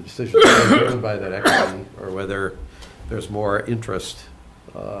the decision is driven by that equity, or whether there's more interest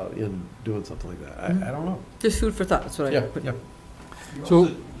in doing something like that. I don't know. Just food for thought, that's what I put. Yeah.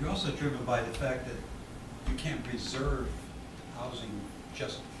 You're also driven by the fact that you can't reserve housing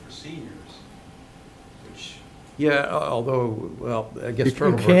just for seniors, which... Yeah, although, well, I guess... You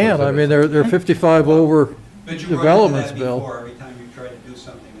can, I mean, they're 55 over developments, Bill. Before, every time you try to do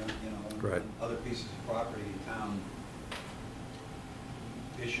something, Right. other pieces of property in town,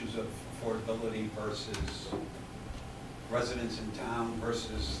 issues of affordability versus residents in town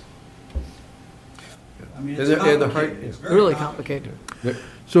versus... I mean, it's complicated. It's very Really complicated.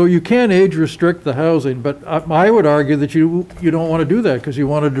 So you can age restrict the housing, but I would argue that you don't want to do that, because you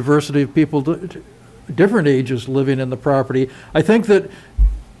want a diversity of people, different ages living in the property. I think that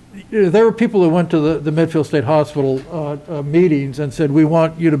there were people who went to the Medfield State Hospital meetings and said, we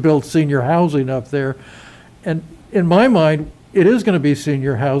want you to build senior housing up there. And in my mind, it is going to be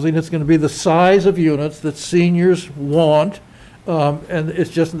senior housing. It's going to be the size of units that seniors want, and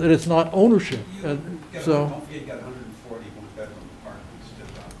it's just that it's not ownership. Don't forget, you got 140 one-bedroom apartments,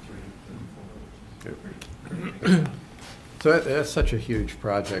 just about 3. So that's such a huge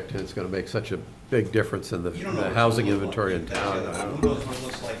project, and it's going to make such a big difference in the housing inventory in town. Who knows what it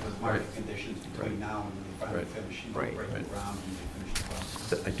looks like with market conditions between now and when they finally finish, breaking ground and they finish the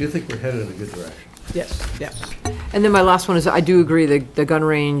process. I do think we're headed in a good direction. Yes. And then my last one is, I do agree the gun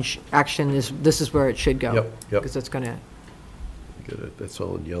range action this is where it should go. Yep. Because it's going to... That's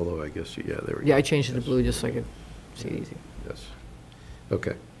all in yellow, I guess. Yeah, there we go. Yeah, I changed it to blue just so I could see it easy. Yes.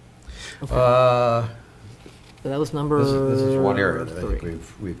 Okay. Uh, So that was number This is one area that I think three.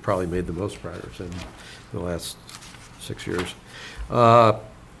 we've probably made the most progress in the last 6 years.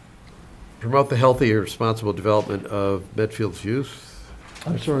 Promote the healthy and responsible development of Medfield's youth.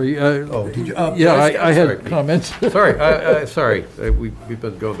 I'm sorry. Oh, did you? Yeah, I sorry, had Pete. comments. Sorry, we've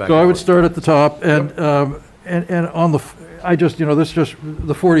been going back. So I and would forth. start at the top, and on the, I just, this just,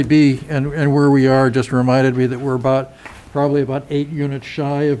 the 40B and where we are just reminded me that we're probably about 8 units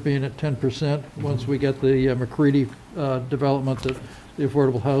shy of being at 10% once we get the McCready development that the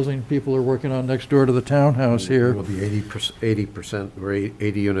affordable housing people are working on next door to the townhouse here. We'll be 80%, or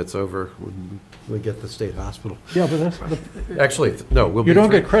 80 units over when we get the state hospital. Yeah, but that's, Actually, no, we'll be. you don't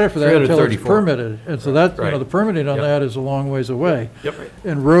get credit for that until it's 334. permitted, and so that, Right. the permitting on Yep. that is a long ways away. Yep.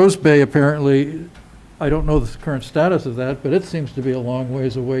 And Rose Bay, apparently, I don't know the current status of that, but it seems to be a long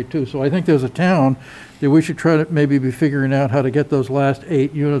ways away too. So I think there's a town that we should try to maybe be figuring out how to get those last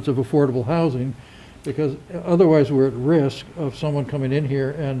 8 units of affordable housing, because otherwise we're at risk of someone coming in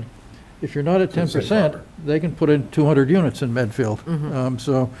here, and if you're not at 10%, they can put in 200 units in Medfield.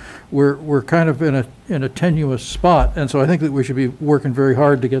 So we're kind of in a tenuous spot, and so I think that we should be working very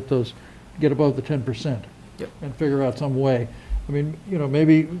hard to get above the 10%. Yep. And figure out some way. I mean,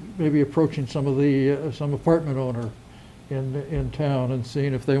 maybe approaching some of some apartment owner in town and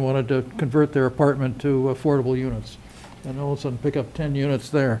seeing if they wanted to convert their apartment to affordable units, and all of a sudden pick up 10 units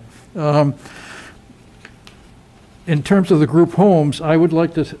there. In terms of the group homes, I would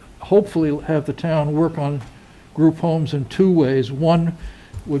like to hopefully have the town work on group homes in 2 ways. One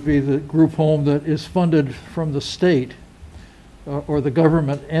would be the group home that is funded from the state or the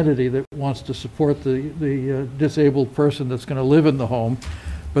government entity that wants to support the disabled person that's going to live in the home.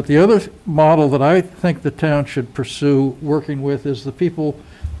 But the other model that I think the town should pursue working with is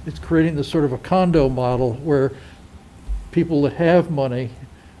it's creating this sort of a condo model where people that have money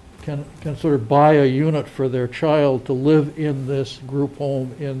can sort of buy a unit for their child to live in this group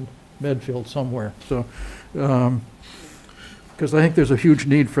home in Medfield somewhere. So, because I think there's a huge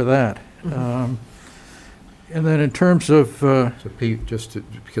need for that. And then in terms of, So Pete,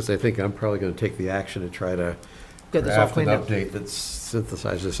 because I think I'm probably going to take the action to try to Get this all craft an cleaned up. update that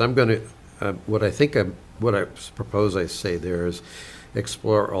synthesizes this. I'm going to, what I propose I say there is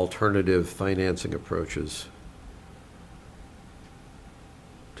explore alternative financing approaches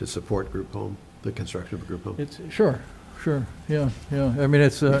to support the construction of a group home. it's, sure, yeah. I mean,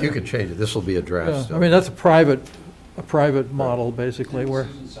 it's, You can change it, this will be a draft yeah, still. I mean, that's a private model, basically, where,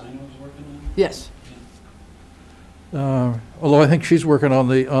 Susan Sino's working on Yes. although I think she's working on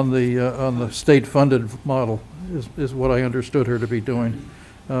the state-funded model, is what I understood her to be doing.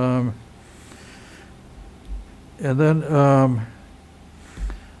 And then,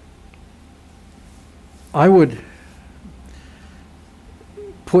 I would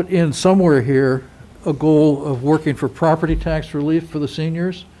put in somewhere here a goal of working for property tax relief for the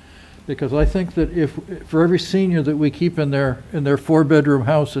seniors, because I think that for every senior that we keep in their 4-bedroom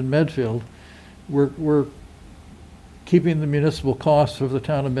house in Medfield, we're keeping the municipal costs of the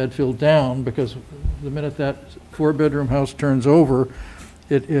town of Medfield down, because the minute that 4-bedroom house turns over,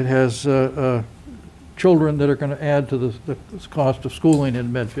 it has children that are going to add to the cost of schooling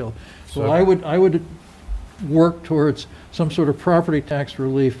in Medfield. So I would work towards some sort of property tax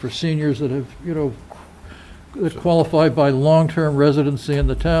relief for seniors that have, that qualify by long-term residency in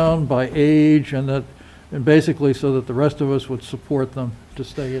the town, by age, and basically so that the rest of us would support them to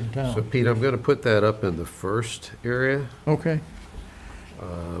stay in So town. Pete, I'm going to put that up in the first area. Okay,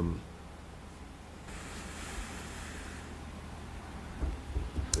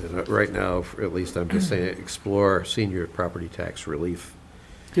 And right now, at least I'm just saying, explore senior property tax relief.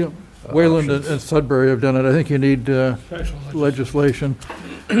 yeah. Wayland and options. Sudbury have done it. I think you need Special legislation.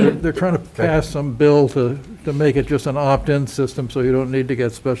 They're trying to pass some bill to make it just an opt-in system, so you don't need to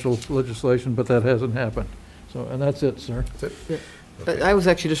get special legislation, but that hasn't happened. So, and that's it, sir. That's it. I was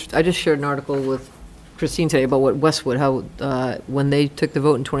actually I just shared an article with Christine today about what Westwood, how, when they took the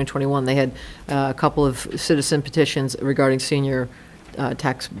vote in 2021, they had a couple of citizen petitions regarding senior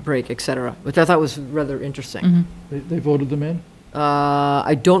tax break, et cetera, which I thought was rather interesting. They voted them in?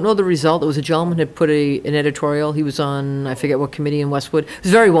 I don't know the result. There was a gentleman who had put an editorial. He was on, I forget what committee in Westwood. It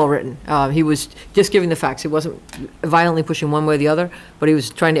was very well written. He was just giving the facts. He wasn't violently pushing one way or the other, but he was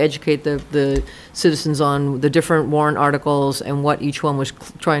trying to educate the citizens on the different warrant articles and what each one was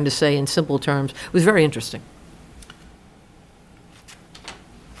trying to say in simple terms. It was very interesting.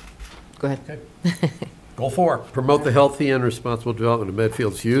 Go ahead. Goal 4, promote the healthy and responsible development of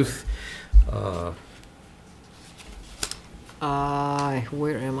Medfield's youth.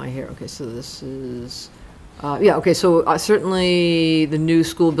 Where am I here? Okay, so this is Yeah, okay, so certainly the new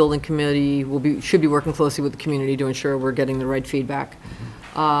school building committee should be working closely with the community to ensure we're getting the right feedback.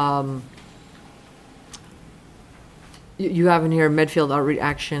 You have in here Medfield outreach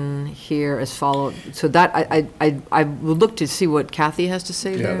action here as follow, so that, I would look to see what Kathy has to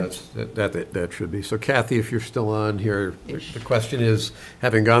say Yeah, there. that should be. So Kathy, if you're still on here, the question is,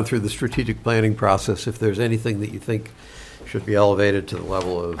 having gone through the strategic planning process, if there's anything that you think should be elevated to the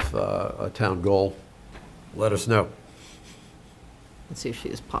level of a town goal, let us know. Let's see if she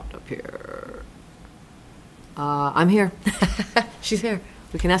has popped up here. I'm here. She's here.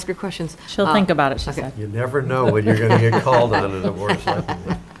 We can ask her questions. She'll think about it, she okay. said. You never know when you're going to get called on at a board of selectmen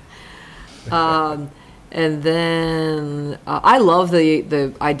meeting. And then I love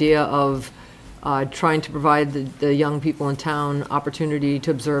the idea of trying to provide the young people in town opportunity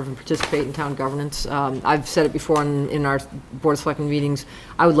to observe and participate in town governance. I've said it before in our Board of Selectmen meetings.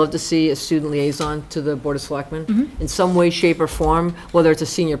 I would love to see a student liaison to the Board of Selectmen in some way, shape, or form, whether it's a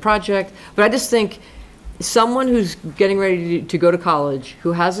senior project. But I just think someone who's getting ready to go to college,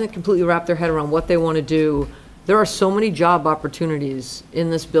 who hasn't completely wrapped their head around what they want to do, there are so many job opportunities in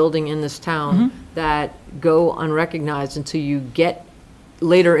this building, in this town, that go unrecognized until you get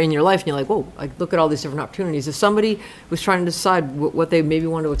later in your life and you're like, whoa, like, look at all these different opportunities. If somebody was trying to decide what they maybe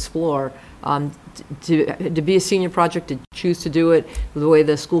want to explore, to be a senior project, to choose to do it the way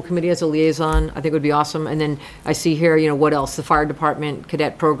the school committee has a liaison, I think would be awesome. And then I see here, what else? The fire department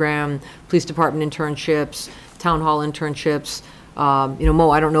cadet program, police department internships, town hall internships. Mo,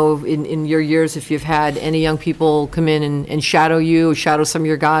 I don't know in your years if you've had any young people come in and shadow you, or shadow some of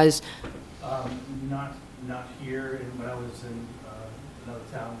your guys. Not here. When I was in another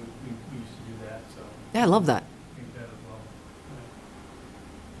town, we used to do that. So Yeah, I love that. I think that as well.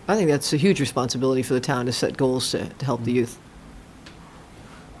 I think that's a huge responsibility for the town to set goals to help the youth.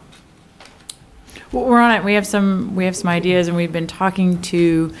 Well, we're on it. We have some ideas, and we've been talking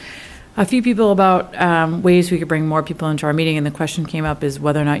to a few people about ways we could bring more people into our meeting. And the question came up is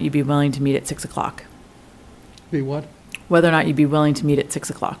whether or not you'd be willing to meet at 6 o'clock. Be what? Whether or not you'd be willing to meet at 6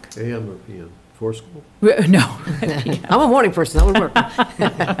 o'clock. AM or PM? For school? No. I'm a morning person. That would work.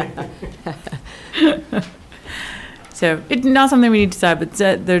 So it's not something we need to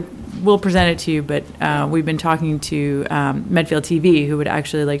decide, but we'll present it to you. But we've been talking to Medfield TV, who would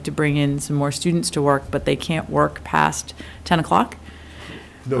actually like to bring in some more students to work, but they can't work past 10 o'clock.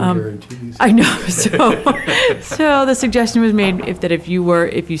 No guarantees. I know. So the suggestion was made if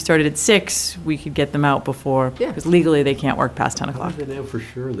you started at 6, we could get them out before, Yeah. because legally they can't work past 10 How o'clock. do they know for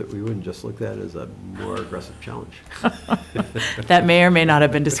sure that we wouldn't just look at that as a more aggressive challenge? That may or may not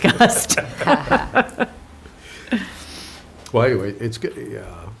have been discussed. Well, anyway, it's good.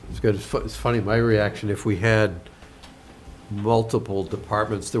 Yeah, it's good. It's funny. My reaction, if we had multiple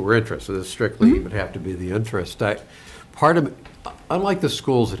departments that were interested, this strictly would have to be the interest. Unlike the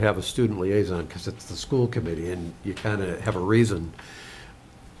schools that have a student liaison, because it's the school committee and you kind of have a reason,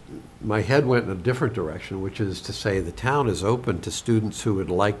 my head went in a different direction, which is to say the town is open to students who would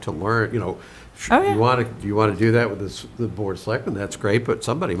like to learn, Oh, yeah. you want to do that with the board of selectmen, that's great, but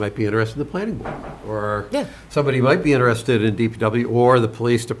somebody might be interested in the planning board. Or Yeah. somebody might be interested in DPW or the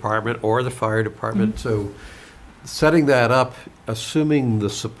police department or the fire department. So setting that up, assuming the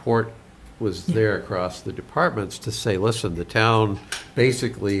support was there across the departments to say, listen, the town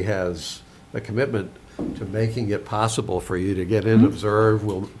basically has a commitment to making it possible for you to get in, observe,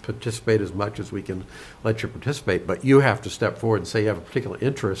 we'll participate as much as we can let you participate, but you have to step forward and say you have a particular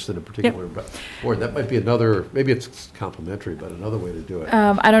interest in a particular board. That might be another, maybe it's complimentary, but another way to do it.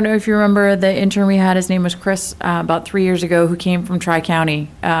 I don't know if you remember the intern we had, his name was Chris, about 3 years ago, who came from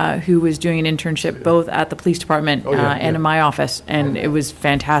Tri-County, who was doing an internship both at the police department and in my office, and it was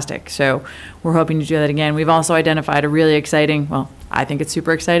fantastic. So we're hoping to do that again. We've also identified a really exciting, well, I think it's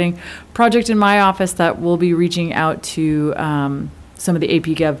super exciting, project in my office that we'll be reaching out to some of the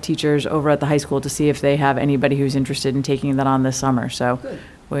AP Gov teachers over at the high school to see if they have anybody who's interested in taking that on this summer. So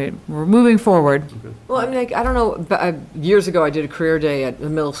we're moving forward. Well, I mean, I don't know, but years ago I did a career day at the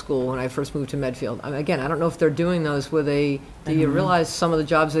middle school when I first moved to Medfield. Again, I don't know if they're doing those where do you realize some of the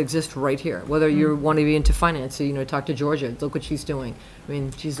jobs that exist right here? Whether you want to be into finance, so, talk to Georgia, look what she's doing. I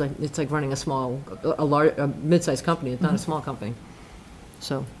mean, it's like running a mid-sized company. It's not a small company.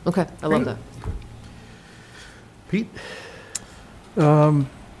 So, okay, I love that. Pete? On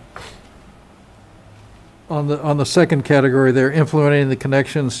the second category there, implementing the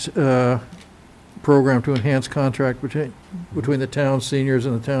Connections program to enhance contract between the town's seniors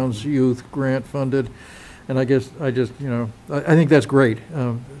and the town's youth, grant funded. And I think that's great.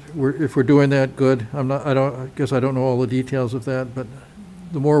 If we're doing that, good. I guess I don't know all the details of that, but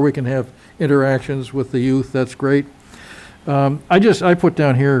the more we can have interactions with the youth, that's great. I put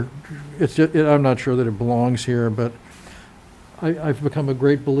down here, I'm not sure that it belongs here, but I've become a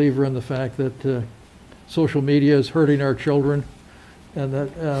great believer in the fact that social media is hurting our children, and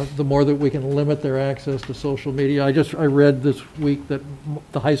that the more that we can limit their access to social media. I read this week that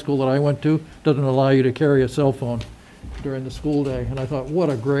the high school that I went to doesn't allow you to carry a cell phone during the school day, and I thought, what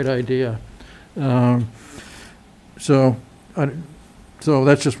a great idea. So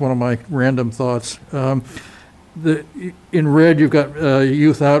that's just one of my random thoughts. In red, you've got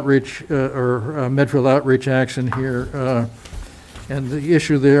youth outreach or Medfield outreach action here. And the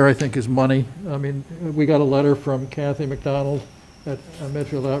issue there, I think, is money. I mean, we got a letter from Kathy McDonald at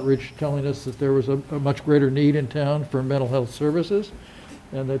Medfield Outreach telling us that there was a much greater need in town for mental health services,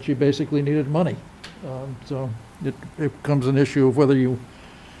 and that she basically needed money. So it becomes an issue of whether you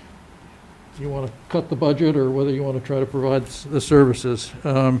want to cut the budget or whether you want to try to provide the services.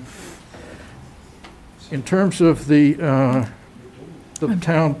 In terms of the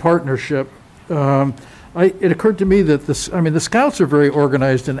town partnership, it occurred to me that the Scouts are very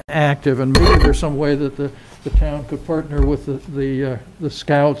organized and active, and maybe there's some way that the town could partner with the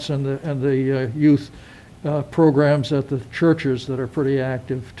Scouts and the youth programs at the churches that are pretty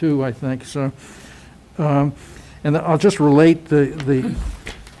active too, I think. So, and I'll just relate the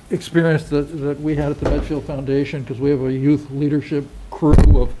experience that we had at the Medfield Foundation, because we have a youth leadership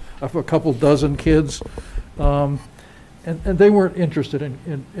crew of a couple dozen kids. And they weren't interested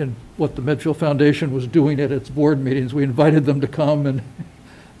in what the Medfield Foundation was doing at its board meetings. We invited them to come, and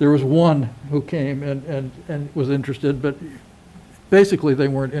there was one who came and was interested, but basically they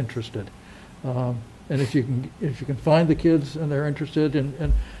weren't interested. And if you can find the kids and they're interested,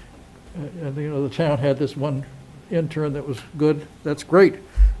 and you know, the town had this one intern that was good, that's great.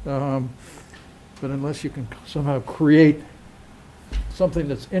 But unless you can somehow create something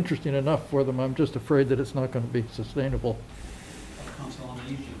that's interesting enough for them, I'm just afraid that it's not going to be sustainable. Council on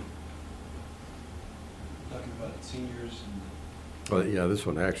Aging, talking about seniors and... Well, yeah, this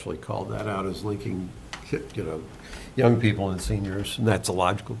one actually called that out as linking, young people and seniors, and that's a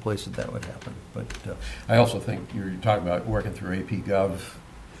logical place that would happen. But I also think you're talking about working through AP Gov.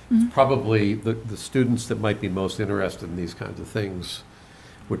 Mm-hmm. Probably the students that might be most interested in these kinds of things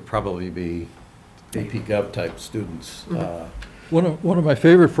would probably be AP Gov type students. Mm-hmm. One of my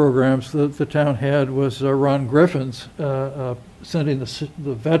favorite programs that the town had was Ron Griffin's sending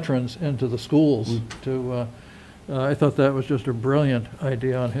the veterans into the schools to. I thought that was just a brilliant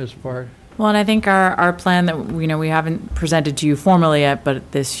idea on his part. Well, and I think our plan that we haven't presented to you formally yet,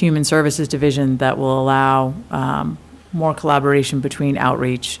 but this Human Services Division that will allow more collaboration between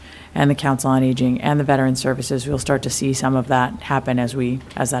outreach and the Council on Aging and the Veteran Services. We'll start to see some of that happen as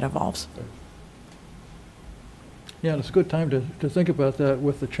that evolves. Yeah, and it's a good time to think about that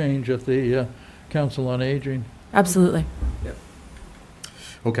with the change at the Council on Aging. Absolutely. Yeah.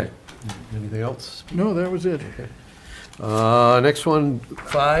 Okay. Anything else? No, that was it. Okay. Next one,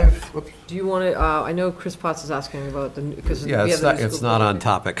 5. Whoops. Do you want to, I know Chris Potts is asking about because Yeah, it's not on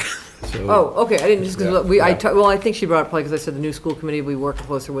topic. So, oh, okay, I didn't, just because yeah. I think she brought it up because I said the new school committee, we work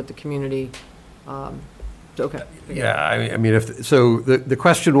closer with the community. Okay. Yeah, I mean, the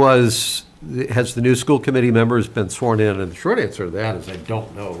question was, has the new school committee members been sworn in? And the short answer to that is I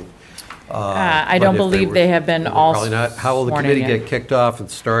don't know. I don't believe they have been all probably not. How will the committee get kicked off and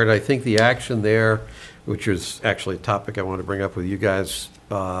start? I think the action there, which is actually a topic I want to bring up with you guys,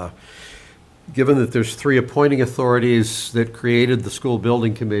 given that there's 3 appointing authorities that created the school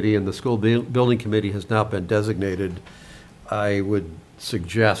building committee, and the school building committee has now been designated, I would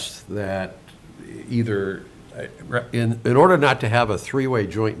suggest that either in order not to have a 3-way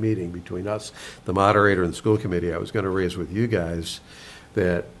joint meeting between us, the moderator, and the school committee, I was going to raise with you guys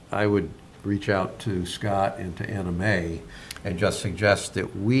that I would reach out to Scott and to Anna May and just suggest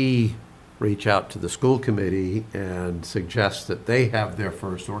that we reach out to the school committee and suggest that they have their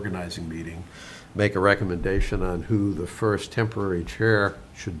first organizing meeting, make a recommendation on who the first temporary chair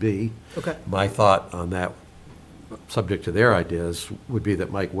should be. Okay. My thought on that, subject to their ideas, would be that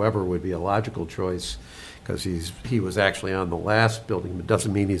Mike Weber would be a logical choice, because he was actually on the last building. It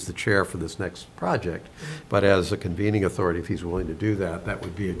doesn't mean he's the chair for this next project, but as a convening authority, if he's willing to do that, that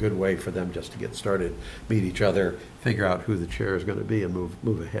would be a good way for them just to get started, meet each other, figure out who the chair is going to be, and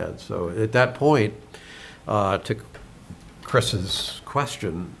move ahead. So at that point, to Chris's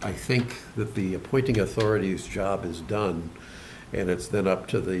question, I think that the appointing authority's job is done, and it's then up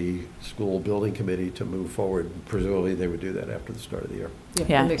to the school building committee to move forward. Presumably, they would do that after the start of the year.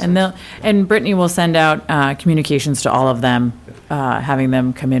 Yeah, and Brittany will send out communications to all of them, having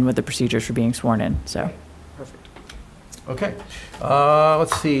them come in with the procedures for being sworn in. So, perfect. Okay,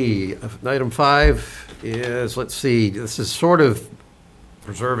 let's see, item 5 is, let's see, this is sort of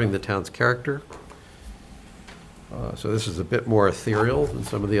preserving the town's character. So this is a bit more ethereal than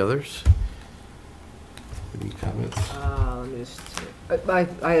some of the others. Any comments? Let me just, I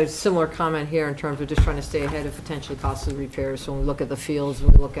had a similar comment here in terms of just trying to stay ahead of potentially costly repairs. So when we look at the fields,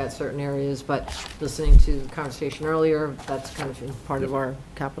 when we look at certain areas, but listening to the conversation earlier, that's kind of in part of our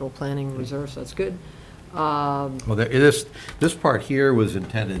capital planning reserve, so that's good. Well, this part here was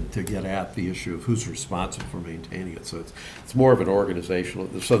intended to get at the issue of who's responsible for maintaining it. So it's more of an organizational,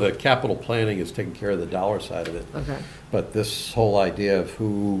 so the capital planning is taking care of the dollar side of it. Okay. But this whole idea of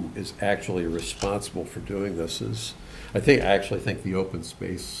who is actually responsible for doing this is, I actually think the Open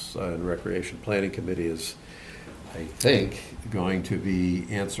Space and Recreation Planning Committee is, I think, going to be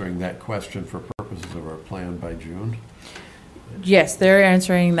answering that question for purposes of our plan by June. Yes, they're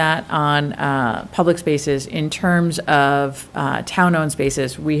answering that on public spaces. In terms of town-owned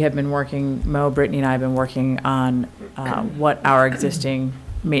spaces, we have been working, Brittany and I have been working on what our existing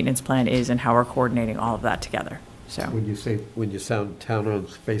maintenance plan is and how we're coordinating all of that together. So When you sound town-owned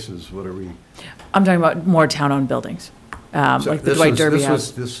spaces, what are we? I'm talking about more town-owned buildings, like the Dwight Derby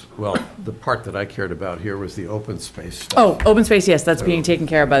House. Well, the part that I cared about here was the open space stuff. Oh, open space, yes, that's being taken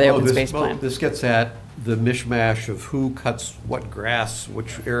care of by the open space plan. This gets at the mishmash of who cuts what grass,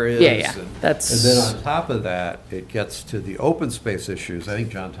 which areas. Yeah, and that's. then on top of that, it gets to the open space issues. I think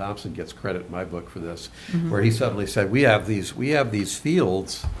John Thompson gets credit in my book for this, where he suddenly said, we have these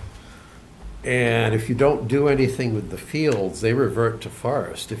fields, and if you don't do anything with the fields, they revert to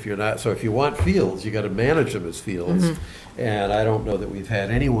forest. If you want fields, you got to manage them as fields. And I don't know that we've had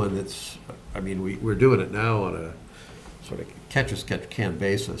anyone that's, we're doing it now on a sort of catch-as-catch-can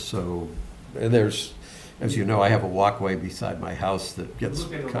basis. So, and there's, as you know, I have a walkway beside my house that gets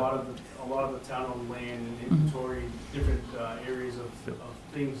Look at cut. a lot of the town-owned land and inventory, different areas of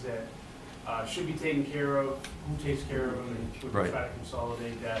things that should be taken care of, who takes care of them, and we Right. try to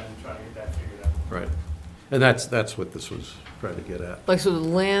consolidate that and try to get that figured out. Right. And that's what this was trying to get at. Like, so the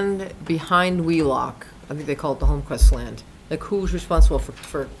land behind Wheelock, I think they call it the Homecrest land, like who's responsible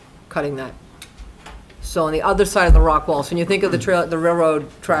for cutting that? So on the other side of the rock wall, so when you think of the railroad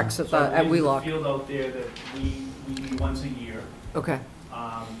tracks at Wheelock. There's a field out there that we do once a year. Okay,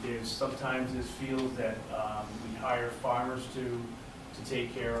 Sometimes there's fields that we hire farmers to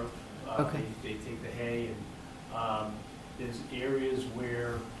take care of. Okay. They take the hay, and there's areas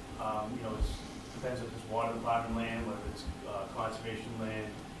where, it depends if it's water department land, whether it's conservation land.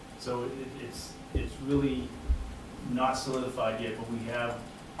 So it's really not solidified yet, but we have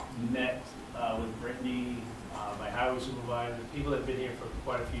met with Brittany, my highway supervisor, people that have been here for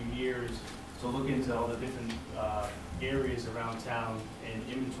quite a few years, to look into all the different areas around town and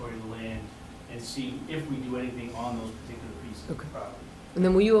inventory the land and see if we do anything on those particular pieces of property. and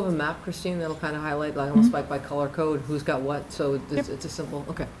then will you have a map, Christine, that'll kind of highlight, like almost like by color code, who's got what, so it's a simple,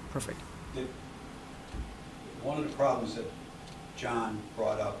 okay, perfect. One of the problems that John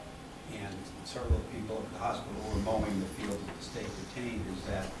brought up, and several people at the hospital who were mowing the fields that the state retained, is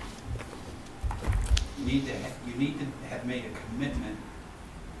that you need to have made a commitment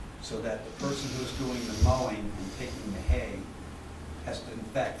so that the person who's doing the mowing and taking the hay has to in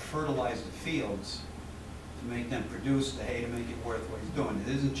fact fertilize the fields to make them produce the hay, to make it worth what he's doing.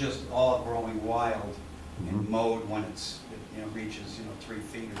 It isn't just all growing wild and mowed when it reaches 3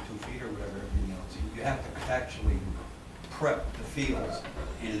 feet or 2 feet or whatever. You have to actually prep the fields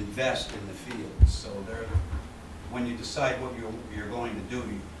and invest in the fields. So when you decide what you're going to do,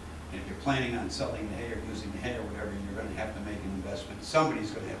 and if you're planning on selling the hay or using the hay or whatever, you're going to have to make an investment.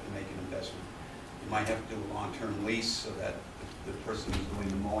 Somebody's going to have to make an investment. You might have to do a long-term lease so that the person who's doing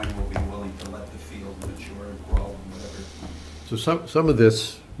the mowing will be willing to let the field mature and grow and whatever. So some of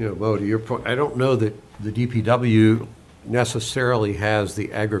this, Mo, to your point, I don't know that the DPW necessarily has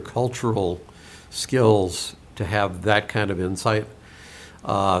the agricultural skills to have that kind of insight.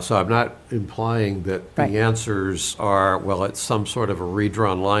 So I'm not implying that the answers are, well, it's some sort of a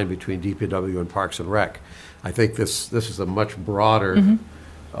redrawn line between DPW and Parks and Rec. I think this is a much broader, you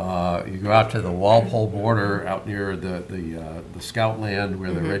go out to the Walpole border, out near the Scout land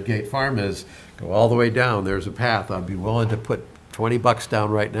where the Red Gate Farm is, go all the way down, there's a path. I'd be willing to put $20 down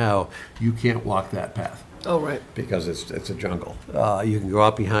right now. You can't walk that path. Oh, right. Because it's a jungle. You can go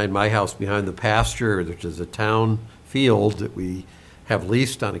out behind my house, behind the pasture, which is a town field that we have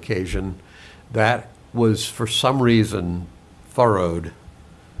leased on occasion. That was, for some reason, furrowed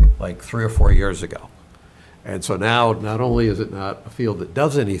like 3 or 4 years ago. And so now, not only is it not a field that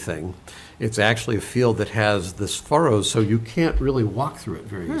does anything, it's actually a field that has this furrows, so you can't really walk through it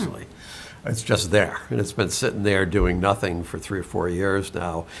very easily. It's just there, and it's been sitting there doing nothing for 3 or 4 years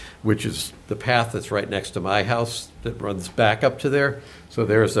now, which is the path that's right next to my house that runs back up to there. So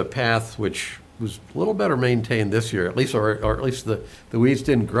there's a path which was a little better maintained this year, at least, or at least the weeds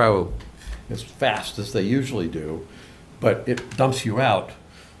didn't grow as fast as they usually do, but it dumps you out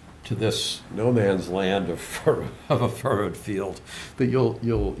to this no man's land of a furrowed field that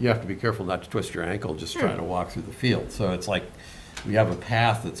you have to be careful not to twist your ankle just trying to walk through the field. So it's like we have a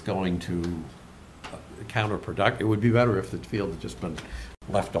path that's going to counterproductive. It would be better if the field had just been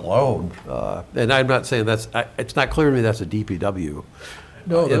left alone. And I'm not saying it's not clear to me that's a DPW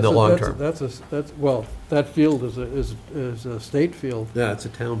No, in the long term. Well, that field is a state field. Yeah, it's a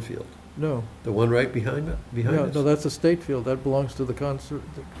town field. No. The one right behind us? No, that's a state field. That belongs to the concert.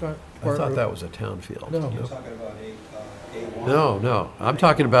 I thought that was a town field. No. You're talking about A1? No. I'm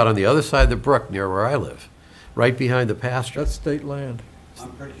talking about on the other side of the brook near where I live, right behind the pasture. That's state land.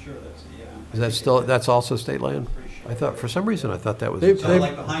 I'm pretty sure that's, yeah. Is that still, that's also state land? I thought, for some reason, I thought that was. So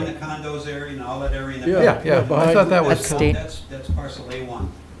like behind the condos area and all that area? in the Yeah, back? Yeah, I behind- thought that was. That's state. That's parcel A1.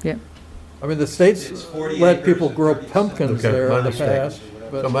 Yep. I mean, the states It's 40 let acres people and grow 30 pumpkins Okay, there my in the mistake. past.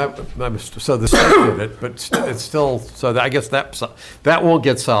 So But so the state did it, but it's still, so I guess that won't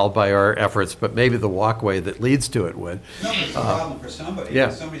get solved by our efforts, but maybe the walkway that leads to it would. No, but it's a problem for somebody. yeah,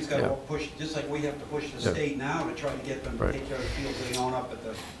 Somebody's got yeah. to push, just like we have to push the Yeah. state now to try to get them to Right. take care of the fields they own up at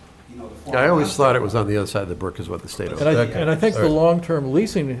the, the I former always thought it hospital. was on the other side of the brook is what the state owned. And I think the All right. long-term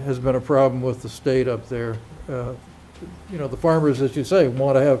leasing has been a problem with the state up there. The farmers, as you say,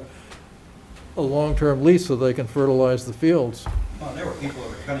 want to have a long-term lease so they can fertilize the fields. Well, there were people who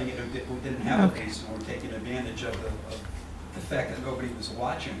were cutting it who didn't have a lease and were taking advantage of the fact that nobody was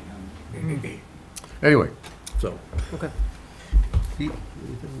watching them. Anyway, so. Okay. Pete,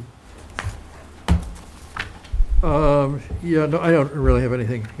 anything? Yeah, no, I don't really have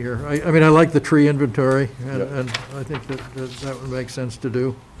anything here. I mean, I like the tree inventory, and Yep. and I think that would make sense to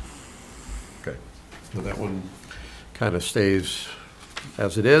do. Okay, so that one kind of stays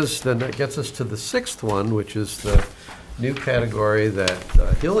as it is. Then that gets us to the 6th one, which is the new category that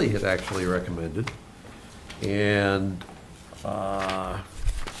Hilly had actually recommended. And, let's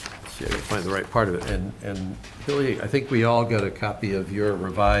see, I gotta find the right part of it. And Hilly, I think we all got a copy of your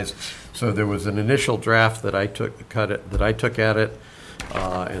revised. So there was an initial draft that I took at it,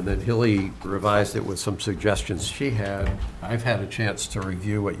 and then Hilly revised it with some suggestions she had. I've had a chance to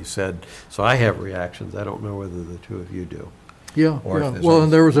review what you said, so I have reactions. I don't know whether the two of you do. Yeah, Or if yeah. there's Well, others.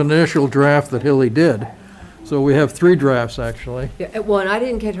 and there was an initial draft that Hilly did. So we have 3 drafts, actually. Yeah, well, and I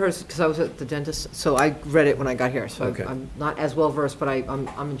didn't get hers because I was at the dentist, so I read it when I got here. So Okay. I'm not as well versed, but I'm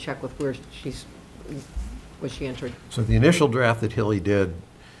in check with where what she entered. So the initial draft that Hilly did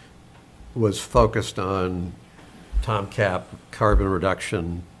was focused on TOMCAP, carbon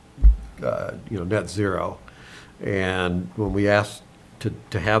reduction, net zero. And when we asked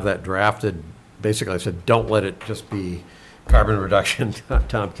to have that drafted, basically I said, don't let it just be carbon reduction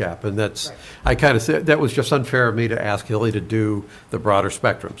TOMCAP. And that's, I kind of said, that was just unfair of me to ask Hilly to do the broader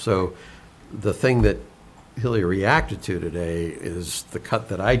spectrum. So the thing that Hilly reacted to today is the cut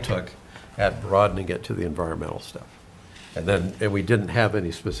that I took at broadening it to the environmental stuff. And we didn't have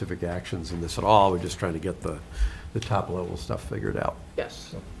any specific actions in this at all. We're just trying to get the top level stuff figured out.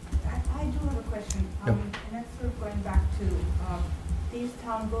 Yes. I do have a question, and that's sort of going back to these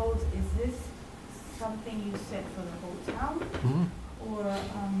town goals. Is this something you set for the whole town, or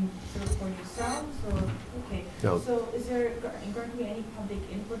sort of for yourselves, or okay? No. So is there going to be any public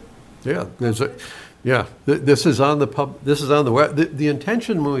input? Yeah, this is on the web. The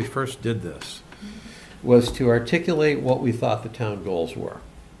intention when we first did this was to articulate what we thought the town goals were.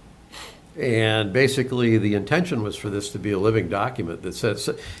 And basically, the intention was for this to be a living document that says,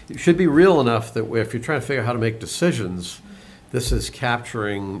 it should be real enough that if you're trying to figure out how to make decisions, this is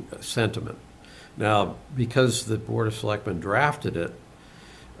capturing sentiment. Now, because the Board of Selectmen drafted it,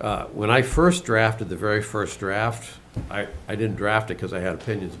 when I first drafted the very first draft, I didn't draft it because I had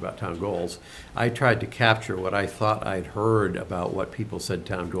opinions about town goals. I tried to capture what I thought I'd heard about what people said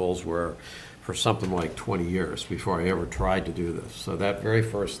town goals were for something like 20 years before I ever tried to do this. So that very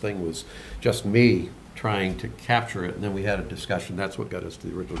first thing was just me trying to capture it, and then we had a discussion. That's what got us to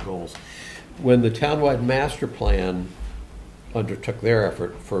the original goals. When the townwide master plan undertook their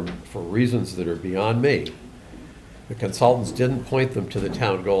effort for reasons that are beyond me, the consultants didn't point them to the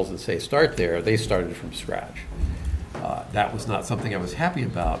town goals and say, start there. They started from scratch. That was not something I was happy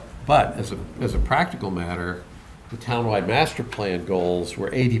about. But as a practical matter, the townwide master plan goals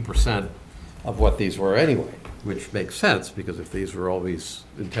were 80% of what these were anyway, which makes sense, because if these were always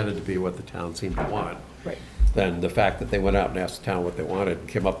intended to be what the town seemed to want, Right. then the fact that they went out and asked the town what they wanted and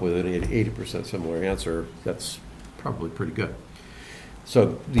came up with an 80% similar answer, that's probably pretty good.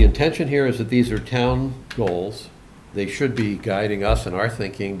 So the intention here is that these are town goals. They should be guiding us in our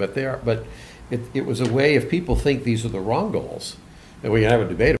thinking, but it was a way, if people think these are the wrong goals, then we can have a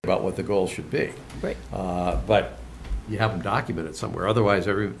debate about what the goals should be. Right. But you have them documented somewhere. Otherwise,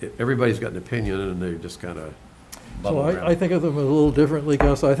 everybody's got an opinion and they're just kind of So bubble I around. think of them a little differently,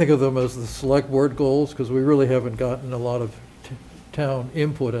 Gus. I think of them as the select board goals, because we really haven't gotten a lot of town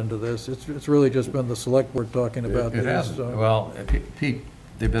input into this. It's really just been the select board talking about It these. hasn't. so- Well, Pete,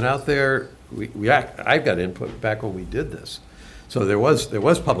 they've been out there, I've got input back when we did this. So there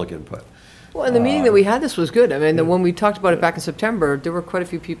was public input. Well, and the meeting that we had, this was good. I mean, when we talked about it back in September, there were quite a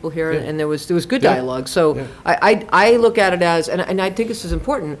few people here, and there was good Yeah. dialogue. So Yeah. I look at it as, and I think this is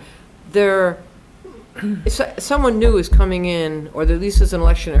important, someone new is coming in, or at least there's an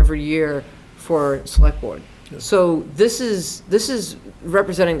election every year for select board. So this is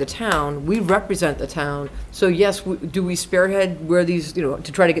representing the town. We represent the town. So yes, do we spearhead where these, to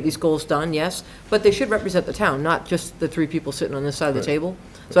try to get these goals done? Yes, but they should represent the town, not just the three people sitting on this side of the table.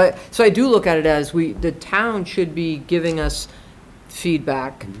 So I do look at it as the town should be giving us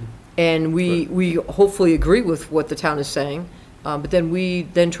feedback, and we hopefully agree with what the town is saying. But then we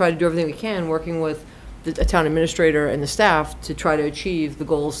try to do everything we can, working with the town administrator and the staff to try to achieve the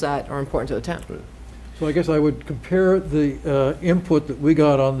goals that are important to the town. So I guess I would compare the input that we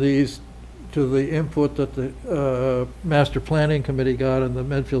got on these to the input that the Master Planning Committee got and the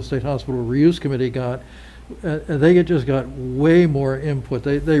Medfield State Hospital Reuse Committee got. And they just got way more input.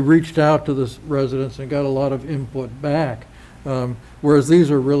 They reached out to the residents and got a lot of input back. Whereas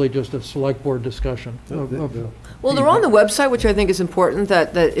these are really just a select board discussion. Well, they're on the website, which I think is important,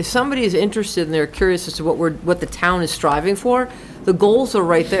 that if somebody is interested and they're curious as to what the town is striving for, the goals are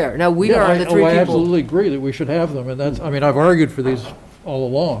right there. Now, we are the three I people. absolutely agree that we should have them, and I've argued for these all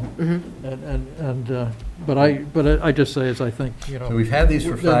along. But I just say, as I think, So we've had these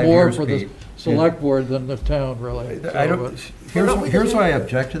for they're 5 more years, for the Pete. select board than the town, really. I So, don't, here's why I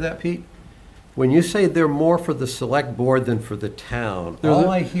object to that, Pete. When you say they're more for the select board than for the town, all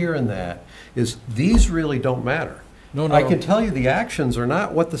I hear in that is these really don't matter. No. I can tell you the actions are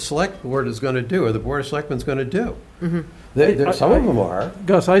not what the select board is going to do, or the board of selectmen's going to do. Some of them are.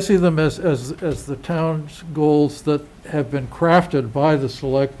 Gus, I see them as the town's goals that have been crafted by the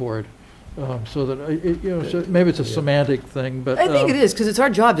select board, so that, so maybe it's a semantic thing, but. I think it is, because it's our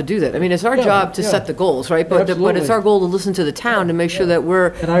job to do that. I mean, it's our job to set the goals, right? But it's Absolutely. our goal to listen to the town to make sure that we're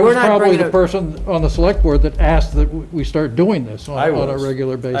And I was not probably bringing the it. person on the select board that asked that we start doing this on a was.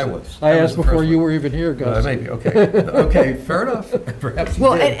 regular basis. I was. I I was asked the before first you one. were even here, Gus. Maybe, okay, fair enough. Perhaps you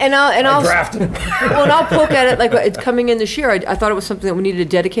Well, did. and I'll drafted. well, and I'll poke at it like it's coming in this year. I thought it was something that we needed a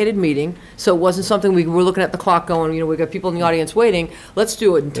dedicated meeting, so it wasn't something we were looking at the clock going, we got people in the audience waiting. Let's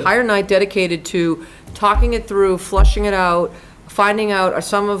do an entire night dedicated to talking it through, flushing it out, finding out, are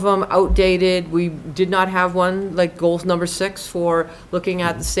some of them outdated? We did not have one, like goals number 6 for looking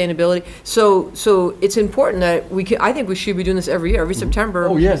at sustainability. So it's important that I think we should be doing this every year, every September.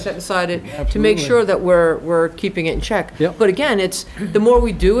 Oh, we should yes. set aside it to Absolutely. make sure that we're keeping it in check. Yep. But again, it's, the more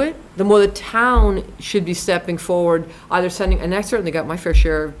we do it, the more the town should be stepping forward, either sending, and I certainly got my fair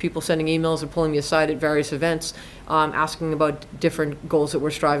share of people sending emails and pulling me aside at various events, asking about different goals that we're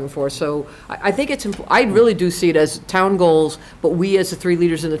striving for. So I think it's, I really do see it as town goals, but we as the 3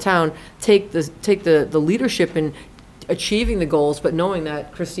 leaders in the town take the leadership in achieving the goals, but knowing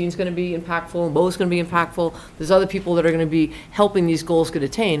that Christine's going to be impactful, Mo's going to be impactful, there's other people that are going to be helping these goals get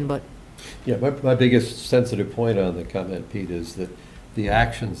attained, but. Yeah, my biggest sensitive point on the comment, Pete, is that the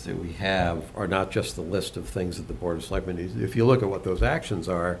actions that we have are not just the list of things that the Board of Selectmen needs. If you look at what those actions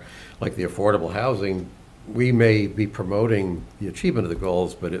are, like the affordable housing, we may be promoting the achievement of the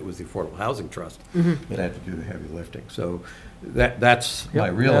goals, but it was the Affordable Housing Trust that had to do the heavy lifting. So that's my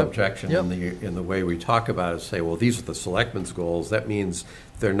real objection in the way we talk about it, say, well, these are the selectmen's goals. That means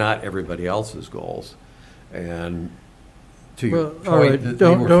they're not everybody else's goals. And to your Well, all right, point, they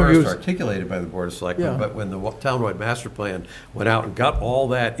don't were use- first articulated by the Board of Selectmen, Yeah. but when the townwide master plan went out and got all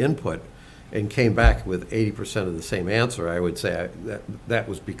that input and came back with 80% of the same answer, I would say that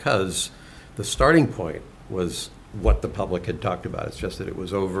was because the starting point was what the public had talked about. It's just that it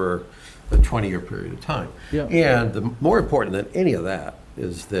was over a 20-year period of time. Yeah. And the more important than any of that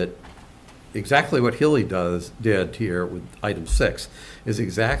is that exactly what Hilly did here with item 6 is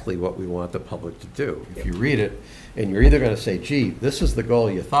exactly what we want the public to do. If you read it and you're either going to say, gee, this is the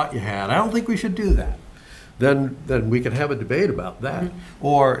goal you thought you had, I don't think we should do that. then we can have a debate about that.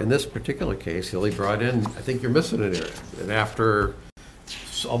 Or in this particular case, Hilly brought in, I think you're missing an area. And after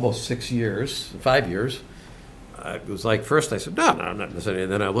almost 6 years, 5 years, it was like, first I said, no, I'm not missing anything.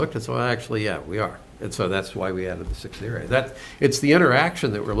 And then I looked and said, well, actually, yeah, we are. And so that's why we added the 6th area. It's the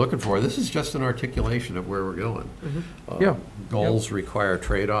interaction that we're looking for. This is just an articulation of where we're going. Yeah. Goals require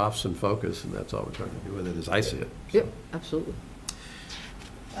trade-offs and focus, and that's all we're trying to do with it, as I see it. Yep, absolutely.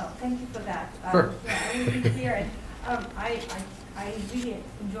 Oh, thank you for that. Sure. Yeah, I will be clear, and I really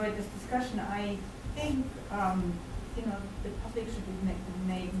enjoyed this discussion. I think, the public should be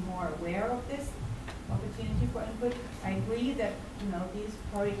made more aware of this opportunity for input. I agree that, these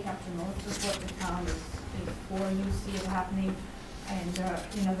probably capture most of what the town is for. You see it happening, and,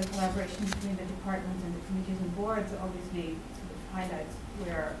 the collaboration between the departments and the committees and boards obviously sort of highlights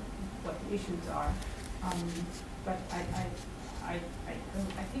what the issues are. But I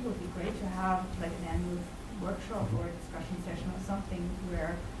think it would be great to have like an annual workshop or a discussion session or something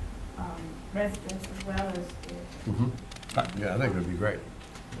where residents as well as the Yeah, I think it would be great.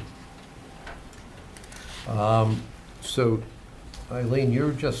 So, Eileen,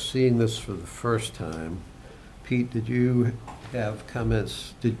 you're just seeing this for the first time. Pete, did you have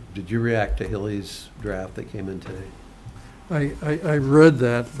comments? Did you react to Hilly's draft that came in today? I read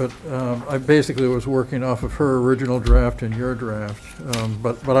that, but I basically was working off of her original draft and your draft.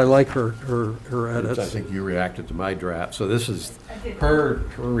 But I like her edits. I think you reacted to my draft. So this is her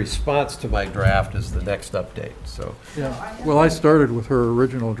response to my draft is the next update. So yeah. Well, I started with her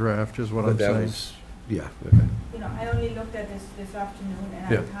original draft, is what I'm saying. Yeah. Okay. I only looked at this afternoon,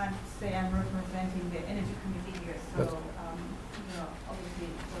 and Yeah. I can't say I'm representing the energy committee here, so obviously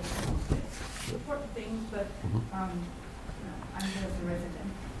it's important things, but I'm here as a resident.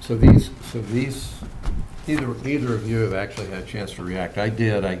 So these, neither of you have actually had a chance to react. I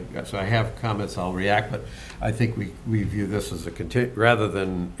did. So I have comments. I'll react, but I think we view this as rather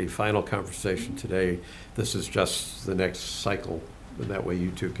than a final conversation today. This is just the next cycle, and that way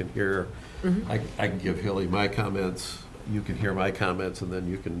you two can hear. I can give Hilly my comments. You can hear my comments, and then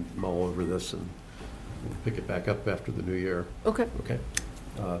you can mull over this and we'll pick it back up after the new year. Okay. Okay.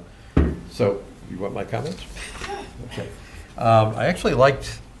 So you want my comments? Okay. I actually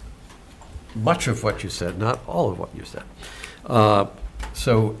liked much of what you said, not all of what you said.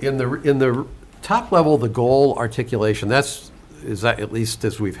 So in the top level, the goal articulation, that at least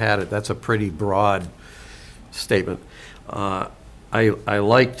as we've had it, that's a pretty broad statement. I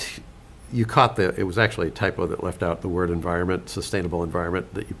liked, you caught it was actually a typo that left out the word environment, sustainable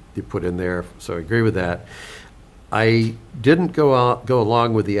environment that you put in there, so I agree with that. I didn't go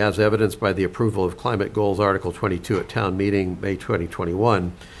along with the as evidenced by the approval of climate goals Article 22 at town meeting May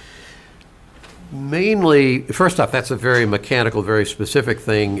 2021. Mainly, first off, that's a very mechanical, very specific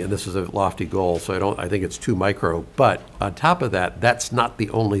thing, and this is a lofty goal, so I think it's too micro. But on top of that, that's not the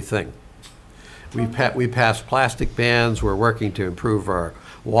only thing. We passed plastic bans. We're working to improve our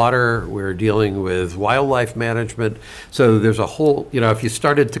water. We're dealing with wildlife management. So there's a whole, if you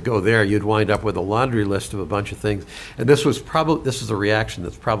started to go there, you'd wind up with a laundry list of a bunch of things. And this is a reaction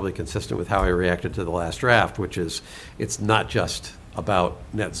that's probably consistent with how I reacted to the last draft, which is it's not just about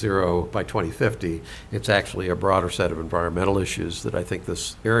net zero by 2050. It's actually a broader set of environmental issues that I think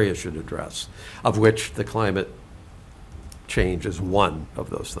this area should address, of which the climate change is one of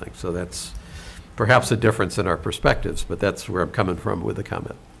those things. So that's perhaps a difference in our perspectives, but that's where I'm coming from with the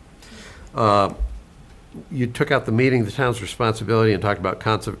comment. You took out the meeting, the town's responsibility, and talked about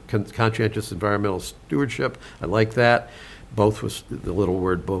conscientious environmental stewardship. I like that. The little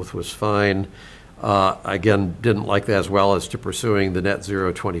word both was fine. Again, didn't like that as well as to pursuing the net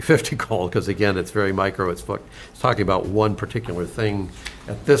zero 2050 goal, because again, it's very micro. It's talking about one particular thing.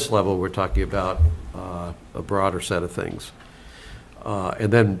 At this level, we're talking about a broader set of things.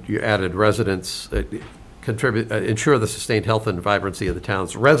 And then you added residents, ensure the sustained health and vibrancy of the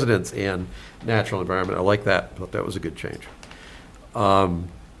town's residents and natural environment. I like that. I thought that was a good change. Down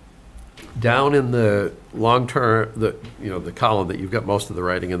in the long term, the column that you've got most of the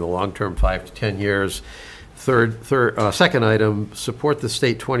writing in the long term, 5 to 10 years. Second item, support the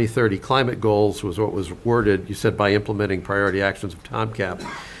state 2030 climate goals was what was worded. You said by implementing priority actions of TOMCAP.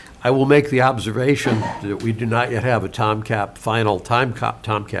 I will make the observation that we do not yet have a final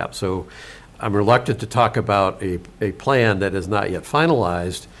TOMCAP, so I'm reluctant to talk about a plan that is not yet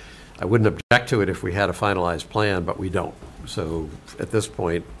finalized. I wouldn't object to it if we had a finalized plan, but we don't. So at this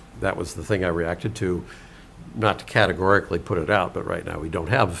point, that was the thing I reacted to, not to categorically put it out, but right now we don't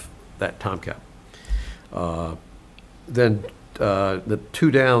have that TOMCAP. Then the two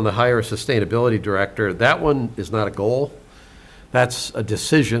down, the hire a sustainability director, that one is not a goal. That's a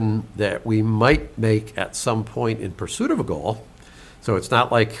decision that we might make at some point in pursuit of a goal. So it's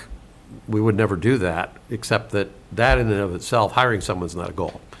not like we would never do that, except that that in and of itself, hiring someone's not a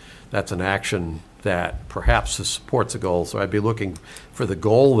goal. That's an action that perhaps supports a goal. So I'd be looking for the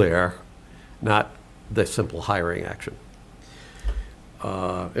goal there, not the simple hiring action.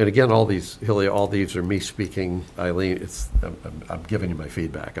 And again, all these, Hilly, all these are me speaking. Eileen, I'm giving you my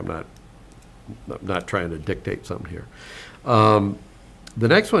feedback. I'm not trying to dictate something here. The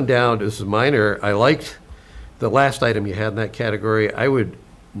next one down, this is minor. I liked the last item you had in that category. I would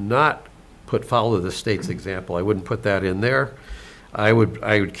not put follow the state's example. I wouldn't put that in there. I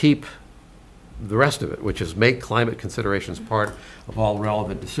would keep the rest of it, which is make climate considerations part of all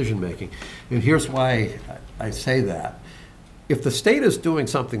relevant decision-making. And here's why I say that. If the state is doing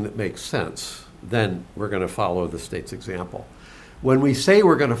something that makes sense, then we're going to follow the state's example. When we say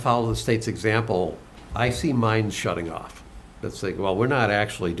we're going to follow the state's example, I see minds shutting off. That say, well, we're not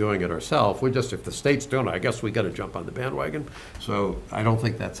actually doing it ourselves. We're just, if the state's doing it, I guess we got to jump on the bandwagon. So I don't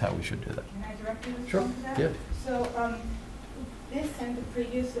think that's how we should do that. Can I directly Sure. respond to that? Yeah. So, this and the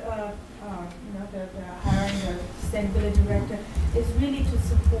previous, the hiring the sustainability director is really to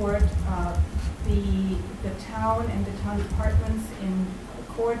support the town and the town departments in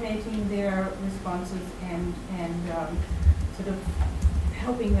coordinating their responses and sort of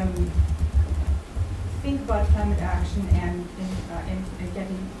helping them think about climate action and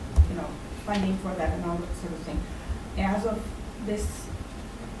getting, funding for that and all that sort of thing. As of this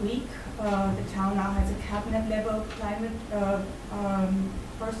week, the town now has a cabinet level climate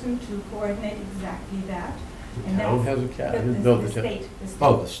person to coordinate exactly that. The town has a cabinet? No, the state.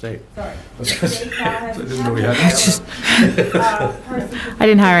 Oh, the state. Sorry. Okay. The state now has a I didn't know we had cabinet level, person to I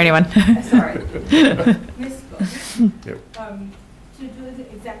didn't hire anyone. Sorry. Misspoke. Yep. To do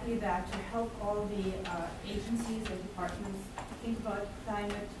exactly that, to help all the agencies and departments think about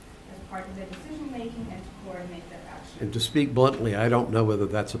climate as part of their decision-making and to coordinate that action. And to speak bluntly, I don't know whether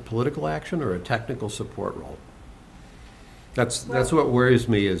that's a political action or a technical support role. That's what worries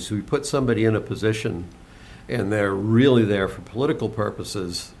me, is we put somebody in a position and they're really there for political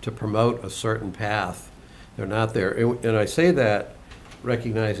purposes to promote a certain path. They're not there. And I say that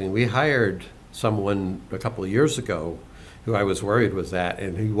recognizing we hired someone a couple of years ago who I was worried was that,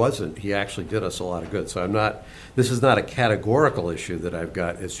 and he wasn't. He actually did us a lot of good. So this is not a categorical issue that I've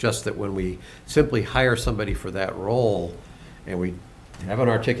got. It's just that when we simply hire somebody for that role and we haven't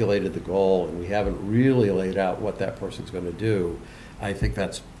articulated the goal and we haven't really laid out what that person's going to do, I think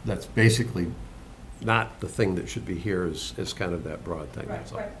that's basically not the thing that should be here is kind of that broad thing. Right,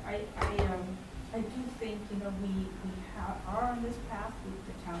 That's all. but I do think, we are on this path.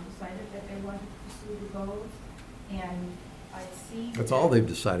 The town decided that they wanted to pursue the goals, and I see. That's all they've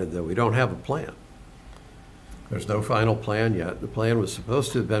decided, though. We don't have a plan. There's no final plan yet. The plan was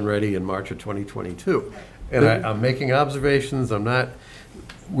supposed to have been ready in March of 2022. And I'm making observations.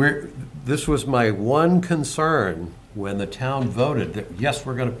 This was my one concern when the town voted that, yes,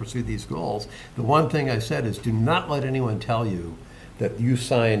 we're going to pursue these goals. The one thing I said is, do not let anyone tell you that you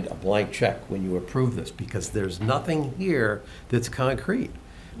signed a blank check when you approved this, because there's nothing here that's concrete.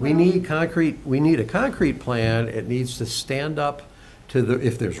 We need a concrete plan. It needs to stand up to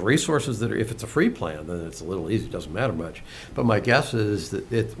if there's resources if it's a free plan, then it's a little easy, it doesn't matter much. But my guess is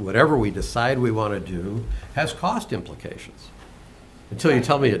that whatever we decide we want to do has cost implications. Until you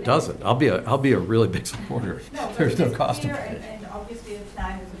tell me it doesn't, I'll be a really big supporter. There's no cost implication. And obviously the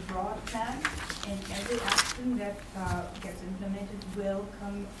plan is a broad plan, and every action that gets implemented will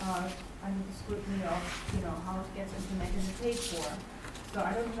come under the scrutiny of, how it gets implemented and paid for. So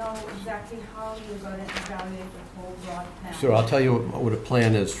I don't know exactly how you're going to evaluate the whole broad plan. So I'll tell you what a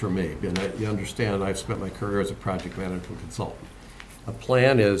plan is for me. And you understand, I've spent my career as a project management consultant. A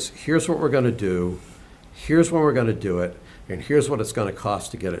plan is, here's what we're going to do, here's when we're going to do it, and here's what it's going to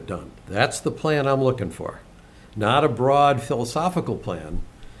cost to get it done. That's the plan I'm looking for. Not a broad philosophical plan.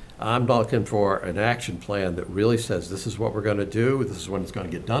 I'm looking for an action plan that really says, this is what we're going to do, this is when it's going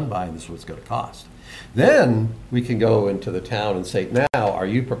to get done by, and this is what it's going to cost. Then we can go into the town and say, now, are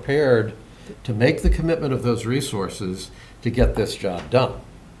you prepared to make the commitment of those resources to get this job done?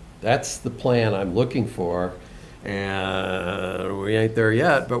 That's the plan I'm looking for, and we ain't there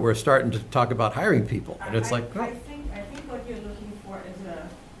yet, but we're starting to talk about hiring people, and it's like, I think what you're looking for is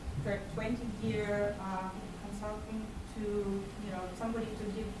a 20-year consultant to, somebody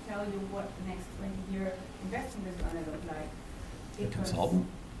to tell you what the next 20-year investment is going to look like. a consultant?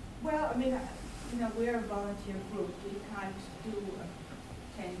 Well, we're a volunteer group. We can't do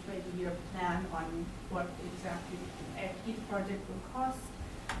a 10, 20-year plan on what exactly each project will cost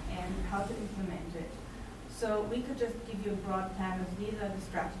and how to implement it. So we could just give you a broad plan of these are the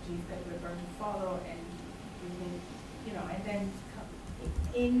strategies that we're going to follow, and we can, you know, and then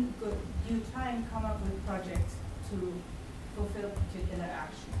in good due time come up with projects to fulfill particular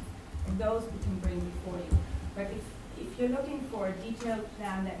actions. And those we can bring before you. But if you're looking for a detailed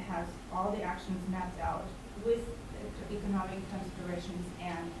plan that has all the actions mapped out with economic considerations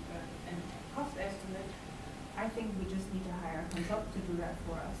and cost estimate, I think we just need to hire a consultant to do that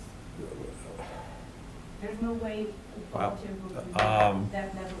for us. There's no way a volunteer will do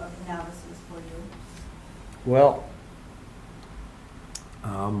that level of analysis for you. Well,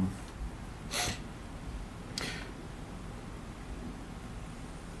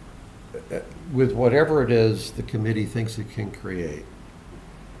 with whatever it is the committee thinks it can create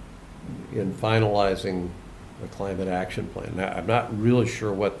in finalizing a climate action plan. Now, I'm not really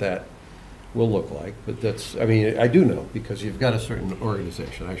sure what that will look like, but that's, I mean, I do know, because you've got a certain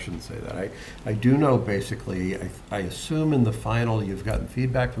organization. I shouldn't say that. I do know, basically, I assume in the final you've gotten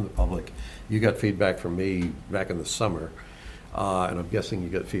feedback from the public. You got feedback from me back in the summer, and I'm guessing you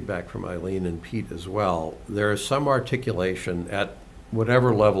got feedback from Eileen and Pete as well. There is some articulation at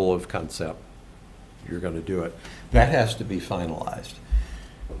whatever level of concept you're going to do it. That has to be finalized.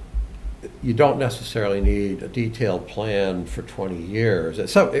 You don't necessarily need a detailed plan for 20 years. At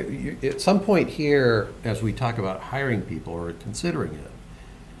some point here, as we talk about hiring people or considering it,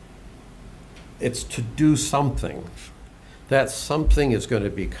 it's to do something. That something is going to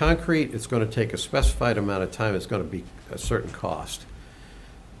be concrete, it's going to take a specified amount of time, it's going to be a certain cost.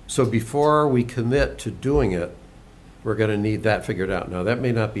 So before we commit to doing it, we're going to need that figured out. Now, that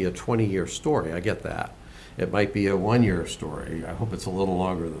may not be a 20-year story, I get that. It might be a 1-year story. I hope it's a little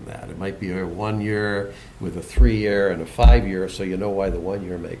longer than that. It might be a 1 year with a 3-year and a 5-year, so you know why the 1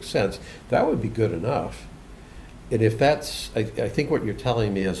 year makes sense. That would be good enough. And if that's, I think what you're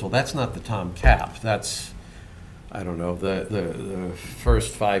telling me is, well, that's not the Tom Cap. That's, I don't know, the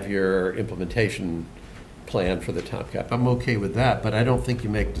first 5-year implementation plan for the Tom Cap. I'm okay with that, but I don't think you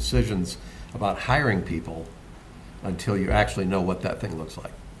make decisions about hiring people until you actually know what that thing looks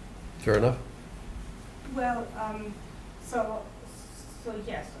like. Fair enough? Well, so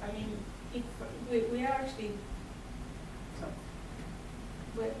yes, I mean, if we are actually,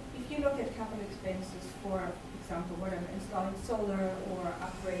 if you look at capital expenses, for example, whatever, installing solar or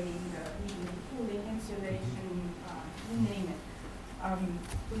upgrading the heating and cooling, insulation, you name it,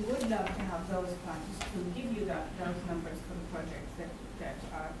 we would love to have those funds to give you those numbers for the projects that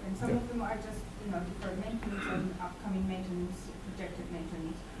are, and some of them are just, you know, deferred maintenance and upcoming maintenance, projected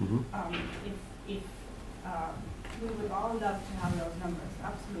maintenance. If we would all love to have those numbers,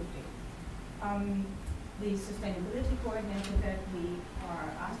 absolutely. The sustainability coordinator that we are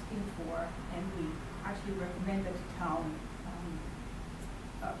asking for, and we actually recommend that the town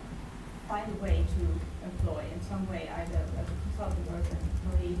find a way to employ in some way, either as a consultant or as an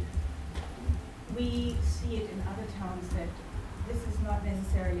employee. We see it in other towns that this is not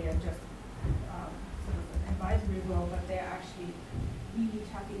necessarily just sort of an advisory role, but they're actually really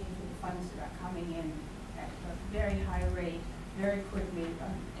tapping into the funds that are coming in at a very high rate, very quickly,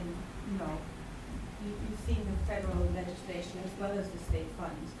 and you know, you've seen the federal legislation as well as the state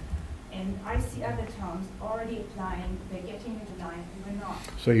funds. And I see other towns already applying, they're getting into line, and we're not.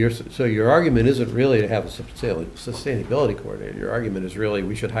 So your argument isn't really to have a sustainability coordinator. Your argument is really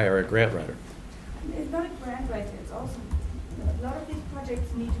we should hire a grant writer. It's not a grant writer. It's also a lot of these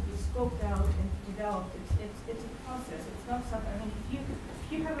projects need to be scoped out and developed. It's a process. It's not something. I mean,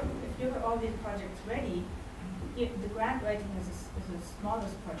 if you have all these projects ready, the grant writing is the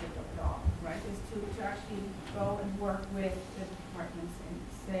smallest project of it all, right? Is to actually go and work with the departments and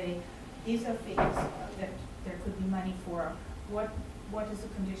say, these are things that there could be money for. What is the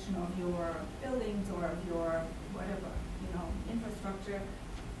condition of your buildings or of your whatever, you know, infrastructure,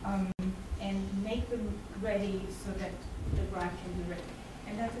 and make them ready so that the grant can be ready.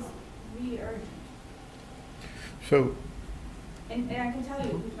 And that is really urgent. So. And I can tell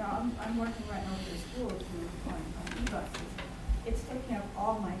you, I'm working right now with the school on e-buses. It's taking up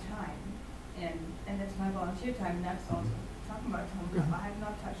all my time, and it's my volunteer time, and that's also talking about TomCap. I have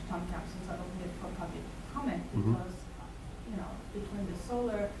not touched TomCap since I opened it for public comment because, you know, between the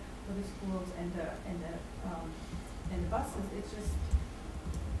solar for the schools and the buses, it's just,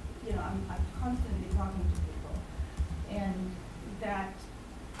 you know, I'm constantly talking to people, and that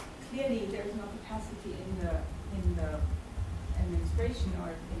clearly there's no capacity in the administration or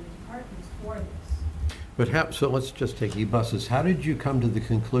in the departments for this. But so let's just take e-buses. How did you come to the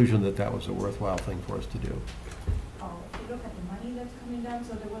conclusion that that was a worthwhile thing for us to do? Oh, if you look at the money that's coming down,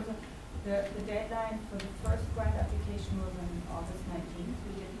 so there was the deadline for the first grant application was on August 19th.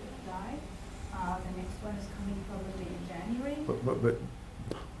 We didn't apply. The next one is coming probably in January. But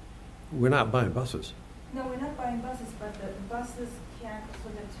we're not buying buses. No, we're not buying buses, but the buses can't, so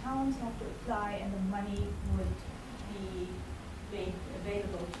the towns have to apply and the money would be made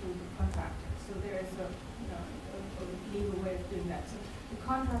available to the contractors. So there is a legal way of doing that. So the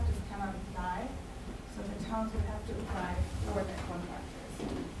contractors cannot apply, so the towns would have to apply for the contractors.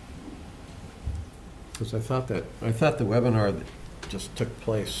 Because I thought the webinar that just took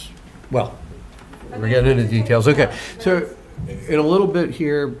place, well, we're getting into details. Okay, so in a little bit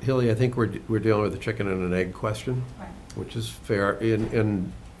here, Hilly, I think we're dealing with the chicken and an egg question, Right. which is fair.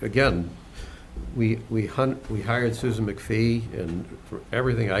 And again, we hired Susan McPhee, and for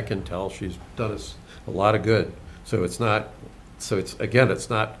everything I can tell, she's done us a lot of good. So it's not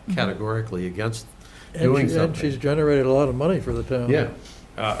categorically against doing something. And she's generated a lot of money for the town. Yeah,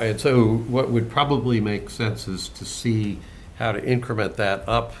 and so what would probably make sense is to see how to increment that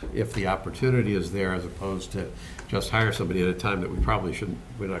up if the opportunity is there, as opposed to just hire somebody at a time that we probably shouldn't,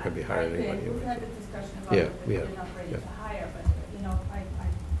 we're not going to be hiring anybody. We've had anyway. a discussion about Yeah, it, that we we're have, not ready yeah. to hire, but, I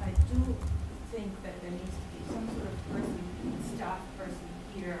do think that there needs to be some sort of staff person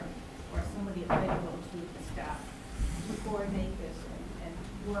here, or somebody available to the staff to coordinate this and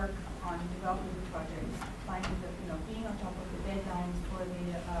work on developing the projects, finding the, being on top of the deadlines for the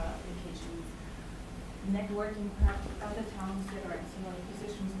vacations, networking perhaps with other towns that are in similar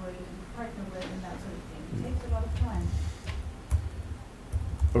positions where you can partner with and that sort of thing. It takes a lot of time.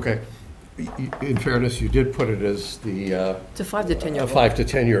 Okay. In fairness, you did put it as the It's a 5 to 10 year a goal. 5 to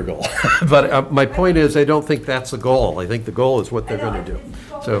 10 year goal. But my point is, I don't think that's the goal. I think the goal is what they're I know, going to do. it's the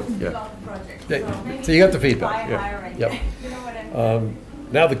goal So, is to yeah. develop the project. Yeah, maybe so you got the buy feedback, yeah. higher, Yep. You know what I mean?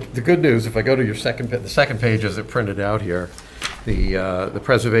 Now, the good news, if I go to your the second page as it printed out here, the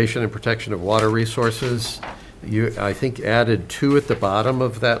preservation and protection of water resources, you, I think, added 2 at the bottom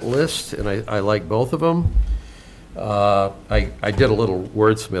of that list, and I like both of them. I did a little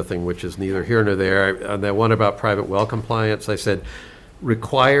wordsmithing, which is neither here nor there. On that one about private well compliance, I said,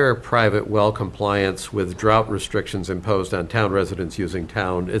 require private well compliance with drought restrictions imposed on town residents using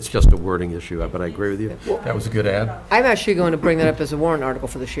town. It's just a wording issue, but I agree with you. That was a good ad. I'm actually going to bring that up as a warrant article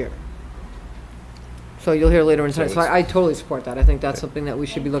for this year. So you'll hear later in So tonight. So it's- I totally support that. I think that's something that we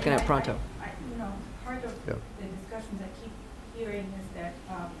should be looking at pronto. Part of Yeah. the discussions I keep hearing is that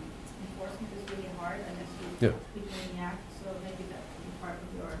enforcement is really hard unless you Yeah. people enact, so maybe that could be part of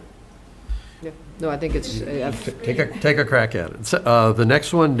your. Yeah. No, I think it's, Take a crack at it. So, the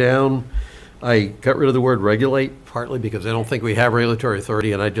next one down, I got rid of the word regulate, partly because I don't think we have regulatory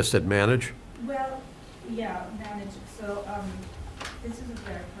authority, and I just said manage. Well, yeah, manage, so, this is a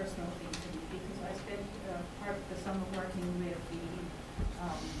very personal thing to me, because I spent, part of the summer working with the,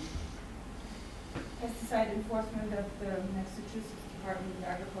 pesticide enforcement of the Massachusetts Department of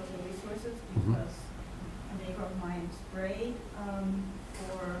Agricultural Resources, Mhm. because a neighbor of mine sprayed,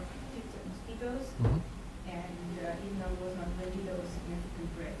 for ticks and mosquitoes, and, even though it was not ready, there was significant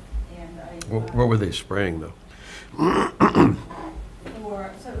drift, and I. What were they spraying, though? So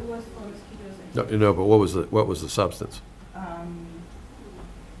it was for mosquitoes and. No, but what was the substance?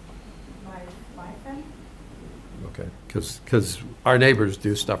 Lifen? Okay, because our neighbors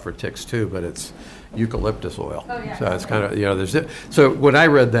do stuff for ticks too, but it's eucalyptus oil. Oh, yeah. So it's kind of, so when I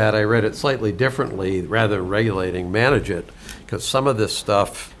read that, I read it slightly differently, rather than regulating, manage it, because some of this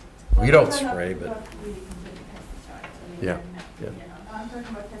stuff, we Well, don't those are not- spray, but, not really completely pesticides. I mean, Yeah, they're yeah. not, I'm talking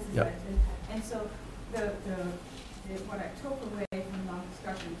about pesticides. Yeah. And so what I took away from our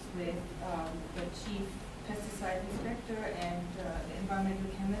discussions with the chief pesticide inspector and the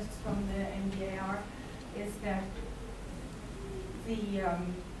environmental chemists from the NDAR is that the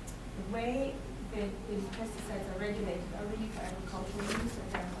way that these pesticides are regulated are really for agricultural use, and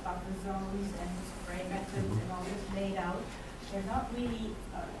they're about the zones and the spray methods and all this laid out. They're not really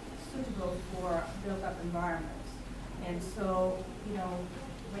suitable for built-up environments. And so,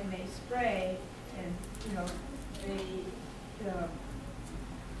 when they spray and,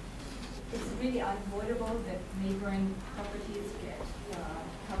 it's really unavoidable that neighboring properties get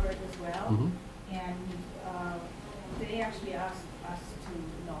covered as well. Mhm. And they actually asked us to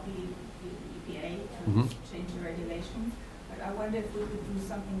lobby the EPA to Mhm. change the regulations. But I wonder if we could do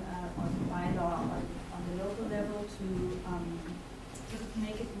something on the bylaw on the local level to just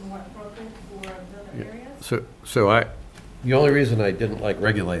make it more appropriate for built-up Yeah. areas. so the only reason I didn't like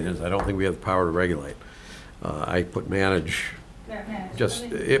regulate is I don't think we have the power to regulate. I put manage, Yeah, manage. just, I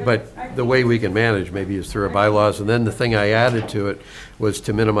mean, but I the think way we can manage maybe is through our bylaws, and then the thing I added to it was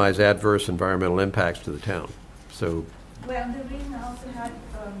to minimize adverse environmental impacts to the town. So, Well, the reason I also had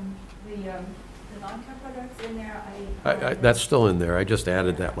the non-cap products in there, that's still in there, I just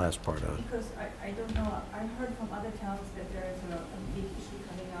added that last part on. because No, I heard from other towns that there is a big issue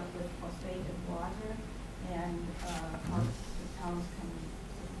coming up with phosphate in water, and how the towns can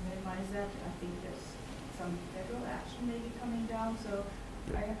sort of minimize that. I think there's some federal action maybe coming down, so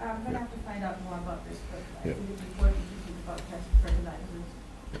I'm gonna have to find out more about this, but I think it's important to think about pest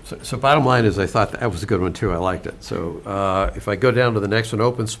fertilizers. So bottom line is, I thought that was a good one, too. I liked it. So if I go down to the next one,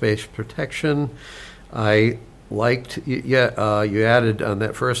 open space protection, I liked, you added on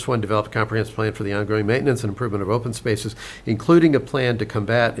that first one, develop a comprehensive plan for the ongoing maintenance and improvement of open spaces, including a plan to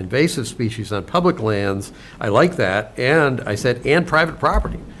combat invasive species on public lands. I like that. And I said, and private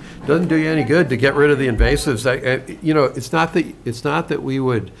property. Doesn't do you any good to get rid of the invasives. It's not that we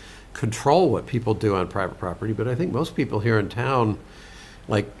would control what people do on private property, but I think most people here in town,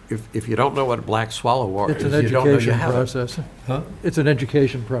 like, if you don't know what a black swallowwort It's is, an you don't know you education have it. process. Huh? It's an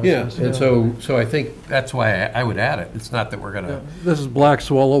education Yeah, process. and so I think that's why I would add it. It's not that we're Yeah. gonna, This is Black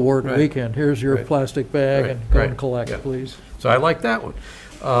Swallowwort Right. Weekend. Here's your Right. plastic bag Right, and go right. and collect, Yeah. please. so I like that one.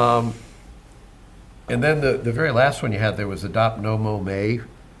 And then the very last one you had there was adopt no mow may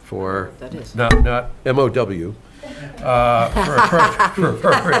for, That is. not MOW, for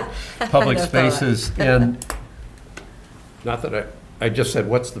appropriate public spaces. And not that I just said,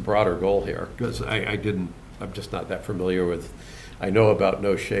 what's the broader goal here? Because I'm just not that familiar with, I know about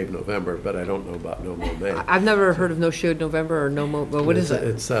No Shave November, but I don't know about No Mow May. I've never heard of No Shave November or No Mo, well, what is it?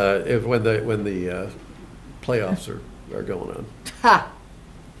 It's when the playoffs are going on. Ha!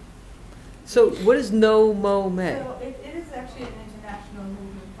 So what is No Mo May? So it is actually an international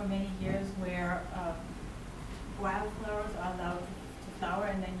movement for many years where wildflowers are allowed to flower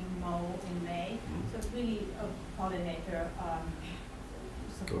and then you mow in May. So it's really a pollinator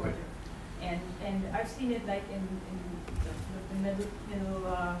supporter. Okay. And I've seen it like in the middle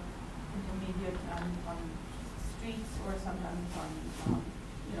intermediate on streets or sometimes on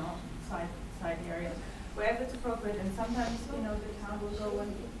side areas, wherever it's appropriate. And sometimes the town will go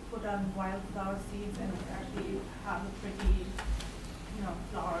and put on wildflower seeds and actually have a pretty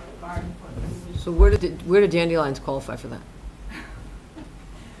flower garden for them. So where do dandelions qualify for that?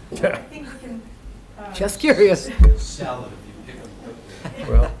 Well, I think we can. Just curious. Salad if you pick them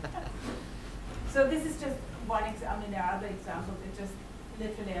quickly. Well, So this is just one example. I mean, there are other examples. It just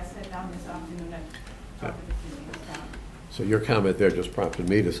literally I sat down this afternoon and talked to the team in town. so your comment there just prompted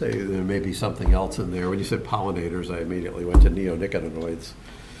me to say there may be something else in there. When you said pollinators, I immediately went to neonicotinoids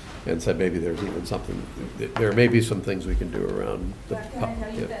and said maybe there's even something, there may be some things we can do around the. But can I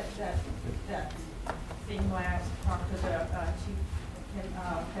tell you that thing where I talked to the chief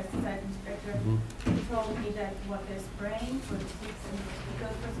pesticide inspector, he told me that what they're spraying for the ticks and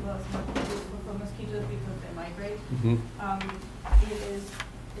mosquitoes, first of all, it's not useful for mosquitoes because they migrate.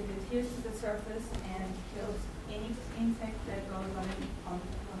 It adheres to the surface and kills any insect that goes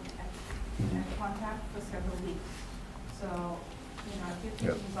in contact for several weeks. So, if you're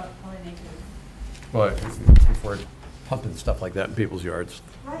thinking about pollinators. Well, if we're pumping stuff like that in people's yards,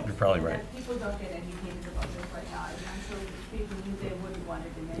 Right. you're probably And right. that people don't get educated about this right now. And I'm sure people knew they wouldn't want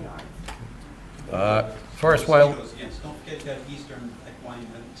it in their yards. As far as wild, Mosquitoes, yes, don't forget that eastern equine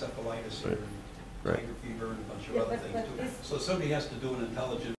encephalitis Right. and Right. tiger fever and a bunch of Yeah, other but things too. this- So somebody has to do an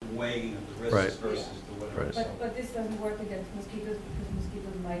intelligent weighing of the Right. risks versus the whatever. Right. So But this doesn't work against mosquitoes because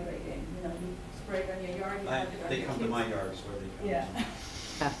mosquitoes migrate in. You spray it on your yard, you have it on They your come to kids. my yards where they come. Yeah.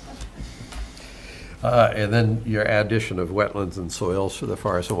 and then your addition of wetlands and soils for the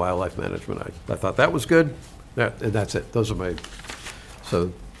forest and wildlife management, I thought that was good. And that's it. Those are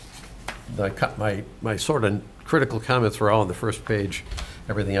so my sort of critical comments were all on the first page.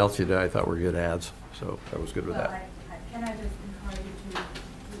 Everything else you did, I thought were good adds. So I was good with Well, that. can I just encourage you to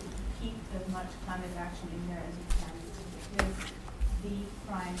keep as much climate action in there as you can, because it is the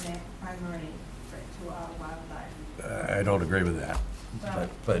primary threat to our wildlife. I don't agree with that. Well,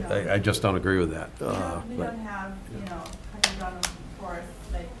 But I just don't agree with that. We but- don't have, cutting down of forests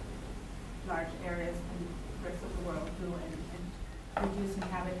like large areas in the rest of the world do and reducing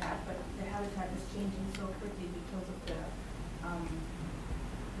habitat, but the habitat is changing so quickly because of the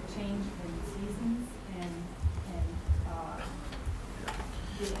change in seasons and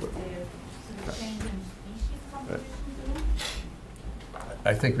the sort of change in species composition too.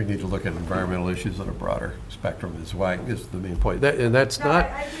 I think we need to look at environmental issues on a broader spectrum is the main point. And that's No, not,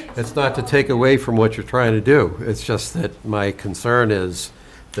 I agree. it's not to take away from what you're trying to do. It's just that my concern is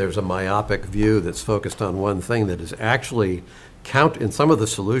there's a myopic view that's focused on one thing that is actually in some of the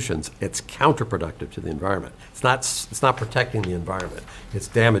solutions, it's counterproductive to the environment. It's not protecting the environment. It's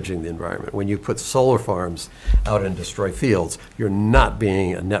damaging the environment. When you put solar farms out and destroy fields, you're not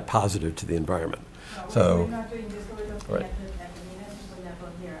being a net positive to the environment. No, So. we're not doing this, we're looking Right. at the municipal level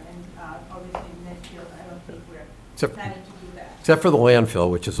here, and obviously Medfield Except- decided to do that? Except for the landfill,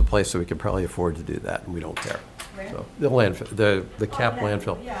 which is a place that we could probably afford to do that, and we don't care. Where? So, the landfill, the cap Oh,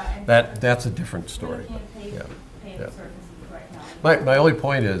 landfill, yeah, and that's a different we're story. looking at paved Yeah, yeah. surfaces right now. My only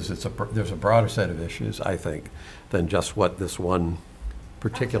point is, there's a broader set of issues, I think, than just what this one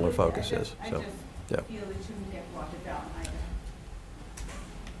particular Absolutely. focus is, I so, just yeah. feel it shouldn't get watered down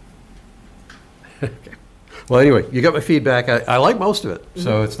either. Okay. Well, anyway, you got my feedback. I like most of it,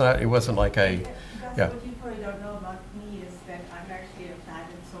 so it wasn't like That's yeah. what you probably don't know about me is that I'm actually a plant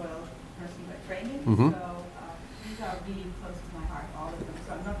and soil person by training. Mhm. So these are really close to my heart, all of them.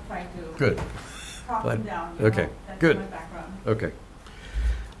 So I'm not trying to Good. talk Glad- them down. okay, That's good. my background. Okay.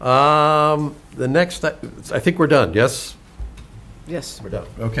 The next, I think we're done, yes? Yes. We're done.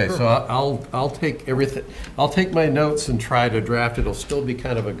 Okay, so I'll take everything, I'll take my notes and try to draft it. It'll still be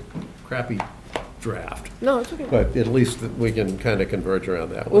kind of a crappy draft, No, it's okay. but at least that we can kind of converge around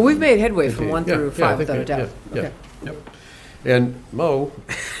that one. Well, we've made headway from Indeed. 1 Yeah, through yeah, I 5 think without a we- doubt. yeah, Okay. Yep. And Mo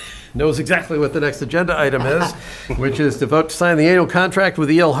knows exactly what the next agenda item is, which is to vote to sign the annual contract with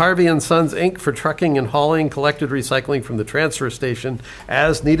E.L. Harvey and Sons, Inc. for trucking and hauling collected recycling from the transfer station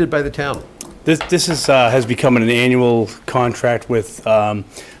as needed by the town. This has become an annual contract with, for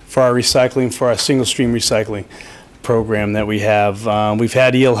our recycling, for our single-stream recycling program that we have. We've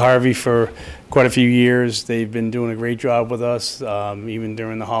had E.L. Harvey for quite a few years. They've been doing a great job with us, even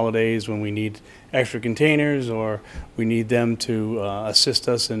during the holidays when we need extra containers or we need them to assist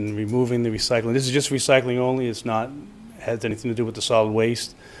us in removing the recycling. This is just recycling only. It's not has anything to do with the solid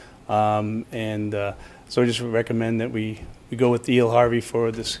waste. So I just recommend that we go with E.L. Harvey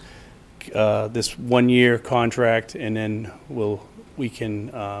for this 1 year contract, and then we can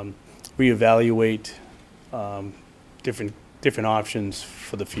reevaluate different options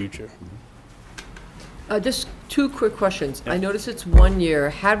for the future. Just 2 quick questions. I notice it's 1 year.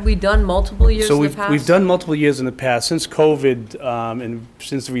 Had we done multiple years So in the past? we've done multiple years in the past. Since COVID, and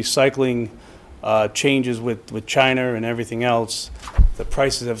since the recycling changes with China and everything else, the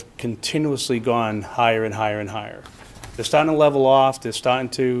prices have continuously gone higher and higher and higher. They're starting to level off. They're starting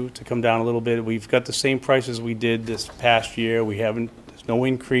to come down a little bit. We've got the same prices we did this past year. There's no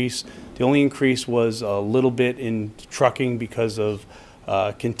increase. The only increase was a little bit in trucking because of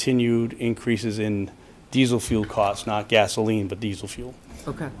continued increases in diesel fuel costs, not gasoline, but diesel fuel.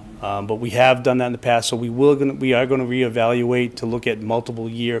 Okay. But we have done that in the past, so we are going to reevaluate to look at multiple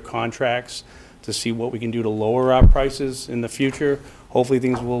year contracts to see what we can do to lower our prices in the future. Hopefully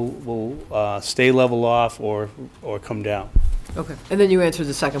things will stay level off or come down. Okay. And then you answered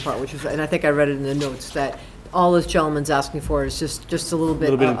the second part, which was, and I think I read it in the notes, that all this gentleman's asking for is just a little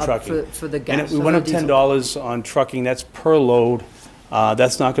bit in up trucking. for the And gas. we so went the up diesel. $10 on trucking, that's per load.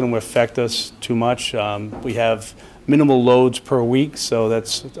 That's not going to affect us too much. We have minimal loads per week, so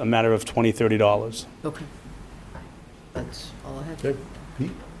that's a matter of $20, $30. Okay. That's all I have. Okay.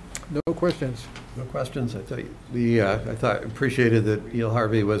 Pete? No questions. No questions? I appreciated that E.L.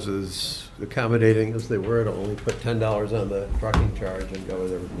 Harvey was as accommodating as they were to only put $10 on the trucking charge and go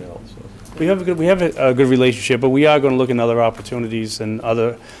with everything else, so. We have a good relationship, but we are going to look in other opportunities and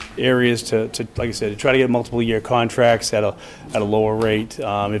other areas to like I said, to try to get multiple year contracts at a lower rate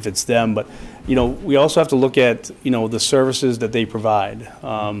if it's them. But we also have to look at the services that they provide.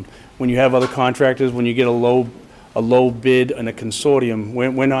 When you have other contractors, when you get a low bid and a consortium,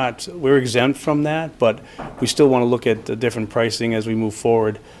 we're exempt from that, but we still want to look at the different pricing as we move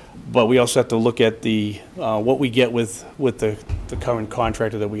forward. But we also have to look at what we get with the current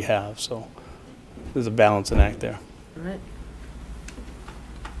contractor that we have. So there's a balancing act there. All right.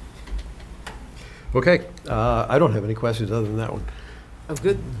 Okay, I don't have any questions other than that one. I'm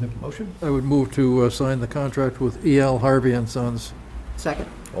good. Motion? I would move to sign the contract with E.L. Harvey and Sons. Second.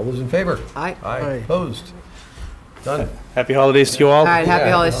 All those in favor? Aye. Aye. Aye. Opposed? Done. Happy holidays to you all. All right, happy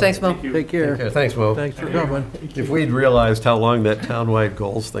Yeah. holidays. Thanks, Mo. Take care. Okay, thanks, Mo. Thanks for coming. If we'd realized how long that townwide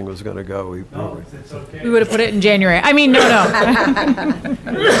goals thing was gonna go, we probably. It's okay. We would have put it in January. I mean, no.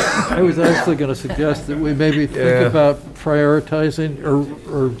 I was actually going to suggest that we maybe think Yeah. about prioritizing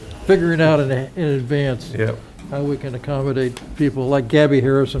or figuring out in advance Yep. how we can accommodate people, like Gabby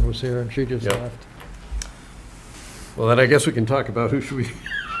Harrison was here and she just Yep. left. Well, then I guess we can talk about who should we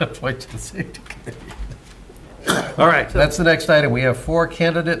appoint to the safety committee. All right, that's the next item. We have 4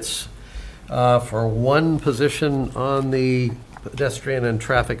 candidates for 1 position on the Pedestrian and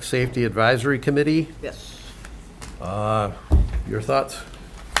Traffic Safety Advisory Committee. Yes. Your thoughts?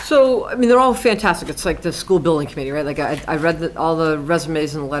 So, I mean, they're all fantastic. It's like the school building committee, right? Like, I read all the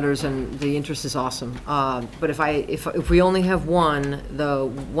resumes and letters, and the interest is awesome. But if we only have one, the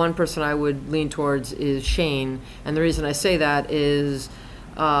one person I would lean towards is Shane. And the reason I say that is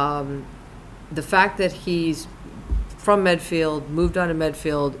the fact that he's from Medfield, moved on to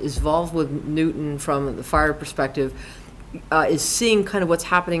Medfield, is involved with Newton from the fire perspective, is seeing kind of what's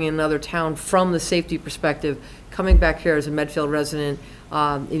happening in another town from the safety perspective, coming back here as a Medfield resident.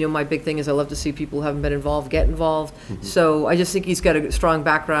 My big thing is I love to see people who haven't been involved get involved. So I just think he's got a strong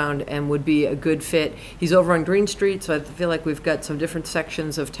background and would be a good fit. He's over on Green Street, so I feel like we've got some different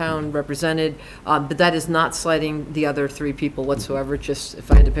sections of town represented. But that is not slighting the other 3 people whatsoever. Just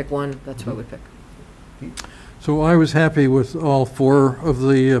if I had to pick one, that's what I would pick. So I was happy with all 4 of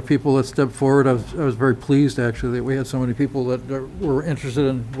the people that stepped forward. I was very pleased, actually, that we had so many people that were interested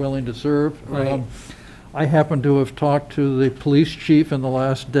and willing to serve. Right. I happen to have talked to the police chief in the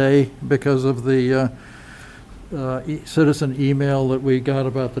last day because of the citizen email that we got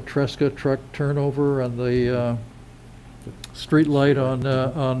about the Tresca truck turnover and the street light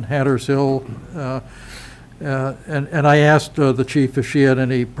on Hatters Hill. And I asked the chief if she had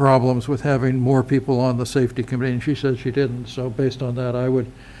any problems with having more people on the safety committee, and she said she didn't. So based on that, I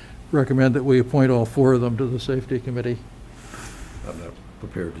would recommend that we appoint all 4 of them to the safety committee. I'm not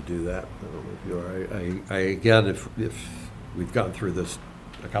prepared to do that. Again, if we've gone through this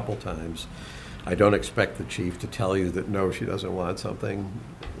a couple times, I don't expect the chief to tell you that, no, she doesn't want something.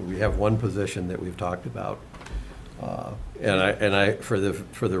 We have one position that we've talked about. For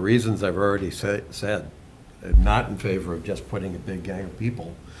the reasons I've already said, I'm not in favor of just putting a big gang of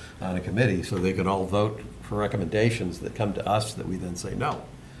people on a committee so they can all vote for recommendations that come to us that we then say no.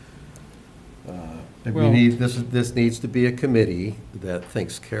 This needs to be a committee that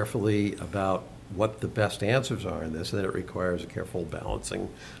thinks carefully about what the best answers are in this, and it requires a careful balancing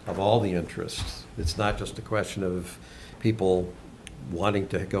of all the interests. It's not just a question of people wanting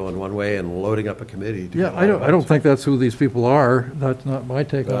to go in one way and loading up a committee. I don't think that's who these people are. That's not my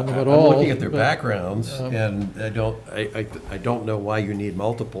take on them at all. I'm looking at their backgrounds, and I don't know why you need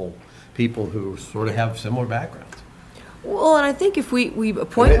multiple people who sort of have similar backgrounds. Well, and I think if we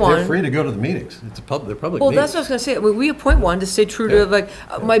appoint one... They're free to go to the meetings. They're public meetings. Well, that's what I was going to say. We appoint one to stay true to,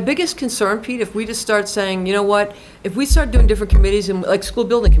 my biggest concern, Pete, if we just start saying, you know what, if we start doing different committees, and like school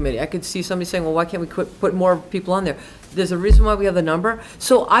building committee, I could see somebody saying, well, why can't we put more people on there? There's a reason why we have the number.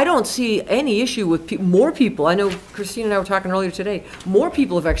 So I don't see any issue with more people. I know Christine and I were talking earlier today. More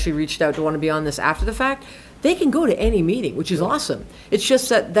people have actually reached out to want to be on this after the fact. They can go to any meeting, which is awesome. It's just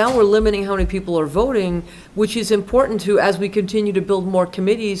that now we're limiting how many people are voting, which is important to, as we continue to build more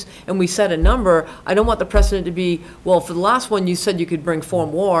committees and we set a number, I don't want the precedent to be, well, for the last one, you said you could bring 4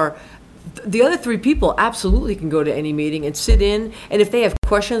 more. The other 3 people absolutely can go to any meeting and sit in, and if they have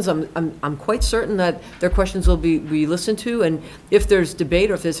questions, I'm quite certain that their questions will be listened to, and if there's debate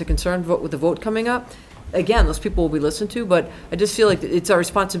or if there's a concern with the vote coming up, again, those people will be listened to, but I just feel like it's our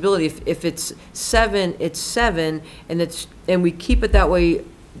responsibility. If it's 7, it's 7, and we keep it that way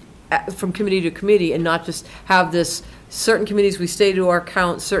from committee to committee, and not just have this, certain committees we stay to our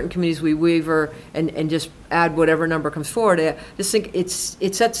count, certain committees we waiver, and just add whatever number comes forward. I just think it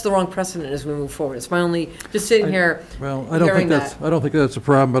sets the wrong precedent as we move forward. It's my only, just sitting here Well, I don't think that's a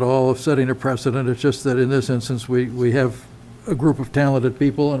problem at all of setting a precedent. It's just that in this instance, we have a group of talented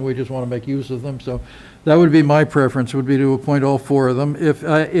people, and we just want to make use of them. So that would be my preference, would be to appoint all 4 of them. If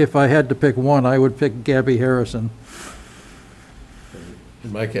I had to pick one, I would pick Gabby Harrison.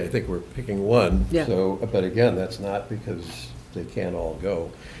 In my case, I think we're picking one. Yeah. So, but again, that's not because they can't all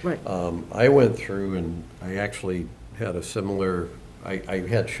go. Right. I went through and I actually had a similar, I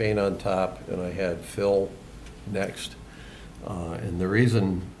had Shane on top and I had Phil next. And the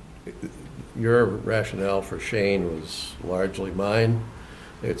reason, your rationale for Shane was largely mine.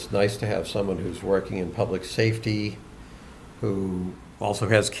 It's nice to have someone who's working in public safety, who also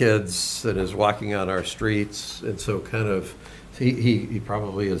has kids and is walking on our streets, and so kind of, he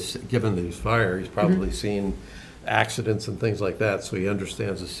probably is, given that he's fire, he's probably seen accidents and things like that, so he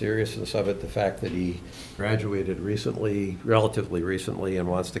understands the seriousness of it. The fact that he graduated recently, relatively recently, and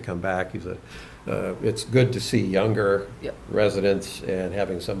wants to come back. It's good to see younger residents and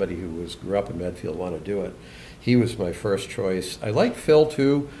having somebody who grew up in Medfield want to do it. He was my first choice. I like Phil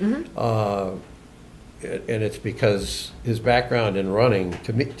too, and it's because his background in running.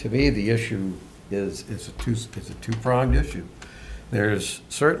 To me, the issue is a two-pronged issue. There's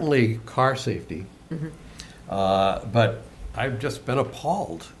certainly car safety, but I've just been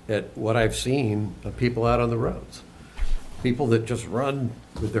appalled at what I've seen of people out on the roads. People that just run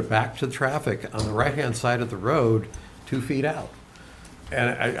with their back to traffic on the right-hand side of the road, 2 feet out.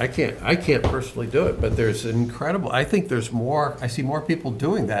 And I can't personally do it, but there's incredible, I think there's more, I see more people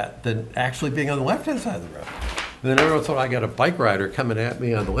doing that than actually being on the left-hand side of the road. And then everyone thought I got a bike rider coming at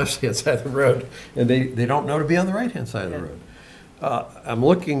me on the left-hand side of the road, and they don't know to be on the right-hand side of the road. I'm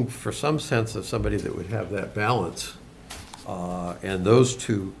looking for some sense of somebody that would have that balance And those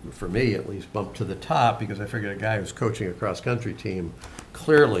two, for me at least, bumped to the top because I figured a guy who's coaching a cross-country team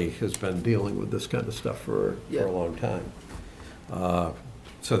clearly has been dealing with this kind of stuff for a long time.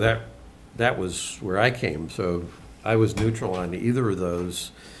 So that was where I came. So I was neutral on either of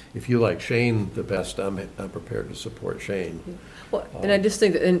those. If you like Shane the best, I'm prepared to support Shane. Well, and I just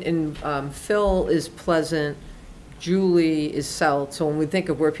think that, Phil is Pleasant, Julie is South, so when we think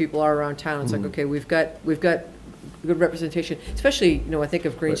of where people are around town, it's like, okay, we've got good representation, especially, I think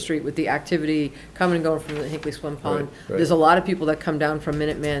of Green Right. Street with the activity coming and going from the Hinckley Swim Pond. Right. There's a lot of people that come down from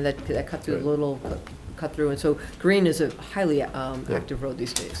Minuteman that cut through Right. the little cut through, and so Green is a highly active road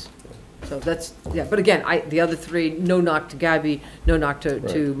these days. So that's, but again, the other three, no knock to Gabby, no knock to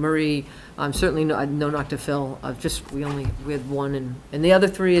Right. Marie, certainly no knock to Phil. We had one, and the other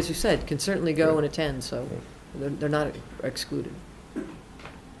three, as you said, can certainly go and attend, so they're not excluded.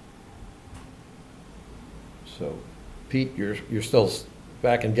 So, Pete, you're still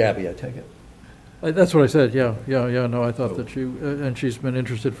backing Gabby, I take it? That's what I said, yeah, no, I thought that she, and she's been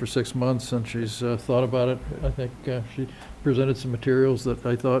interested for 6 months, and she's thought about it. I think she presented some materials that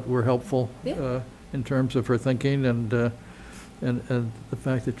I thought were helpful in terms of her thinking and the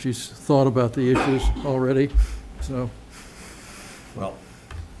fact that she's thought about the issues already, so. Well,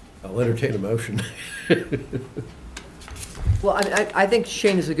 I'll entertain a motion. Well, I think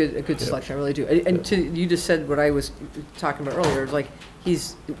Shane is a good selection, I really do. And you just said what I was talking about earlier, it's like,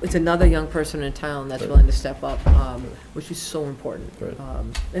 it's another young person in town that's willing to step up, which is so important. Right.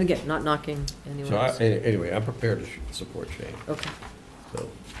 And again, not knocking anyone So else. anyway, I'm prepared to support Shane. Okay. So,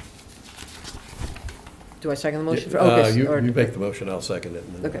 Do I second the motion? you make the motion, I'll second it,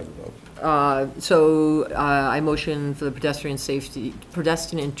 and then we'll have a vote. So I motion for the pedestrian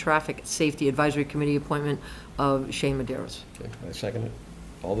and traffic safety advisory committee appointment of Shane Maderos. Okay, I second it.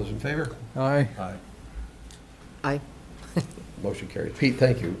 All those in favor? Aye. Aye. Aye. Motion carries. Pete,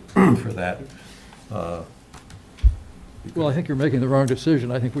 thank you for that. Well, I think you're making the wrong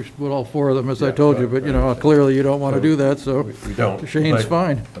decision. I think we should put all 4 of them, as I Yeah, told you, right, but, right. clearly you don't want to do that, so We don't. Shane's but-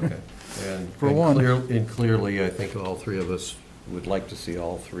 fine. Okay. And For one. Clearly, I think all 3 of us would like to see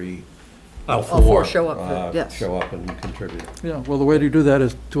all 4 4 show up, yes. show up and contribute. Yeah, well, the way to do that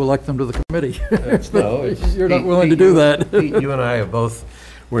is to elect them to the committee. No, it's- You're not Pete- willing to Pete, do you- that. Pete, you and I have both,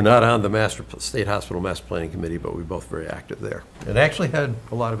 we're not on the State Hospital Master Planning Committee, but we're both very active there. And actually had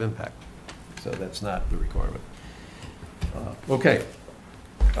a lot of impact. So that's not the requirement. Okay.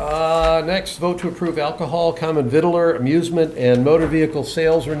 Next, vote to approve alcohol, common vittler, amusement, and motor vehicle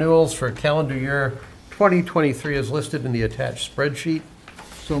sales renewals for calendar year 2023 as listed in the attached spreadsheet.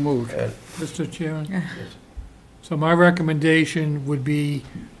 So moved. Mr. Chairman? So my recommendation would be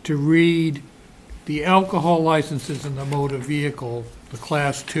to read the alcohol licenses in the motor vehicle, the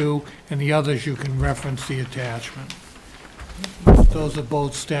Class 2, and the others you can reference the attachment. Those are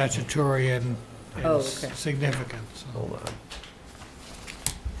both statutory and Oh, okay. significant. so. Hold on.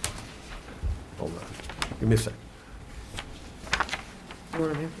 Hold on. Give me a sec. You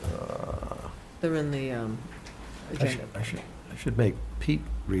want 'em here? They're in the agenda. I should make Pete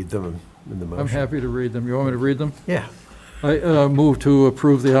read them in the motion. I'm happy to read them. You want me to read them? Yeah. I move to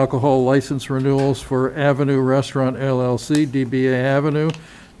approve the alcohol license renewals for Avenue Restaurant LLC, DBA Avenue,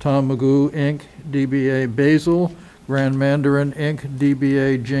 Tom Magoo, Inc., DBA Basil, Grand Mandarin, Inc.,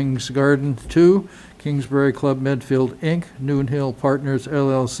 DBA Jing's Garden 2, Kingsbury Club Medfield, Inc., Noon Hill Partners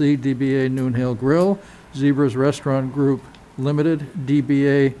LLC, DBA Noon Hill Grill, Zebras Restaurant Group Limited,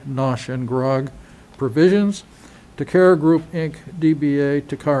 DBA Nosh and Grog Provisions, Takara Group, Inc., DBA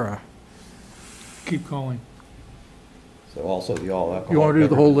Takara. Keep going. So also the all alcohol. You want to do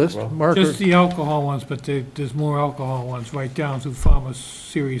the whole beverages list, as well? Mark? or- Just the alcohol ones, but there's more alcohol ones, right down to Farmers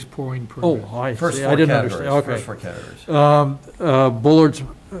Series pouring permit. Oh, I First see. 4 I didn't categories. understand. First Okay. 4 categories. Bullard's,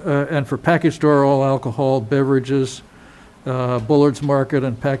 and for package store, all alcohol beverages, Bullard's Market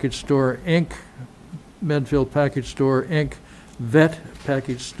and Package Store, Inc., Medfield Package Store, Inc., Vet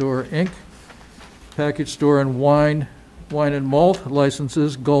Package Store, Inc., Package Store and Wine and Malt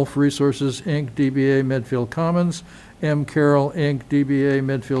licenses, Gulf Resources, Inc., DBA Medfield Commons, M. Carroll, Inc., DBA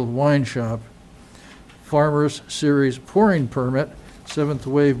Medfield Wine Shop, Farmers Series pouring permit, Seventh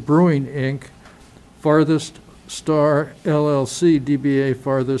Wave Brewing, Inc., Farthest Star LLC, DBA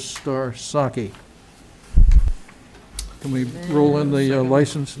Farthest Star Sake. Can we roll in the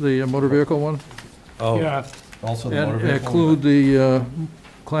license, the motor vehicle one? Oh, Yeah, also the motor And vehicle. include the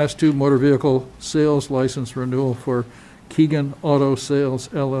Class 2 motor vehicle sales license renewal for Keegan Auto Sales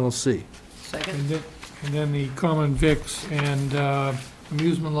LLC. Second? and then the common vics and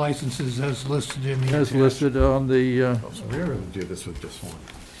amusement licenses as listed in the As attachment. listed on the, Oh, so we're going to do this with just one.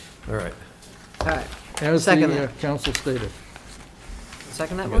 All right. All right. as Second the that. council stated.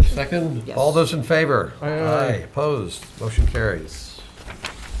 Second that You got a motion? second? Yes. All those in favor? Aye. Opposed? Motion carries.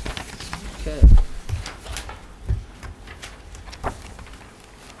 Okay. All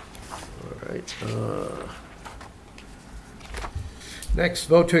right. Next,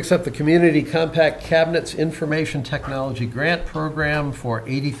 vote to accept the Community Compact Cabinets Information Technology Grant Program for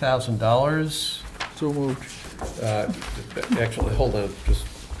 $80,000. So moved. Actually, hold on, just,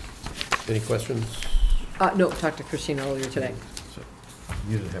 any questions? No, talked to Christina earlier today. So,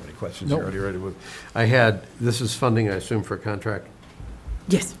 you didn't have any questions, Nope. you're already ready to move. This is funding, I assume, for a contract?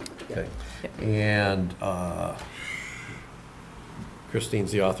 Yes. Okay. And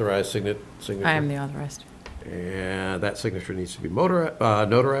Christine's the authorized signature? I am the authorized. And that signature needs to be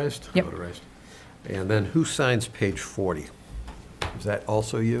notarized? Yep. Notarized. And then who signs page 40? Is that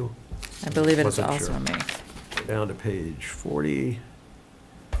also you? I believe it is Wasn't also sure. me. Down to page 40.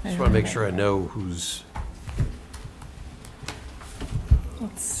 I Just don't want to make have sure I it. know who's,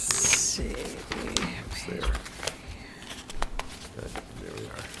 Let's see. who's there. Okay, there we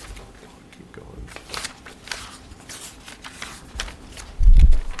are. Keep going.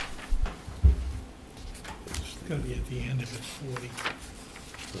 It's gonna be at the end of it, 40.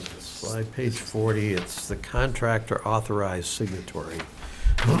 Slide page 40, it's the contractor authorized signatory.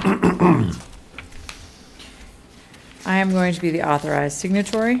 I am going to be the authorized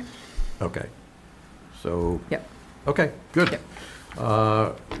signatory. Okay. So, Yep. okay, good. Yep.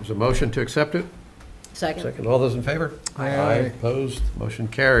 There's a motion to accept it? Second. Second, all those in favor? Aye. Opposed, motion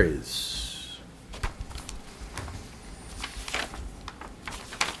carries.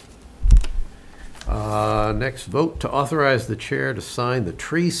 Next, vote to authorize the chair to sign the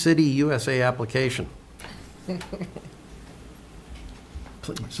Tree City USA application.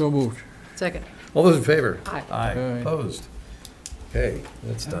 Please. So moved. Second. All those in favor? Aye. Aye. Aye. Opposed? Okay,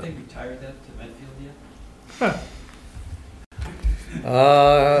 that's Haven't done. they retired that to Medfield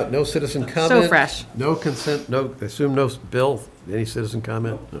yet? No citizen comment? fresh. No consent, no, assume no, Bill, any citizen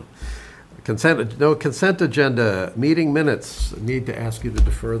comment? No. No consent agenda, meeting minutes. I need to ask you to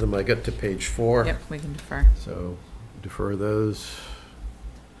defer them. I got to page 4. Yep, we can defer. So defer those.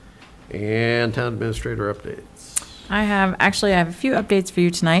 And town administrator updates. I have a few updates for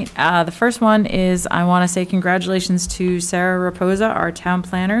you tonight. The first one is I want to say congratulations to Sarah Raposa, our town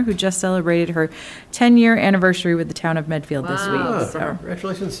planner, who just celebrated her 10-year anniversary with the town of Medfield this Wow. week. So,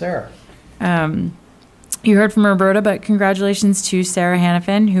 Congratulations, Sarah. you heard from Roberta, but congratulations to Sarah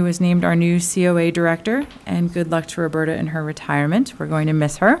Hannafin, who was named our new COA director, and good luck to Roberta in her retirement. We're going to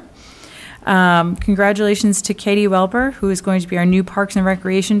miss her. Congratulations to Katie Welper, who is going to be our new Parks and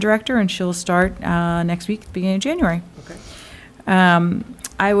Recreation Director, and she'll start next week, beginning of January. Okay.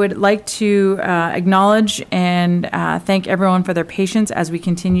 I would like to acknowledge and thank everyone for their patience as we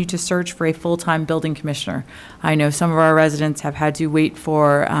continue to search for a full-time building commissioner. I know some of our residents have had to wait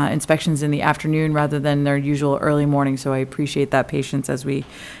for inspections in the afternoon rather than their usual early morning, so I appreciate that patience as we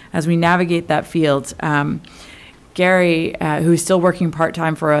navigate that field. Gary, who is still working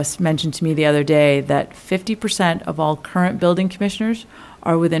part-time for us, mentioned to me the other day that 50% of all current building commissioners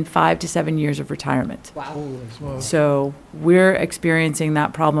are within 5 to 7 years of retirement. Wow. So we're experiencing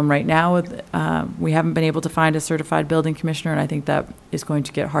that problem right now. With we haven't been able to find a certified building commissioner, and I think that is going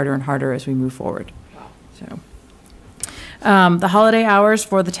to get harder and harder as we move forward. So the holiday hours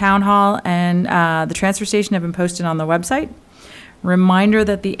for the town hall and the transfer station have been posted on the website. Reminder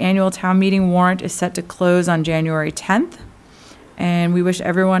that the annual town meeting warrant is set to close on January 10th. And we wish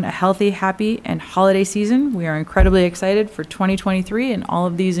everyone a healthy, happy, and holiday season. We are incredibly excited for 2023 and all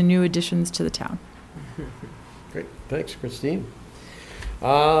of these new additions to the town. Great, thanks, Christine.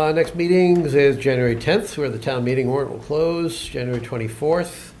 Next meetings is January 10th, where the town meeting warrant will close, January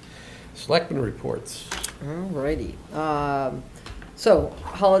 24th. Selectmen reports. Alrighty. So,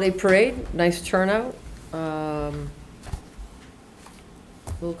 holiday parade, nice turnout. A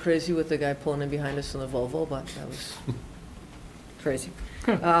little crazy with the guy pulling in behind us in the Volvo, but that was crazy.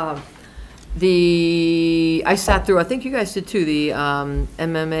 I sat through, I think you guys did too, the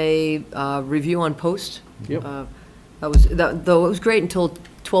MMA review on Post. Yep. Though it was great until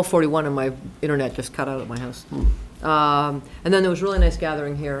 12:41 and my internet just cut out at my house. And then there was a really nice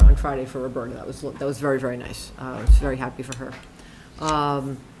gathering here on Friday for Roberta. That was very, very nice. I was very happy for her.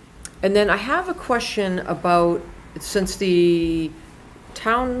 And then I have a question about, since the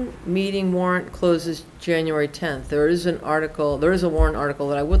town meeting warrant closes January 10th, there is a warrant article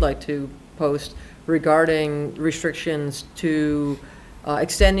that I would like to post regarding restrictions to,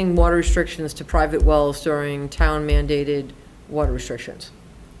 extending water restrictions to private wells during town mandated water restrictions.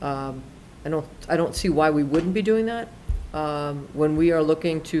 I don't see why we wouldn't be doing that. when we are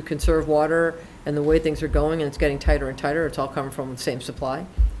looking to conserve water and the way things are going and it's getting tighter and tighter, it's all coming from the same supply.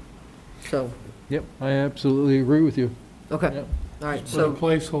 So, Yep, I absolutely agree with you. okay, Yep. all right, Put a so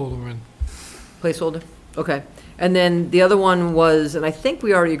placeholder in. placeholder, okay. And then the other one was, and I think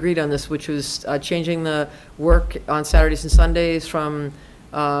we already agreed on this, which was changing the work on Saturdays and Sundays from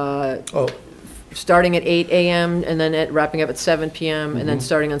starting at 8 a.m. and then wrapping up at 7 p.m. and then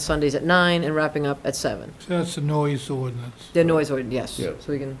starting on Sundays at 9 and wrapping up at 7. So that's the noise ordinance. The noise ordinance, yes. Yeah.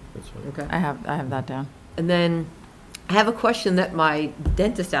 So we can, That's fine. okay. I have that down. And then I have a question that my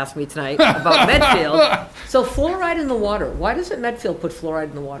dentist asked me tonight about Medfield. So fluoride in the water, why doesn't Medfield put fluoride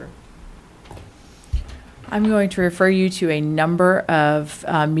in the water? I'm going to refer you to a number of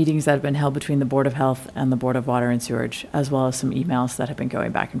meetings that have been held between the Board of Health and the Board of Water and Sewerage, as well as some emails that have been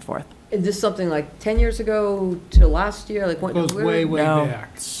going back and forth. Is this something like 10 years ago to last year? Like It goes way, way No.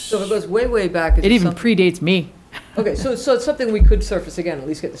 back. So if it goes way, way back. is It even something- predates me. Okay, so it's something we could surface again, at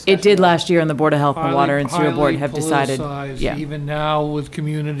least get discussion. It did on. last year, and the Board of Health and the Water and Sewer Board have decided. Highly Yeah. politicized, even now with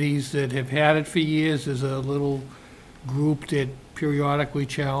communities that have had it for years, there's a little group that periodically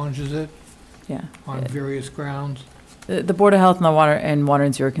challenges it Yeah. on various grounds. The Board of Health and the Water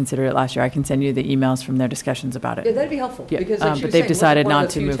and Sewer considered it last year. I can send you the emails from their discussions about Yeah, it. that'd be helpful, Yeah, because like she but was they've saying, decided we're one not of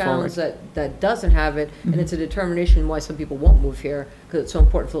the to few move towns forward. that doesn't have it, and it's a determination why some people won't move here, because it's so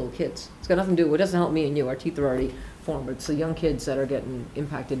important for little kids. It's got nothing to do, it doesn't help me and you, our teeth are already formed, but it's the young kids that are getting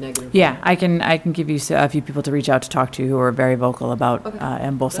impacted negatively. Yeah, I can give you a few people to reach out to talk to who are very vocal about, Okay.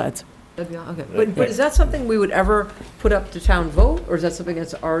 on both That- sides. That'd be, okay, but is that something we would ever put up to town vote, or is that something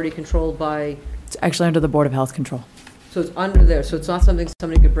that's already controlled by, It's actually under the Board of Health control. so it's under there, so it's not something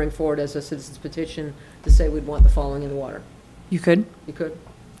somebody could bring forward as a citizen's petition to say we'd want the following in the water? You could, You could?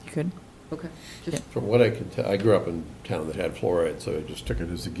 you could. Okay. Just- From what I can tell, I grew up in a town that had fluoride, so I just took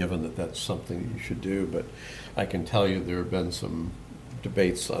it as a given that that's something that you should do. But I can tell you there have been some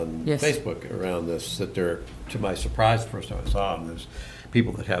debates on Yes. Facebook around this, that there, to my surprise, the first time I saw them, there's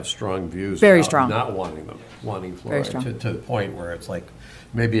people that have strong views. Very about strong. Not wanting them, wanting Very strong. fluoride, to the point where it's like,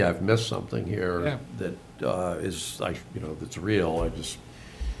 maybe I've missed something Yeah. here that that's real.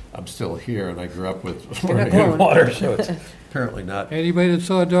 I'm still here, and I grew up with You're not fluoridated glowing. water, so it's apparently not. Anybody that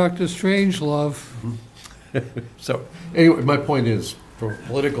saw Dr. Strangelove, So, anyway, my point is, from a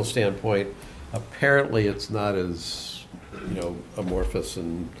political standpoint, apparently it's not as, amorphous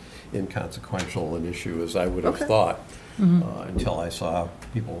and inconsequential an issue as I would have Okay. thought, until I saw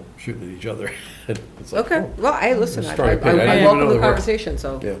people shooting at each other. It's like, Okay, oh, well, listen, I Strong opinion. I didn't even welcome know the there were- conversation,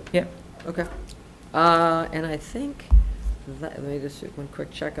 so. Yeah. Yep. Okay. And I think that, let me just do one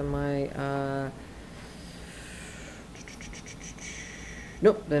quick check on my,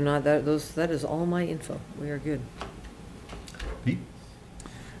 nope, they're not, that is all my info. We are good. Pete?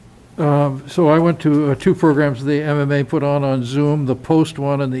 So I went to two programs the MMA put on Zoom, the Post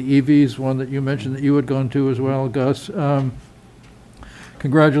one and the EVs one that you mentioned that you had gone to as well, Gus.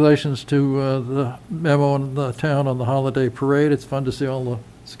 Congratulations to the memo and the town on the holiday parade. It's fun to see all the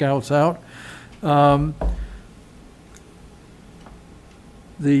scouts out.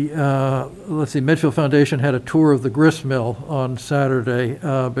 Let's see, Medfield Foundation had a tour of the grist mill on Saturday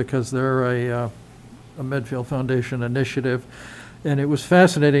because they're a Medfield Foundation initiative. And it was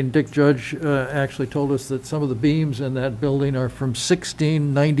fascinating. Dick Judge actually told us that some of the beams in that building are from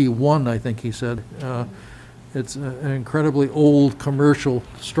 1691, I think he said. It's an incredibly old commercial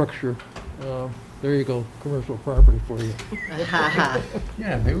structure. There you go, commercial property for you.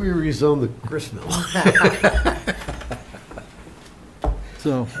 Yeah, maybe we rezone the grist mill.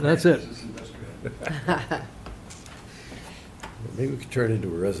 So, that's it. Maybe we could turn it into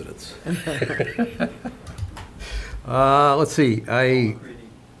a residence. Let's see, I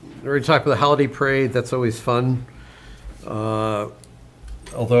already talked about the holiday parade, that's always fun.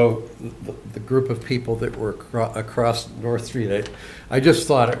 Although the group of people that were across North Street, I just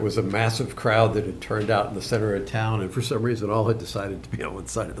thought it was a massive crowd that had turned out in the center of town, and for some reason all had decided to be on one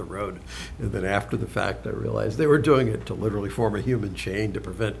side of the road. And then after the fact, I realized they were doing it to literally form a human chain to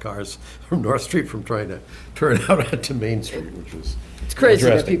prevent cars from North Street from trying to turn out onto Main Street, which was It's crazy that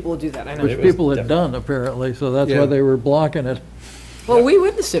interesting. people will do that, I know. Which people had done, apparently, so that's Yeah. why they were blocking it. Well, we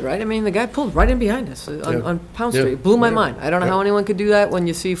witnessed it, right? I mean, the guy pulled right in behind us Yeah. on Pound Yeah. Street. Blew my Yeah. mind. I don't know Yeah. how anyone could do that when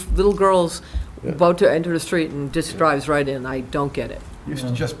you see little girls Yeah. about to enter the street and just drives right in. I don't get it. Used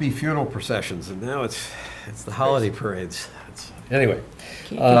to just be funeral processions, and now it's the holiday parades. Anyway.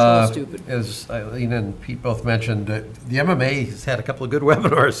 Can't control stupid. As Eileen and Pete both mentioned, the MMA has had a couple of good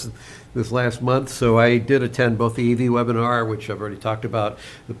webinars this last month, so I did attend both the EV webinar, which I've already talked about,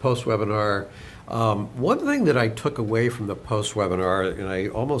 the post webinar. One thing that I took away from the post webinar, and I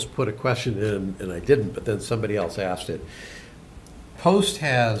almost put a question in and I didn't, but then somebody else asked it. Post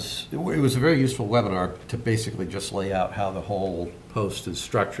has, it was a very useful webinar to basically just lay out how the whole Post is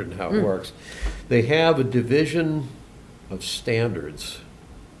structured and how it works. They have a division of standards,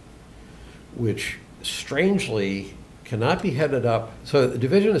 which strangely cannot be headed up. So the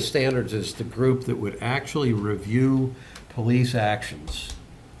division of standards is the group that would actually review police actions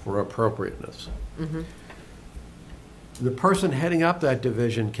for appropriateness. The person heading up that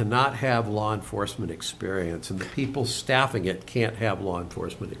division cannot have law enforcement experience, and the people staffing it can't have law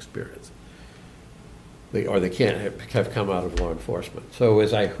enforcement experience. They can't have come out of law enforcement. So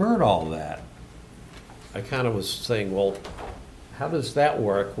as I heard all that, I kind of was saying, well, how does that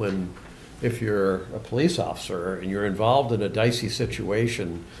work when, if you're a police officer and you're involved in a dicey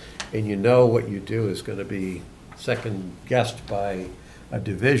situation and you know what you do is going to be second guessed by a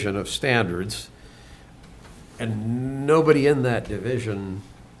division of standards, and nobody in that division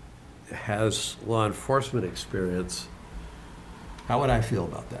has law enforcement experience, how would I feel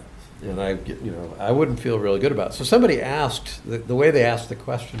about that? And I wouldn't feel really good about it. So somebody asked, the way they asked the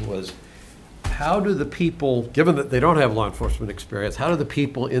question was, how do the people, given that they don't have law enforcement experience, how do the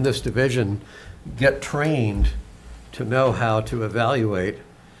people in this division get trained to know how to evaluate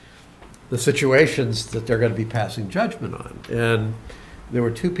the situations that they're going to be passing judgment on? And there were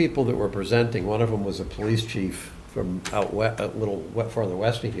two people that were presenting. One of them was a police chief from out west, a little farther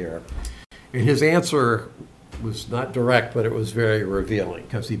west of here. And his answer was not direct, but it was very revealing,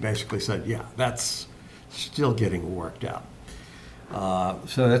 because he basically said, yeah, that's still getting worked out.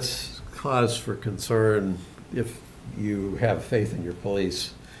 So that's cause for concern if you have faith in your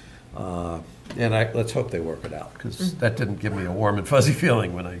police. And let's hope they work it out, because that didn't give me a warm and fuzzy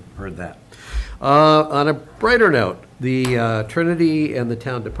feeling when I heard that. On a brighter note, the Trinity and the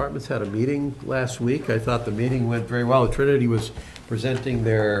town departments had a meeting last week. I thought the meeting went very well. Trinity was presenting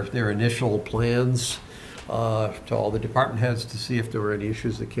their initial plans to all the department heads to see if there were any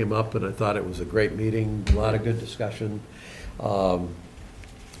issues that came up, and I thought it was a great meeting, a lot of good discussion.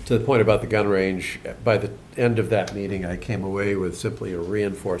 To the point about the gun range, by the end of that meeting, I came away with simply a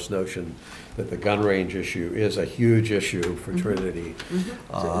reinforced notion that the gun range issue is a huge issue for Trinity.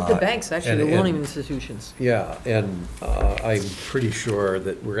 The banks, actually, the loaning institutions. Yeah, and I'm pretty sure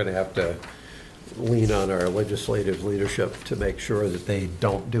that we're going to have to lean on our legislative leadership to make sure that they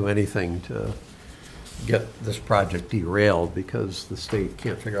don't do anything to get this project derailed, because the state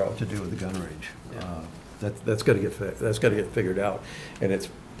can't figure out what to do with the gun range. That's got to get figured out, and it's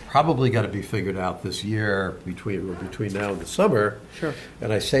probably got to be figured out this year between now and the summer. Sure.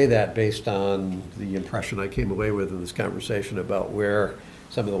 And I say that based on the impression I came away with in this conversation about where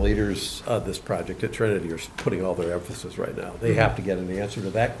some of the leaders of this project at Trinity are putting all their emphasis right now. They have to get an answer to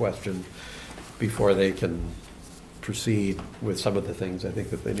that question before they can proceed with some of the things I think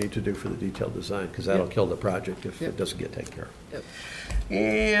that they need to do for the detailed design, because that'll kill the project if it doesn't get taken care of.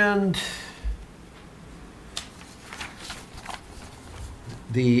 And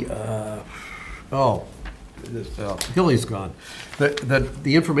Gilly's gone.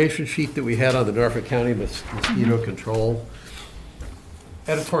 The information sheet that we had on the Norfolk County mosquito control,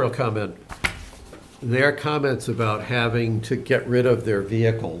 editorial comment, their comments about having to get rid of their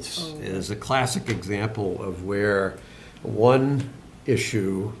vehicles is a classic example of where one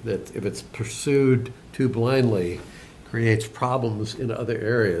issue that, if it's pursued too blindly, creates problems in other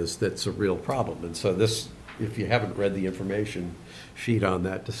areas. That's a real problem. And so this, if you haven't read the information sheet on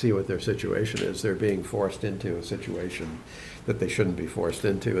that to see what their situation is, they're being forced into a situation that they shouldn't be forced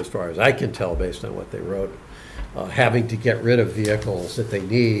into, as far as I can tell based on what they wrote. Having to get rid of vehicles that they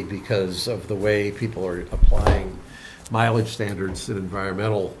need because of the way people are applying mileage standards and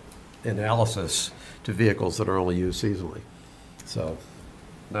environmental analysis to vehicles that are only used seasonally. So,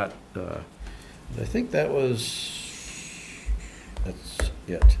 I think that's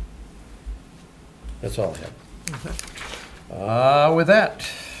it. That's all I have. With that,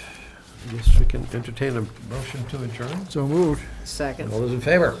 I guess we can entertain a motion to adjourn. So moved. Second. All those in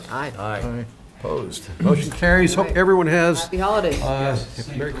favor? Aye. Aye. Opposed? Motion carries. Hope everyone has Happy holidays.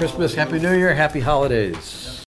 Merry Christmas, Happy New Year, Happy Holidays.